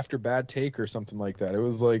take after bad take or something like that. It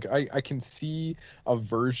was like I can see a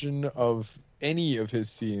version of any of his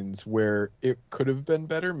scenes where it could have been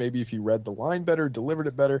better. Maybe if he read the line better, delivered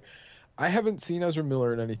it better. I haven't seen Ezra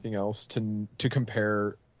Miller in anything else to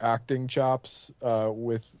compare acting chops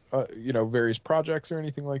with various projects or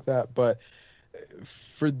anything like that. But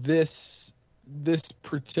for this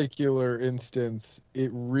particular instance,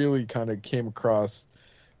 it really kind of came across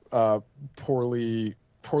poorly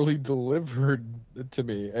delivered to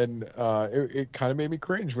me, and it kind of made me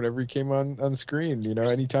cringe whenever he came on screen.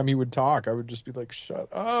 Anytime he would talk, I would just be like, "Shut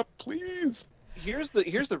up, please." Here's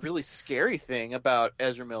the really scary thing about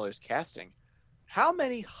Ezra Miller's casting. How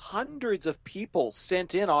many hundreds of people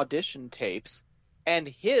sent in audition tapes, and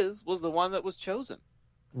his was the one that was chosen?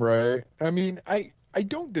 Right. I mean, I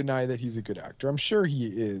don't deny that he's a good actor. I'm sure he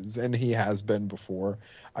is, and he has been before.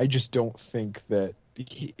 I just don't think that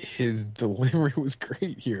his delivery was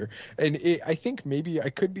great here. And I think maybe I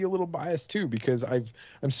could be a little biased too, because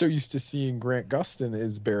I'm so used to seeing Grant Gustin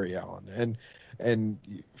as Barry Allen, and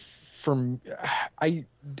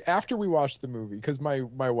after we watched the movie, because my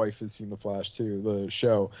wife has seen The Flash too, the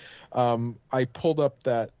show, I pulled up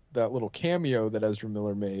that little cameo that Ezra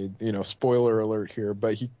Miller made. Spoiler alert here,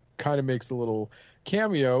 but he kind of makes a little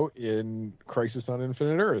cameo in Crisis on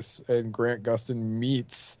Infinite Earths, and Grant Gustin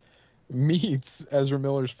meets Ezra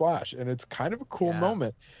Miller's Flash, and it's kind of a cool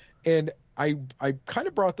moment. And I kind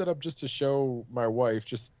of brought that up just to show my wife,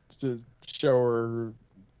 just to show her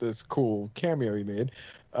this cool cameo he made,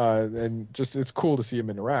 and just it's cool to see him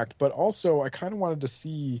interact. But also I kind of wanted to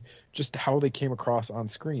see just how they came across on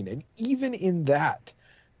screen, and even in that,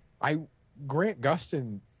 Grant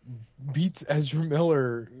Gustin beats Ezra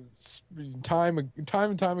Miller time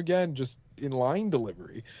and time again, just in line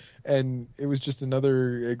delivery. And it was just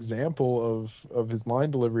another example of his line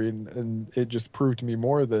delivery, and it just proved to me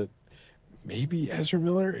more that maybe Ezra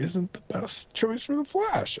Miller isn't the best choice for the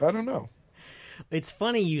Flash. I don't know. It's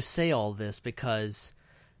funny you say all this because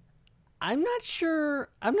I'm not sure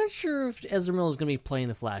if Ezra Miller is going to be playing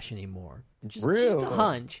the Flash anymore. Just a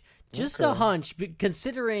hunch. A hunch.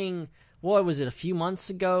 Considering, what was it, a few months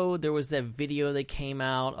ago, there was that video that came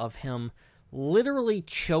out of him literally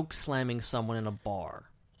choke slamming someone in a bar.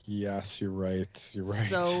 Yes, you're right.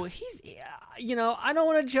 So he's, I don't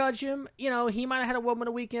want to judge him. He might have had a moment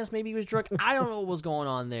of weakness. Maybe he was drunk. I don't know what was going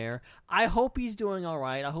on there. I hope he's doing all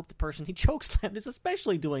right. I hope the person he chokeslammed is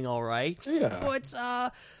especially doing all right. Yeah.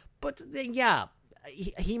 But yeah,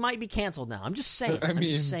 he might be canceled now. I'm just saying. I'm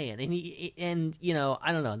just saying. And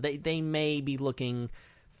I don't know. They may be looking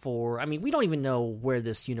for. I mean, we don't even know where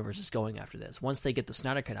this universe is going after this. Once they get the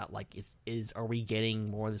Snyder Cut out, like, are we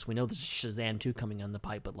getting more of this? We know there's Shazam 2 coming on the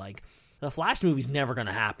pipe, but like, the Flash movie's never going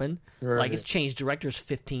to happen. Right. Like, it's changed directors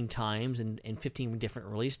 15 times and 15 different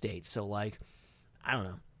release dates. So like, I don't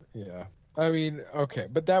know. Yeah. I mean, okay,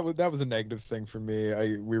 but that was a negative thing for me.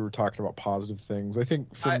 We were talking about positive things. I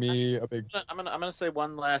think for me, a big. I'm gonna say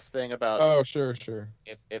one last thing about. Oh, sure.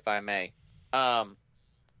 If I may,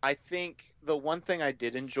 I think the one thing I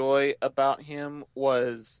did enjoy about him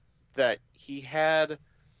was that he's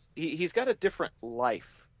got a different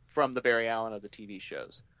life from the Barry Allen of the TV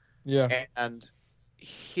shows. Yeah, and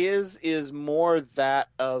his is more that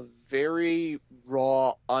of very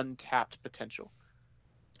raw, untapped potential,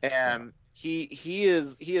 and. He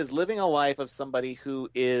is living a life of somebody who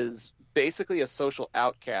is basically a social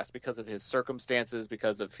outcast because of his circumstances,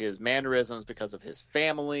 because of his mannerisms, because of his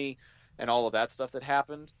family, and all of that stuff that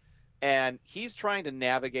happened. And he's trying to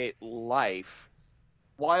navigate life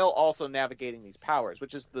while also navigating these powers,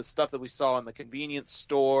 which is the stuff that we saw in the convenience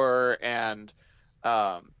store and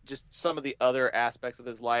just some of the other aspects of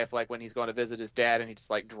his life, like when he's going to visit his dad and he just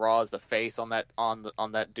like draws the face on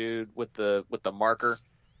that dude with the marker,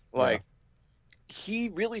 like. Yeah. He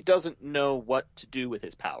really doesn't know what to do with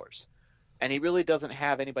his powers, and he really doesn't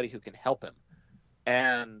have anybody who can help him.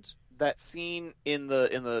 And that scene in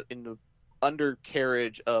the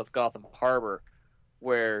undercarriage of Gotham Harbor,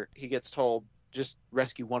 where he gets told, "Just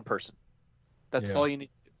rescue one person. That's all you need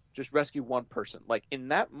to do. Just rescue one person." Like, in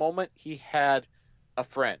that moment, he had a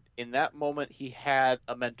friend. In that moment, he had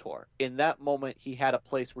a mentor. In that moment, he had a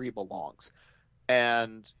place where he belongs,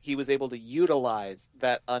 and he was able to utilize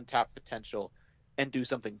that untapped potential and do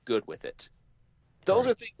something good with it. Those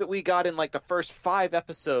are things that we got in like the first 5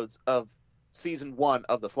 episodes of season 1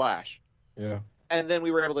 of The Flash. Yeah. And then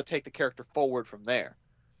we were able to take the character forward from there.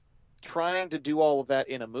 Trying to do all of that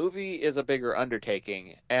in a movie is a bigger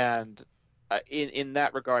undertaking. And in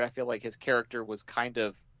that regard, I feel like his character was kind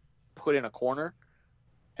of put in a corner,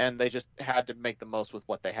 and they just had to make the most with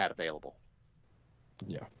what they had available.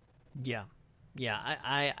 Yeah. Yeah. Yeah.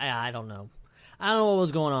 I don't know. I don't know what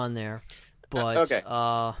was going on there. But okay.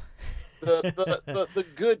 The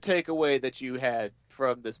good takeaway that you had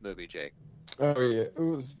from this movie, Jake.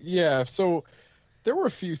 Oh yeah, So there were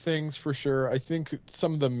a few things for sure. I think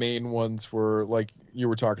some of the main ones were like you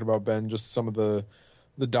were talking about, Ben. Just some of the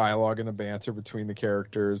dialogue and the banter between the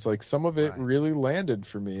characters. Like, some of it really landed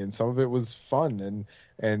for me, and some of it was fun,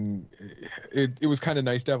 and it was kind of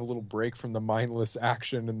nice to have a little break from the mindless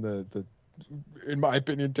action and the in my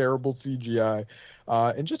opinion, terrible CGI,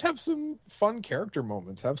 and just have some fun character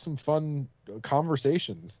moments, have some fun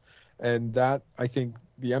conversations. And that, I think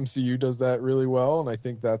the MCU does that really well, and I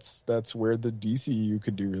think that's where the DCU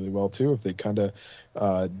could do really well too, if they kind of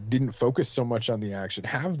didn't focus so much on the action.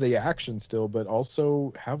 Have the action still, but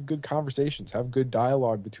also have good conversations, have good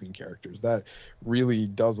dialogue between characters. That really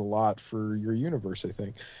does a lot for your universe, I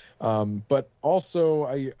think. But also,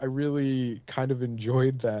 I really kind of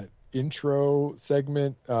enjoyed that intro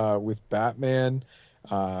segment with Batman,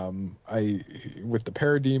 with the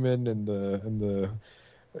Parademon and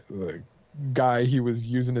the guy he was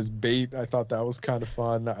using as bait. I thought that was kind of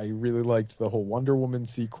fun. I really liked the whole Wonder Woman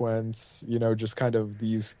sequence, just kind of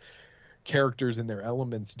these characters in their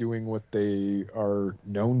elements doing what they are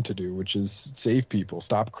known to do, which is save people,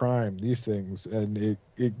 stop crime, these things. And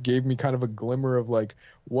it gave me kind of a glimmer of like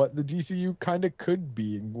what the DCU kind of could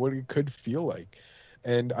be and what it could feel like.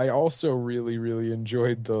 And I also really, really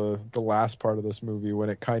enjoyed the last part of this movie when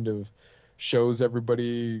it kind of shows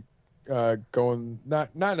everybody going,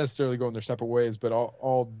 not necessarily going their separate ways, but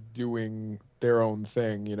all doing their own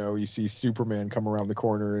thing. You see Superman come around the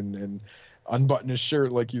corner and unbutton his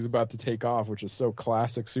shirt like he's about to take off, which is so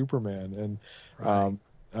classic Superman. And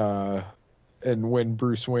and when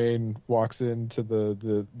Bruce Wayne walks into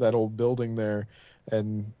that old building there,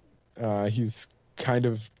 and he's kind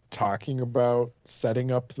of talking about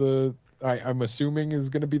setting up the I'm assuming is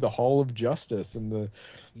going to be the Hall of Justice, and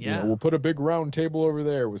we'll put a big round table over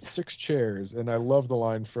there with 6 chairs. And I love the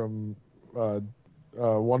line from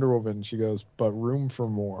Wonder Woman. She goes, "But room for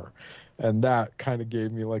more," and that kind of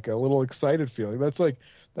gave me like a little excited feeling.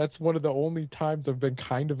 That's one of the only times I've been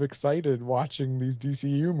kind of excited watching these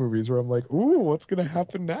DCU movies, where I'm like, "Ooh, what's going to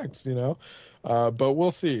happen next?" But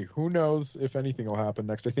we'll see. Who knows if anything will happen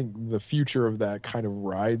next? I think the future of that kind of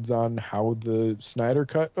rides on how the Snyder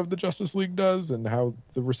cut of the Justice League does and how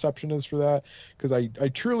the reception is for that. Because I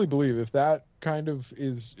truly believe if that kind of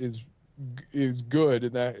is good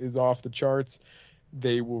and that is off the charts,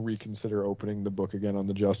 they will reconsider opening the book again on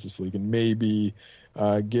the Justice League and maybe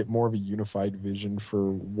get more of a unified vision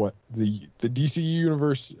for what the DCU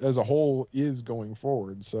universe as a whole is going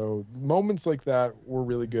forward. So moments like that were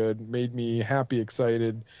really good, made me happy,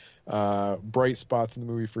 excited, bright spots in the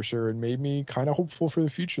movie for sure, and made me kind of hopeful for the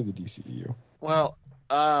future of the DCU. Well,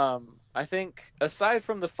 I think aside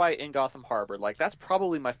from the fight in Gotham Harbor, like that's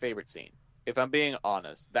probably my favorite scene. If I'm being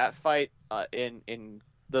honest, that fight in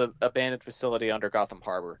the abandoned facility under Gotham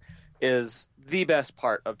Harbor is the best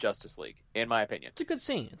part of Justice League, in my opinion. It's a good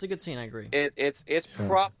scene. I agree. It's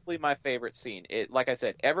probably my favorite scene. Like I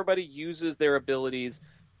said, everybody uses their abilities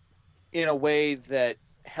in a way that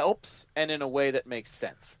helps and in a way that makes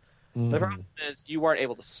sense. The problem is you weren't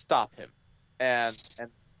able to stop him, and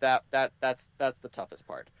that's the toughest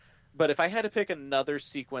part. But if I had to pick another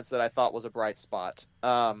sequence that I thought was a bright spot,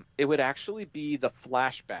 it would actually be the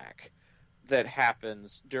flashback that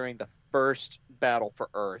happens during the first battle for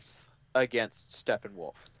Earth against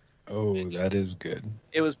Steppenwolf. Oh, that is good.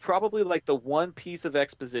 It was probably like the one piece of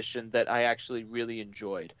exposition that I actually really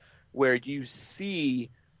enjoyed, where you see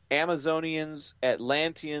Amazonians,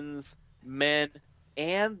 Atlanteans, men,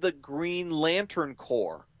 and the Green Lantern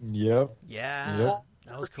Corps. Yep. Yeah. Yep.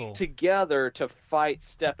 That was cool. Together to fight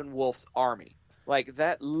Steppenwolf's army. Like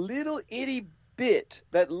that little itty bit,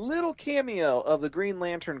 that little cameo of the Green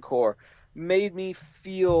Lantern Corps made me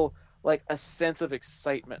feel like a sense of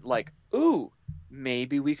excitement. Like, ooh,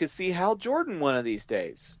 maybe we could see Hal Jordan one of these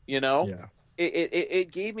days. Yeah.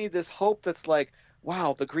 It gave me this hope that's like,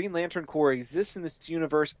 wow, the Green Lantern Corps exists in this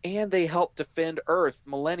universe and they helped defend Earth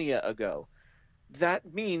millennia ago.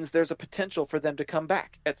 That means there's a potential for them to come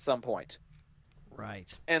back at some point.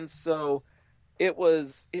 Right. And so it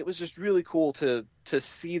was just really cool to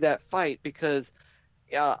see that fight, because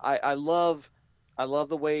I love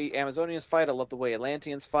the way Amazonians fight. I love the way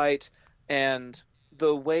Atlanteans fight, and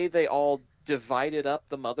the way they all divided up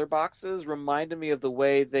the mother boxes reminded me of the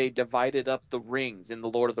way they divided up the rings in the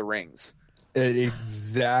Lord of the Rings.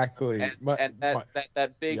 Exactly. And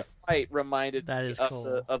that big fight reminded me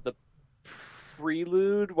of the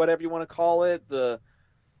prelude, whatever you want to call it, the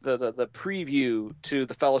preview to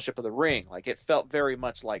the Fellowship of the Ring. Like, it felt very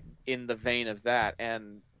much like in the vein of that,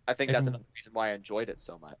 and I think that's another reason why I enjoyed it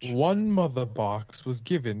so much. One mother box was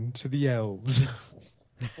given to the elves.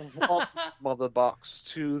 One mother box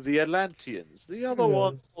to the Atlanteans, the other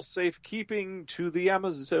one for safekeeping to the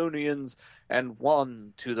Amazonians, and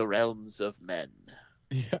one to the realms of men.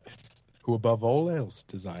 Yes. Who above all else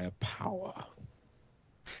desire power.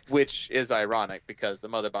 Which is ironic, because the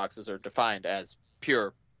mother boxes are defined as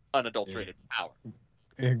pure, unadulterated power.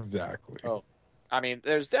 Exactly. Oh, I mean,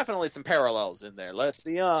 there's definitely some parallels in there, let's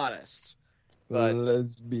be honest. But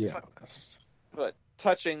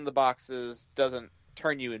touching the boxes doesn't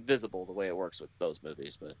turn you invisible the way it works with those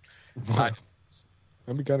movies. But that'd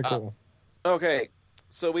be kind of cool. Okay,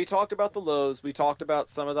 so we talked about the lows, we talked about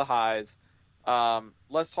some of the highs.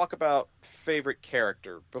 Let's talk about favorite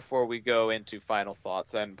character before we go into final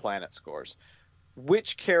thoughts and planet scores.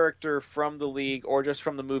 Which character from the League, or just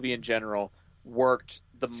from the movie in general, worked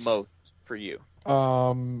the most for you?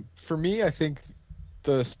 For me, I think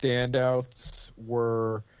the standouts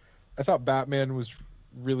were, I thought Batman was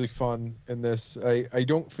really fun in this. I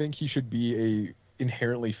don't think he should be a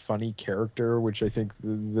inherently funny character, which I think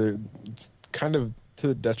it's kind of to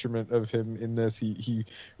the detriment of him in this. He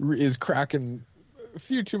is cracking a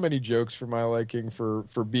few too many jokes for my liking for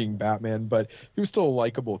being Batman, but he was still a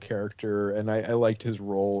likable character, and I liked his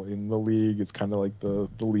role in the League. It's kind of like the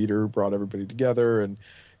leader, brought everybody together, and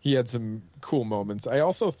he had some cool moments. I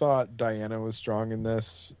also thought Diana was strong in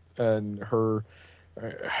this, and her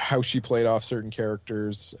how she played off certain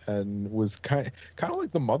characters and was kind of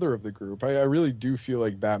like the mother of the group. I really do feel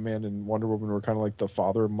like Batman and Wonder Woman were kind of like the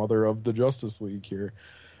father and mother of the Justice League here.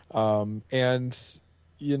 And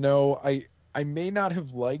I may not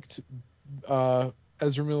have liked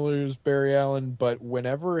Ezra Miller's Barry Allen, but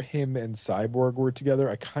whenever him and Cyborg were together,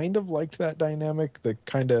 I kind of liked that dynamic. The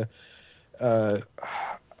kind of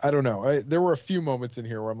I don't know. There were a few moments in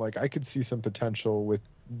here where I'm like, I could see some potential with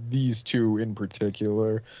these two in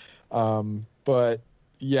particular. But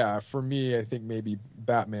yeah, for me, I think maybe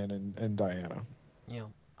Batman and Diana. Yeah.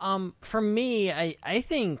 For me, I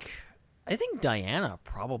think Diana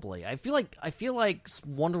probably. I feel like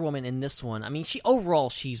Wonder Woman in this one. I mean, she's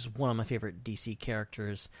one of my favorite DC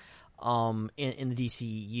characters, in the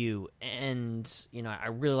DCU, and I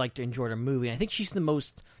really like to enjoy her movie. I think she's the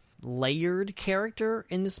most layered character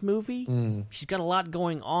in this movie. She's got a lot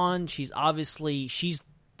going on. She's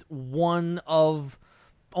one of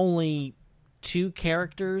only two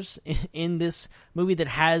characters in this movie that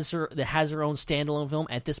has her own standalone film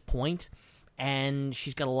at this point, and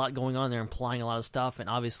she's got a lot going on there, implying a lot of stuff. And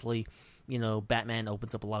obviously, Batman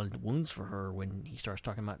opens up a lot of wounds for her when he starts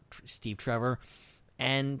talking about Steve Trevor,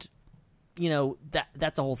 and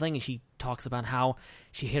that's the whole thing. And she talks about how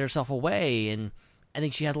she hid herself away, and I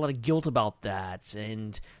think she has a lot of guilt about that.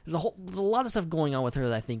 And there's a lot of stuff going on with her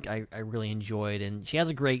that I think I really enjoyed. And she has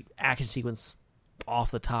a great action sequence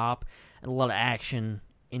off the top, and a lot of action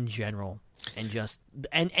in general,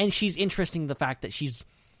 and she's interesting, the fact that she's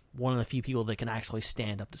one of the few people that can actually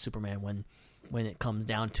stand up to Superman when it comes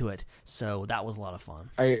down to it. So that was a lot of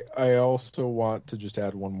fun. I also want to just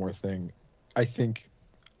add one more thing. I think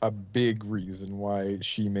a big reason why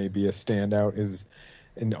she may be a standout is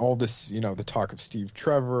in all this, the talk of Steve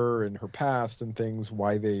Trevor and her past and things,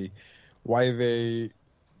 why they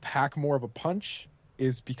pack more of a punch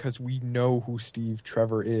is because we know who Steve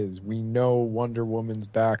Trevor is. We know Wonder Woman's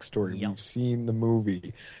backstory. Yep. We've seen the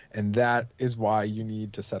movie, and that is why you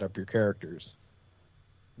need to set up your characters.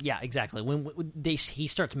 Yeah, exactly. When he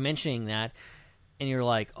starts mentioning that, and you're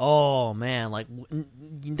like, oh man, like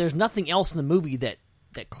there's nothing else in the movie that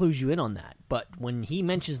clues you in on that. But when he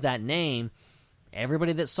mentions that name,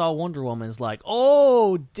 everybody that saw Wonder Woman is like,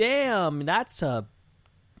 oh damn, that's a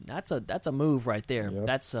move right there. Yep.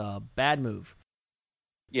 That's a bad move.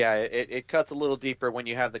 Yeah, it cuts a little deeper when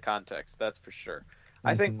you have the context. That's for sure.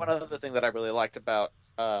 I think one other thing that I really liked about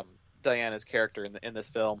Diana's character in this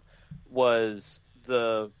film was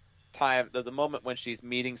the moment when she's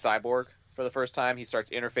meeting Cyborg for the first time. He starts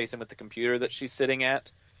interfacing with the computer that she's sitting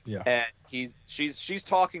at, and she's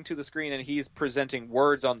talking to the screen, and he's presenting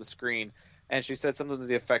words on the screen, and she said something to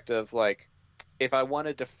the effect of like, "If I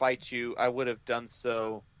wanted to fight you, I would have done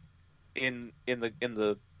so in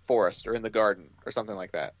the forest or in the garden," or something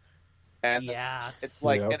like that. And yes, it's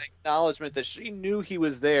like an acknowledgement that she knew he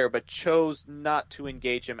was there but chose not to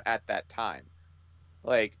engage him at that time.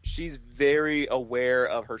 Like, she's very aware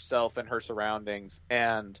of herself and her surroundings,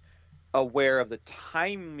 and aware of the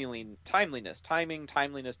timeliness, I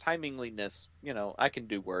can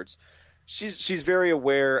do words. She's very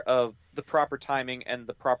aware of the proper timing and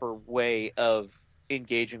the proper way of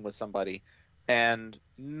engaging with somebody, and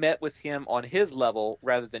met with him on his level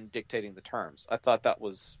rather than dictating the terms. I thought that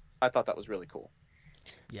was really cool.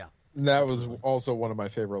 Yeah. And that was also one of my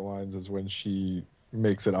favorite lines, is when she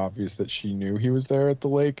makes it obvious that she knew he was there at the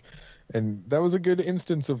lake. And that was a good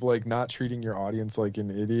instance of like not treating your audience like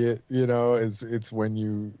an idiot, it's when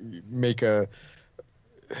you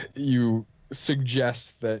you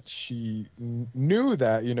suggest that she knew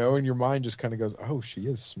that, and your mind just kind of goes, oh, she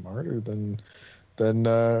is smarter than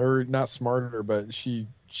or not smarter, but she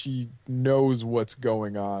knows what's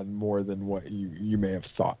going on more than what you may have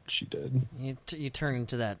thought she did. You turn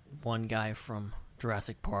into that one guy from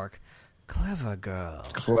Jurassic Park. Clever girl.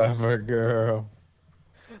 Clever girl.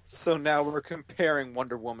 So now we're comparing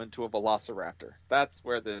Wonder Woman to a velociraptor. That's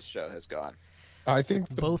where this show has gone. I think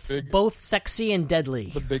both sexy and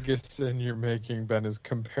deadly. The biggest sin you're making, Ben, is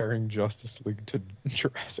comparing Justice League to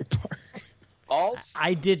Jurassic Park.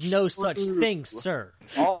 I did no such thing, sir.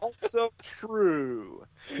 Also true.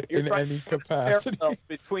 You're in any capacity.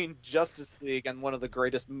 Between Justice League and one of the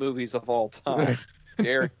greatest movies of all time.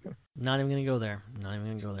 Dare you. Not even going to go there.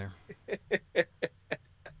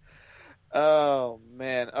 Oh,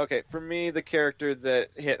 man. Okay, for me, the character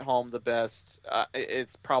that hit home the best,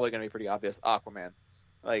 it's probably going to be pretty obvious, Aquaman.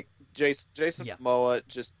 Like, Jason Momoa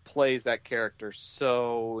just plays that character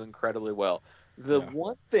so incredibly well. The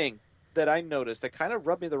one thing that I noticed that kind of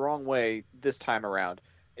rubbed me the wrong way this time around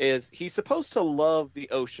is he's supposed to love the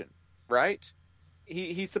ocean, right?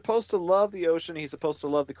 He's supposed to love the ocean. He's supposed to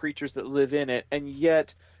love the creatures that live in it. And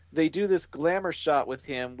yet they do this glamour shot with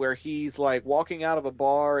him where he's like walking out of a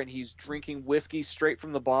bar and he's drinking whiskey straight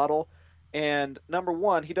from the bottle. And number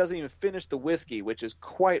one, he doesn't even finish the whiskey, which is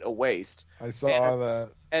quite a waste. I saw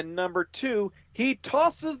that. And number two, he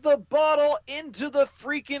tosses the bottle into the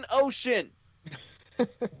freaking ocean.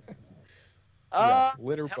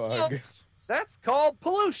 Litter bug. That's called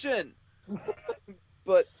pollution.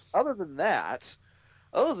 But other than that,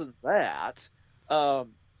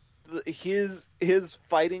 his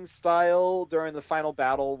fighting style during the final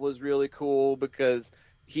battle was really cool because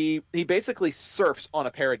he basically surfs on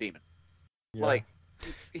a parademon. Yeah. Like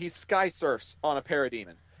he sky surfs on a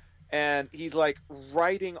parademon, and he's like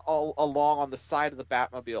riding all along on the side of the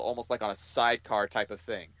Batmobile, almost like on a sidecar type of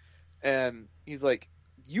thing. And he's like,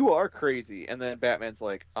 "You are crazy." And then Batman's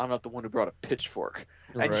like, "I'm not the one who brought a pitchfork."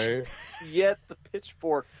 And Right. yet the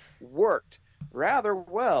pitchfork worked rather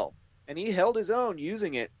well, and he held his own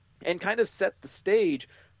using it and kind of set the stage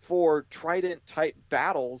for Trident type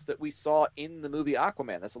battles that we saw in the movie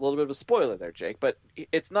Aquaman. That's a little bit of a spoiler there, Jake, but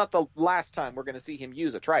it's not the last time we're going to see him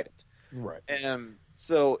use a trident. Right. And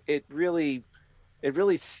so it really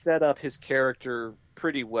set up his character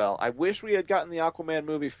pretty well. I wish we had gotten the Aquaman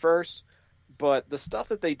movie first, but the stuff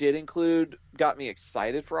that they did include got me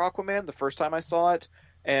excited for Aquaman the first time I saw it,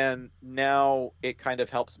 and now it kind of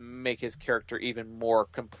helps make his character even more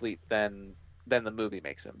complete than the movie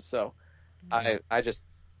makes him. So I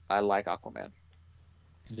like Aquaman.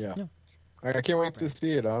 Yeah. I can't wait to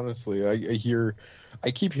see it, honestly.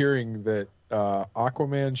 I keep hearing that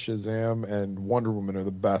Aquaman, Shazam, and Wonder Woman are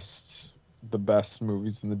the best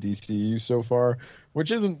movies in the DCU so far,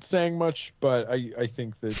 which isn't saying much, but I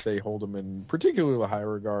think that they hold them in particularly high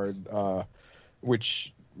regard,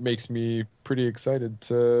 which makes me pretty excited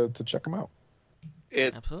to check them out.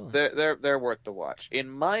 They're worth the watch. In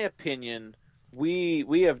my opinion,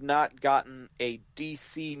 we have not gotten a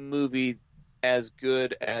DC movie as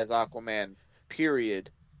good as Aquaman,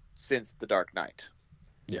 period, since The Dark Knight.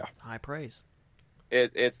 Yeah, high praise.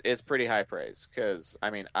 It's pretty high praise because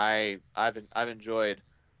I mean I've enjoyed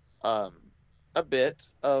a bit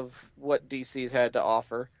of what DC's had to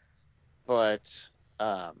offer, but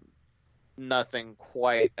nothing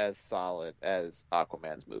quite as solid as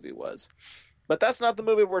Aquaman's movie was. But that's not the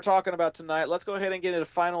movie we're talking about tonight. Let's go ahead and get into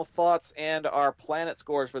final thoughts and our planet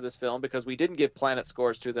scores for this film, because we didn't give planet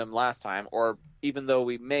scores to them last time, or even though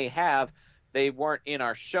we may have, they weren't in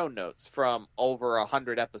our show notes from over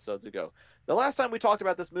 100 episodes ago. The last time we talked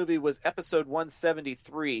about this movie was episode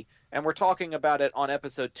 173, and we're talking about it on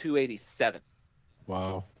episode 287.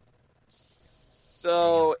 Wow.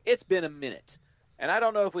 So it's been a minute. And I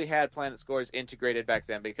don't know if we had planet scores integrated back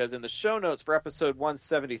then, because in the show notes for episode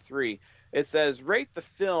 173, it says, rate the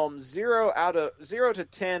film 0 to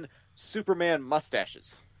 10 Superman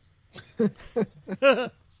mustaches.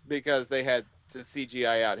 Because they had to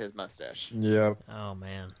CGI out his mustache. Yeah. Oh,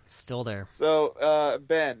 man. Still there. So,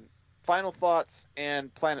 Ben, final thoughts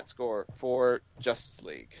and planet score for Justice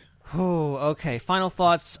League. Oh, okay. Final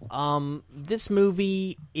thoughts. This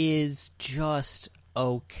movie is just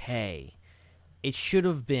okay. It should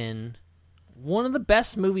have been one of the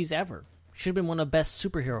best movies ever. Should have been one of the best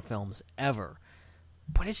superhero films ever.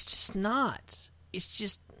 But it's just not. It's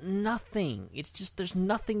just nothing. It's just, there's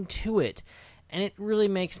nothing to it. And it really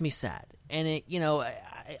makes me sad. And it,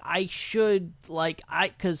 I should,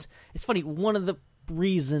 because it's funny, one of the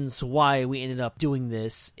reasons why we ended up doing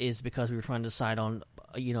this is because we were trying to decide on,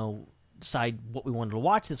 decide what we wanted to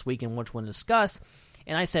watch this week and which one to discuss.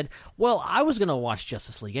 And I said, well, I was going to watch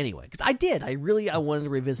Justice League anyway, because I did. I wanted to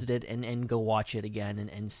revisit it and go watch it again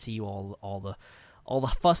and see all the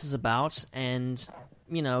fuss is about, and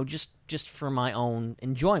just for my own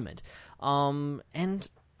enjoyment. And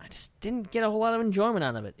I just didn't get a whole lot of enjoyment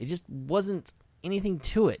out of it. It just wasn't anything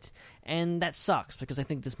to it, and that sucks because I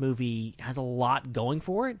think this movie has a lot going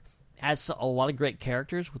for it. Has a lot of great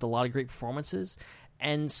characters with a lot of great performances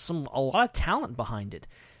and a lot of talent behind it,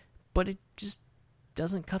 but it just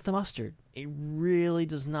doesn't cut the mustard. It really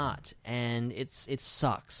does not, and it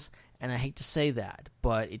sucks. And I hate to say that,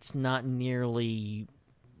 but it's not nearly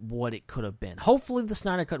what it could have been. Hopefully, the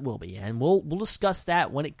Snyder Cut will be, and we'll discuss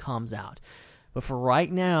that when it comes out. But for right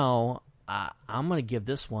now, I'm going to give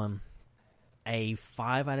this one a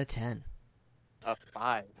 5 out of 10. A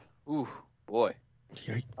 5. Ooh, boy.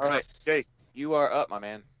 Yikes. All right, Jake, you are up, my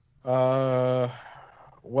man.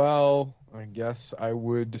 Well, I guess I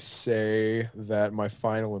would say that my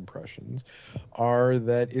final impressions are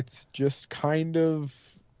that it's just kind of,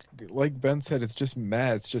 like Ben said, it's just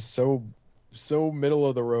meh. It's just so middle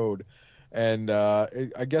of the road. And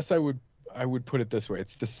I guess I would put it this way.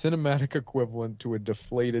 It's the cinematic equivalent to a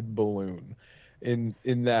deflated balloon in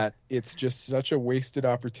that it's just such a wasted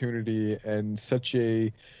opportunity and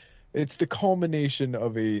it's the culmination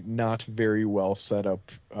of a not very well set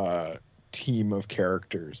up team of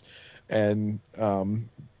characters. And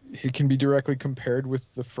it can be directly compared with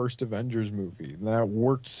the first Avengers movie. And that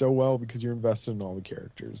worked so well because you're invested in all the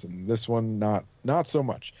characters. And this one, not so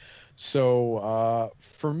much. So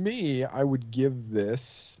for me, I would give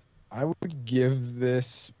this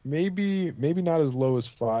maybe not as low as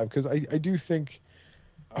 5, because I do think,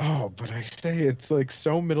 but I say it's like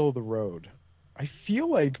so middle of the road. I feel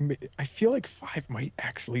like 5 might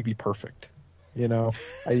actually be perfect. You know,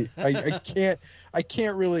 I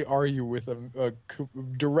can't really argue with a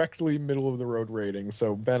directly middle of the road rating.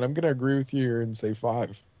 So Ben, I'm going to agree with you here and say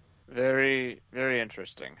 5. Very, very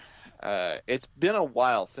interesting. It's been a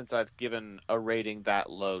while since I've given a rating that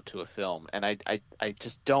low to a film, and I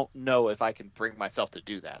just don't know if I can bring myself to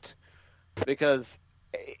do that. Because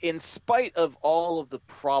in spite of all of the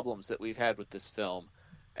problems that we've had with this film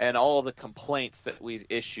and all of the complaints that we've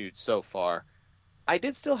issued so far, I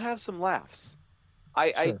did still have some laughs.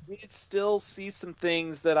 I Sure. did still see some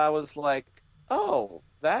things that I was like, oh,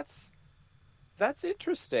 that's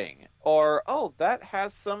interesting, or oh, that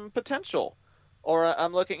has some potential, or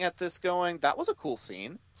I'm looking at this going, that was a cool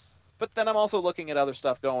scene. But then I'm also looking at other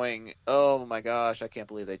stuff going, oh my gosh, I can't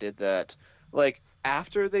believe they did that. Like,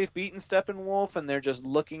 after they've beaten Steppenwolf and they're just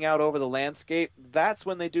looking out over the landscape, that's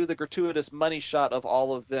when they do the gratuitous money shot of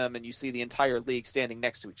all of them and you see the entire league standing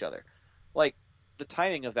next to each other. Like, the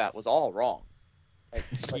timing of that was all wrong.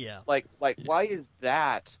 Yeah. Like, why is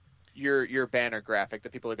that your banner graphic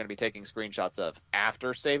that people are going to be taking screenshots of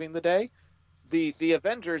after saving the day? The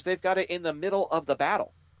Avengers, they've got it in the middle of the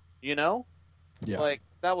battle, you know? Yeah. Like,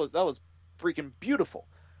 that was freaking beautiful.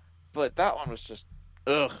 But that one was just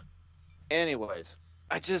ugh. Anyways,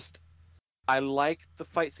 I like the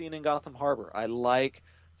fight scene in Gotham Harbor. I like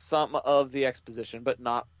some of the exposition, but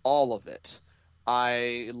not all of it.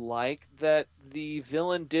 I like that the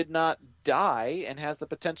villain did not die and has the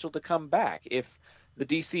potential to come back. If the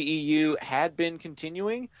DCEU had been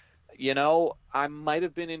continuing, you know, I might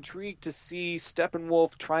have been intrigued to see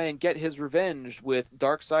Steppenwolf try and get his revenge with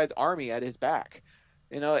Darkseid's army at his back.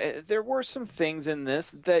 You know, there were some things in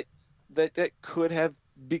this that could have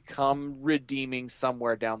become redeeming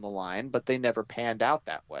somewhere down the line, but they never panned out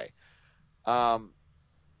that way.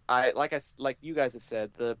 I like you guys have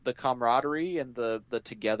said, the camaraderie and the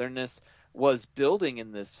togetherness was building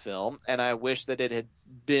in this film, and I wish that it had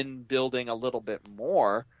been building a little bit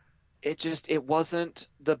more. It wasn't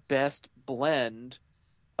the best blend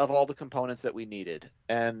of all the components that we needed,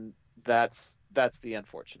 and that's the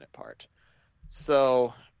unfortunate part.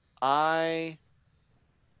 So I'm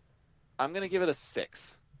gonna give it a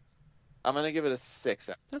 6. I'm gonna give it a 6.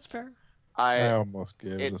 That's fair. I almost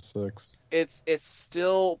gave it a 6. It's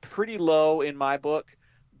still pretty low in my book,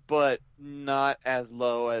 but not as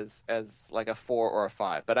low as like a 4 or a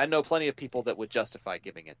 5. But I know plenty of people that would justify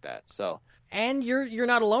giving it that. So, And you're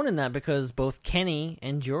not alone in that, because both Kenny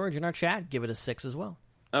and George in our chat give it a 6 as well.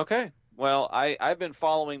 okay. Well, I've been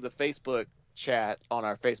following the Facebook chat on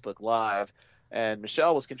our Facebook Live, and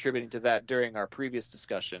Michelle was contributing to that during our previous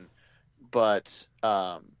discussion, but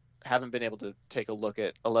haven't been able to take a look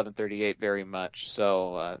at 1138 very much.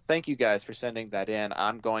 So thank you guys for sending that in.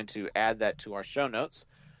 I'm going to add that to our show notes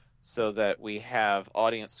so that we have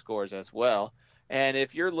audience scores as well. And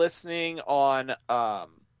if you're listening on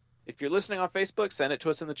Facebook, send it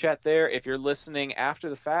to us in the chat there. If you're listening after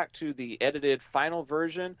the fact to the edited final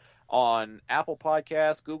version on Apple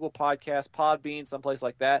Podcasts, Google Podcasts, Podbean, someplace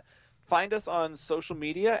like that, find us on social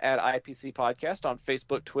media at IPC Podcast on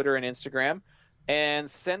Facebook, Twitter, and Instagram, and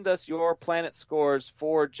send us your planet scores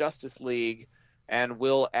for Justice League, and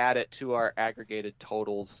we'll add it to our aggregated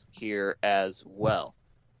totals here as well.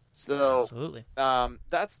 So Absolutely.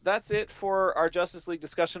 That's it for our Justice League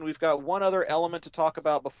discussion. We've got one other element to talk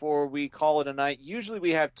about before we call it a night. Usually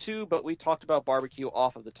we have 2, but we talked about barbecue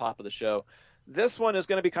off of the top of the show. This one is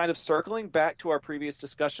going to be kind of circling back to our previous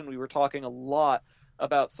discussion. We were talking a lot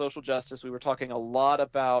about social justice. We were talking a lot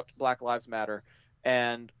about Black Lives Matter.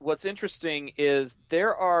 And what's interesting is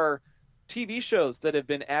there are TV shows that have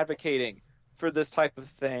been advocating for this type of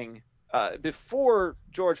thing before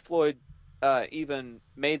George Floyd even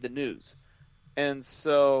made the news. And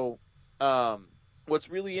so what's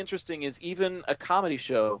really interesting is even a comedy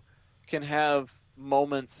show can have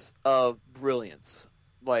moments of brilliance,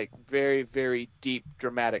 like very, very deep,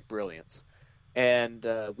 dramatic brilliance. And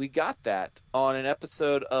we got that on an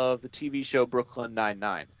episode of the TV show Brooklyn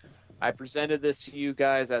Nine-Nine. I presented this to you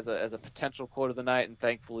guys as a potential quote of the night, and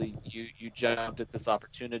thankfully you jumped at this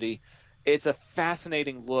opportunity. It's a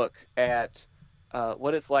fascinating look at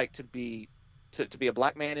what it's like to be a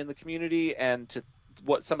black man in the community, and to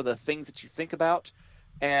what some of the things that you think about.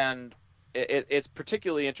 And it's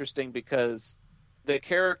particularly interesting because the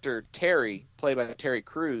character Terry, played by Terry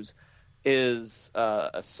Crews, is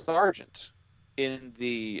a sergeant in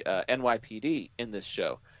the NYPD in this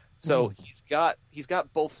show. So he's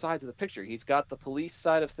got both sides of the picture. He's got the police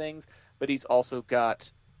side of things, but he's also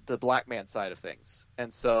got the black man side of things.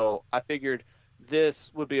 And so I figured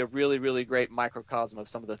this would be a really, really great microcosm of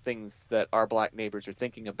some of the things that our black neighbors are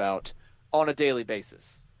thinking about on a daily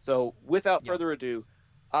basis. So without further ado,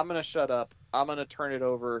 I'm going to shut up. I'm going to turn it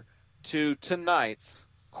over to tonight's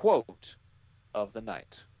quote of the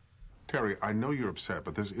night. Terry, I know you're upset,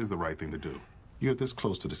 but this is the right thing to do. You're this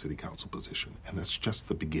close to the city council position, and that's just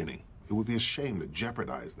the beginning. It would be a shame to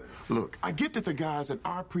jeopardize that. Look, I get that the guys at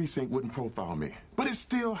our precinct wouldn't profile me, but it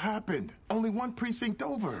still happened. Only one precinct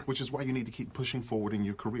over. Which is why you need to keep pushing forward in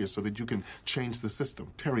your career so that you can change the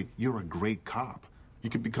system. Terry, you're a great cop. You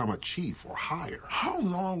could become a chief or higher. How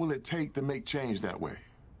long will it take to make change that way?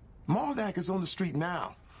 Maldak is on the street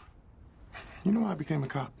now. You know how I became a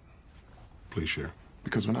cop? Please share.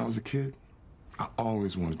 Because when I was a kid, I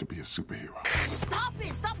always wanted to be a superhero. Stop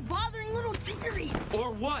it! Stop bothering little Terry!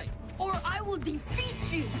 Or what? Or I will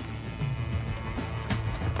defeat you!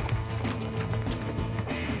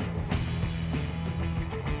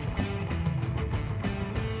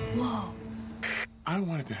 Whoa. I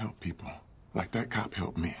wanted to help people like that cop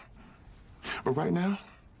helped me. But right now,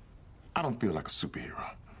 I don't feel like a superhero.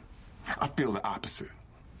 I feel the opposite.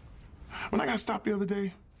 When I got stopped the other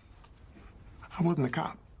day, I wasn't a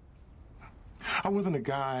cop. I wasn't a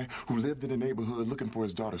guy who lived in the neighborhood looking for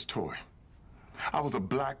his daughter's toy. I was a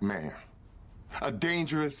black man. A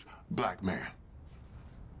dangerous black man.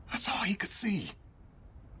 That's all he could see.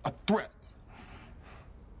 A threat.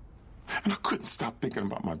 And I couldn't stop thinking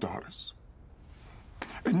about my daughters.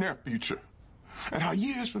 And their future. And how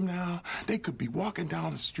years from now, they could be walking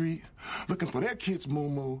down the street looking for their kid's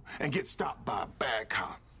moo-moo and get stopped by a bad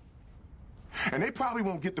cop. And they probably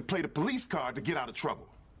won't get to play the police card to get out of trouble.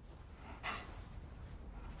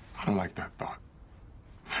 I don't like that thought.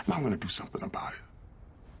 And I'm going to do something about it.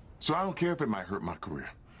 So I don't care if it might hurt my career.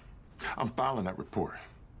 I'm filing that report.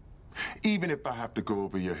 Even if I have to go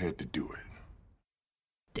over your head to do it.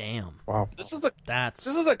 Damn. Wow. This is a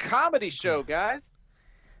comedy show, guys.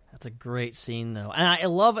 That's a great scene, though. And I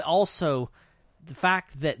love also the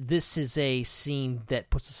fact that this is a scene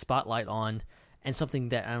that puts a spotlight on, and something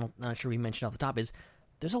that I'm not sure we mentioned off the top is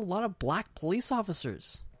there's a lot of black police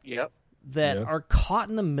officers. Yep. That are caught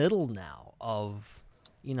in the middle now of,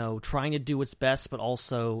 trying to do what's best, but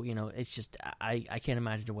also, it's just, I can't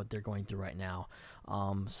imagine what they're going through right now.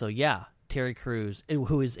 So yeah, Terry Crews,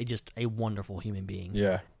 who is just a wonderful human being.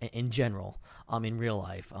 Yeah. In general, in real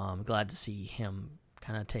life. Glad to see him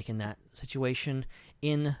kind of taking that situation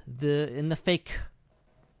in the fake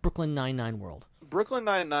Brooklyn Nine-Nine world. Brooklyn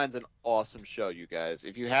Nine-Nine's an awesome show, you guys.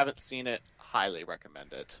 If you haven't seen it, highly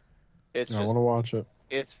recommend it. I want to watch it.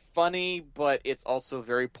 It's funny, but it's also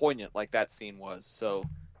very poignant, like that scene was. So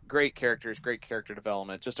great characters, great character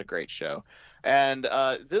development, just a great show. And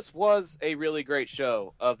this was a really great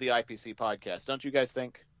show of the IPC podcast, don't you guys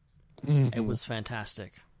think? Mm-hmm. It was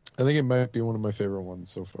fantastic. I think it might be one of my favorite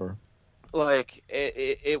ones so far. Like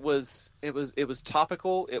it was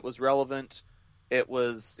topical, it was relevant, it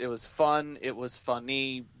was fun, it was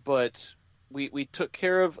funny, but we took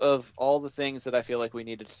care of all the things that I feel like we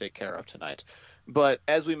needed to take care of tonight. But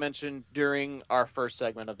as we mentioned during our first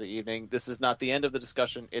segment of the evening, this is not the end of the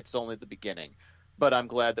discussion, it's only the beginning. But I'm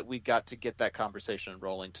glad that we got to get that conversation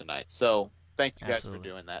rolling tonight. So thank you guys for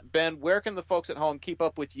doing that. Ben, where can the folks at home keep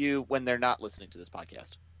up with you when they're not listening to this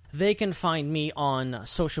podcast? They can find me on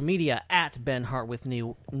social media at Ben Hart with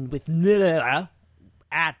no E,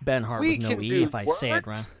 if I say it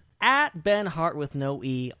right. At Ben Hart with no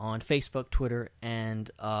E on Facebook, Twitter,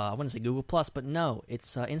 and I want to say Google Plus, but no,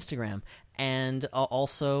 it's Instagram, and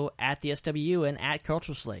also at the SWU and at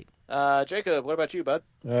Cultural Slate. Jacob, what about you, bud?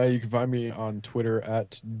 You can find me on Twitter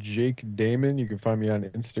at Jake Damon. You can find me on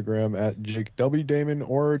Instagram at Jake W. Damon,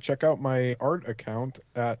 or check out my art account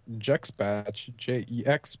at Jexpatch,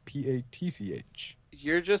 JEXPATCH.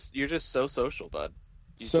 You're just so social, bud.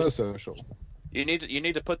 Social. You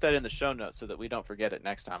need to put that in the show notes so that we don't forget it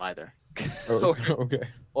next time either. Okay.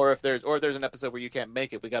 Or if there's an episode where you can't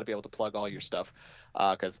make it, we got to be able to plug all your stuff,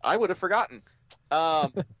 because I would have forgotten.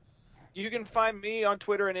 You can find me on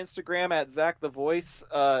Twitter and Instagram at Zach the Voice.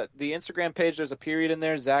 The Instagram page, there's a period in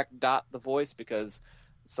there, Zach.thevoice, because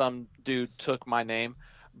some dude took my name.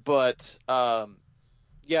 But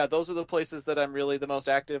yeah, those are the places that I'm really the most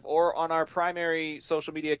active. Or on our primary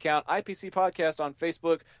social media account, IPC Podcast on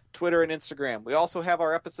Facebook, Twitter, and Instagram. We also have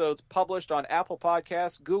our episodes published on Apple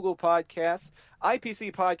Podcasts, Google Podcasts,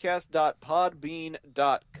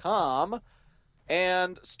 IPCpodcast.podbean.com,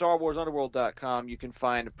 and StarWarsUnderworld.com. You can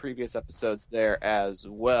find previous episodes there as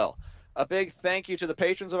well. A big thank you to the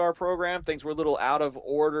patrons of our program. Things were a little out of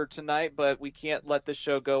order tonight, but we can't let this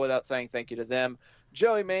show go without saying thank you to them.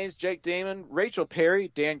 Joey Mays, Jake Damon, Rachel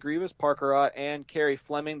Perry, Dan Grievous, Parker Ott, and Carrie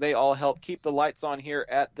Fleming. They all help keep the lights on here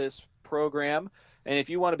at this program. And if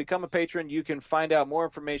you want to become a patron, you can find out more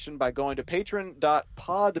information by going to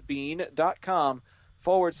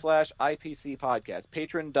patron.podbean.com/IPC podcast.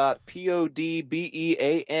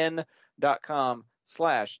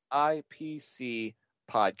 patron.podbean.com/IPC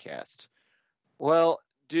podcast. Well,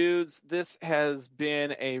 dudes, this has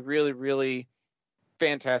been a really, really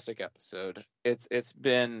fantastic episode. It's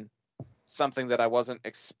been something that I wasn't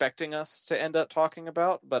expecting us to end up talking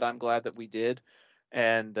about, but I'm glad that we did.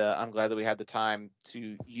 And I'm glad that we had the time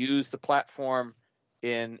to use the platform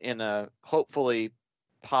in a hopefully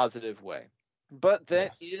positive way. But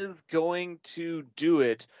that is going to do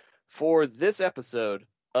it for this episode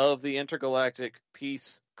of the Intergalactic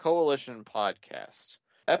Peace Coalition podcast.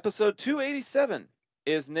 Episode 287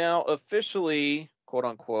 is now officially, quote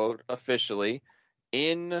unquote, officially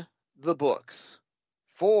in the books.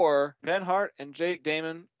 For Ben Hart and Jake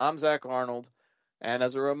Damon, I'm Zach Arnold. And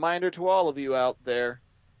as a reminder to all of you out there,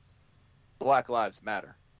 Black Lives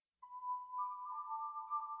Matter.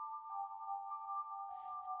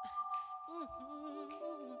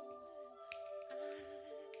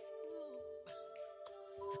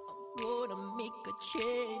 I'm gonna make a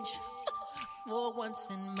change for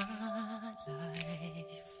once in my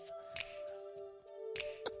life.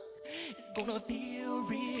 It's gonna feel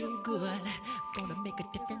real good. Gonna make a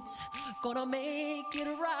difference. Gonna make it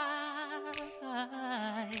right.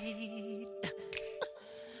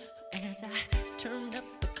 As I turn up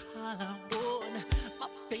the collar on my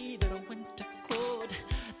favorite winter coat,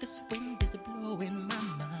 this wind is blowing my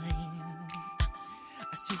mind.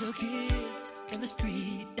 I see the kids in the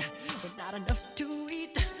street with not enough to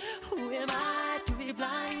eat. Who am I to be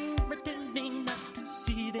blind, pretending not to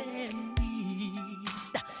see their need?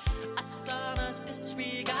 A son's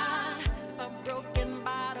disregard, a broken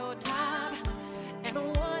bottle top, and a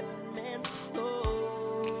one-man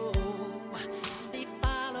soul. They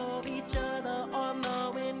follow each other on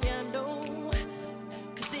the wind, you know,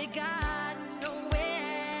 'cause they got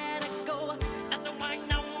nowhere to go. That's why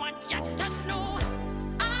I want you to know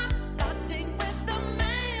I'm starting with the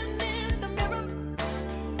man in the mirror.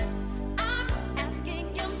 I'm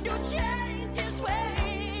asking him to change his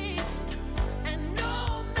ways, and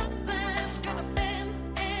no message could have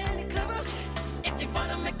been any clearer. If you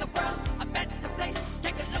wanna make the world a better place,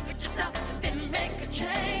 take a look at yourself and then make a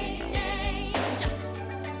change.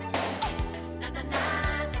 Na na na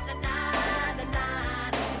na na na na na.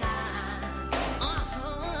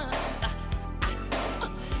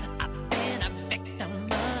 I've been a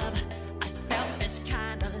victim of a selfish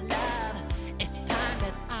kind of love. It's time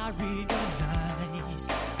that I realize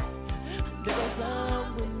there was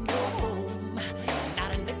someone no home,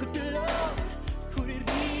 not a nickel to love. Could it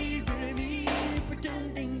be really me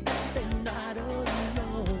pretending that they're not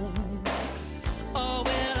alone? Oh,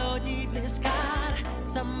 well, oh, deepness, God,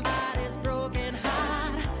 somebody's broken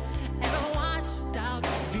heart and a washed out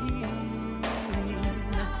dream.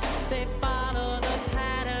 They follow the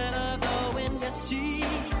pattern of the wind, you see,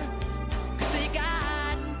 'cause they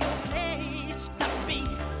got no place to be.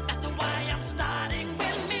 That's why I'm starting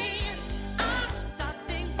with me. I'm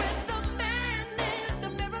starting with the man in the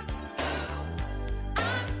mirror.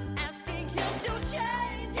 I'm asking him to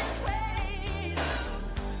change his ways,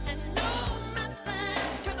 and no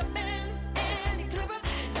message could have been any clearer.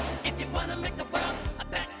 If you wanna make the world a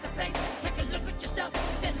better place, take a look at yourself,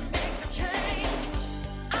 then make a change.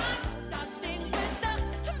 I'm starting with the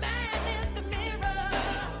man in the mirror.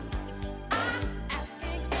 I'm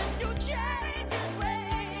asking him to change his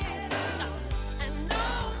ways, and no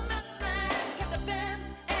message could have been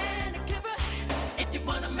any clearer. If you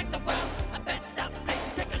wanna make the world a better place,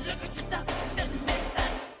 take a look at yourself, then make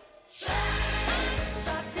that change. I'm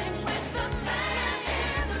starting with the man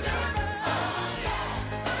in the mirror.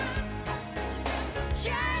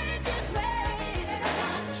 Change his ways.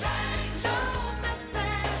 No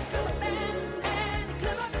message could have been any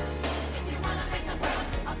clearer. If you wanna make the world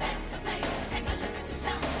a better place, take a look at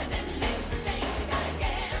yourself and then make the change. You gotta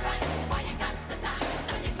get it right while you got the time.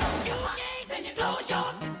 Now you close your heart, then you close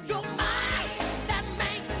your mind. That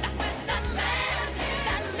man, with that man,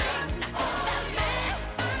 that man, that man,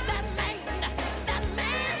 that man, that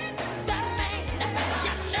man, that man,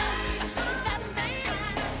 you know that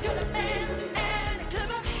man could have been any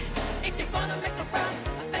clearer. If you wanna make the world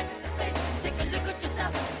a better place, take a look at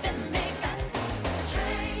yourself, then make that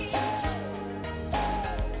change.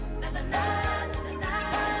 Na na na na na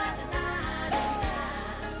na na.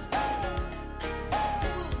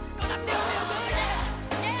 Gonna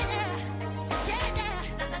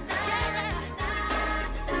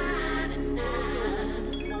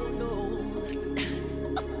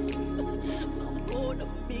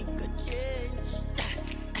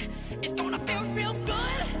It's gonna feel real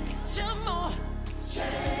good. Some more.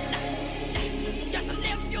 Just to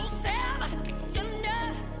live yourself. You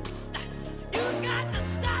know, you got to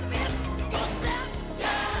stop it yourself.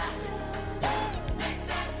 Make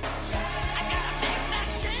that change. I gotta make that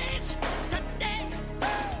change today.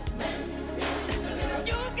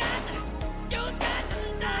 You got to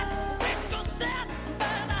not with yourself,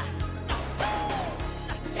 brother.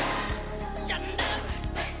 You know,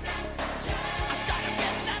 make that change. I started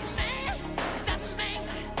with that man.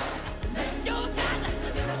 You got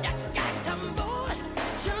to move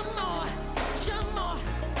some more.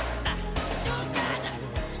 You got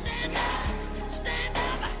to stand up, stand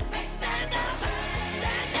up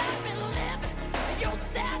and live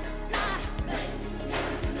yourself now.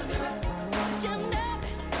 You know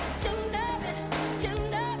it.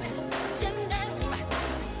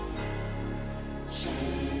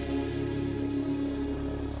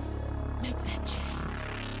 Make that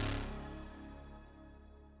change.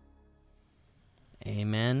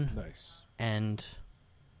 Amen. Nice. And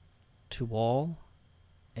to all,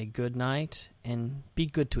 a good night, and be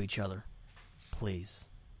good to each other, please.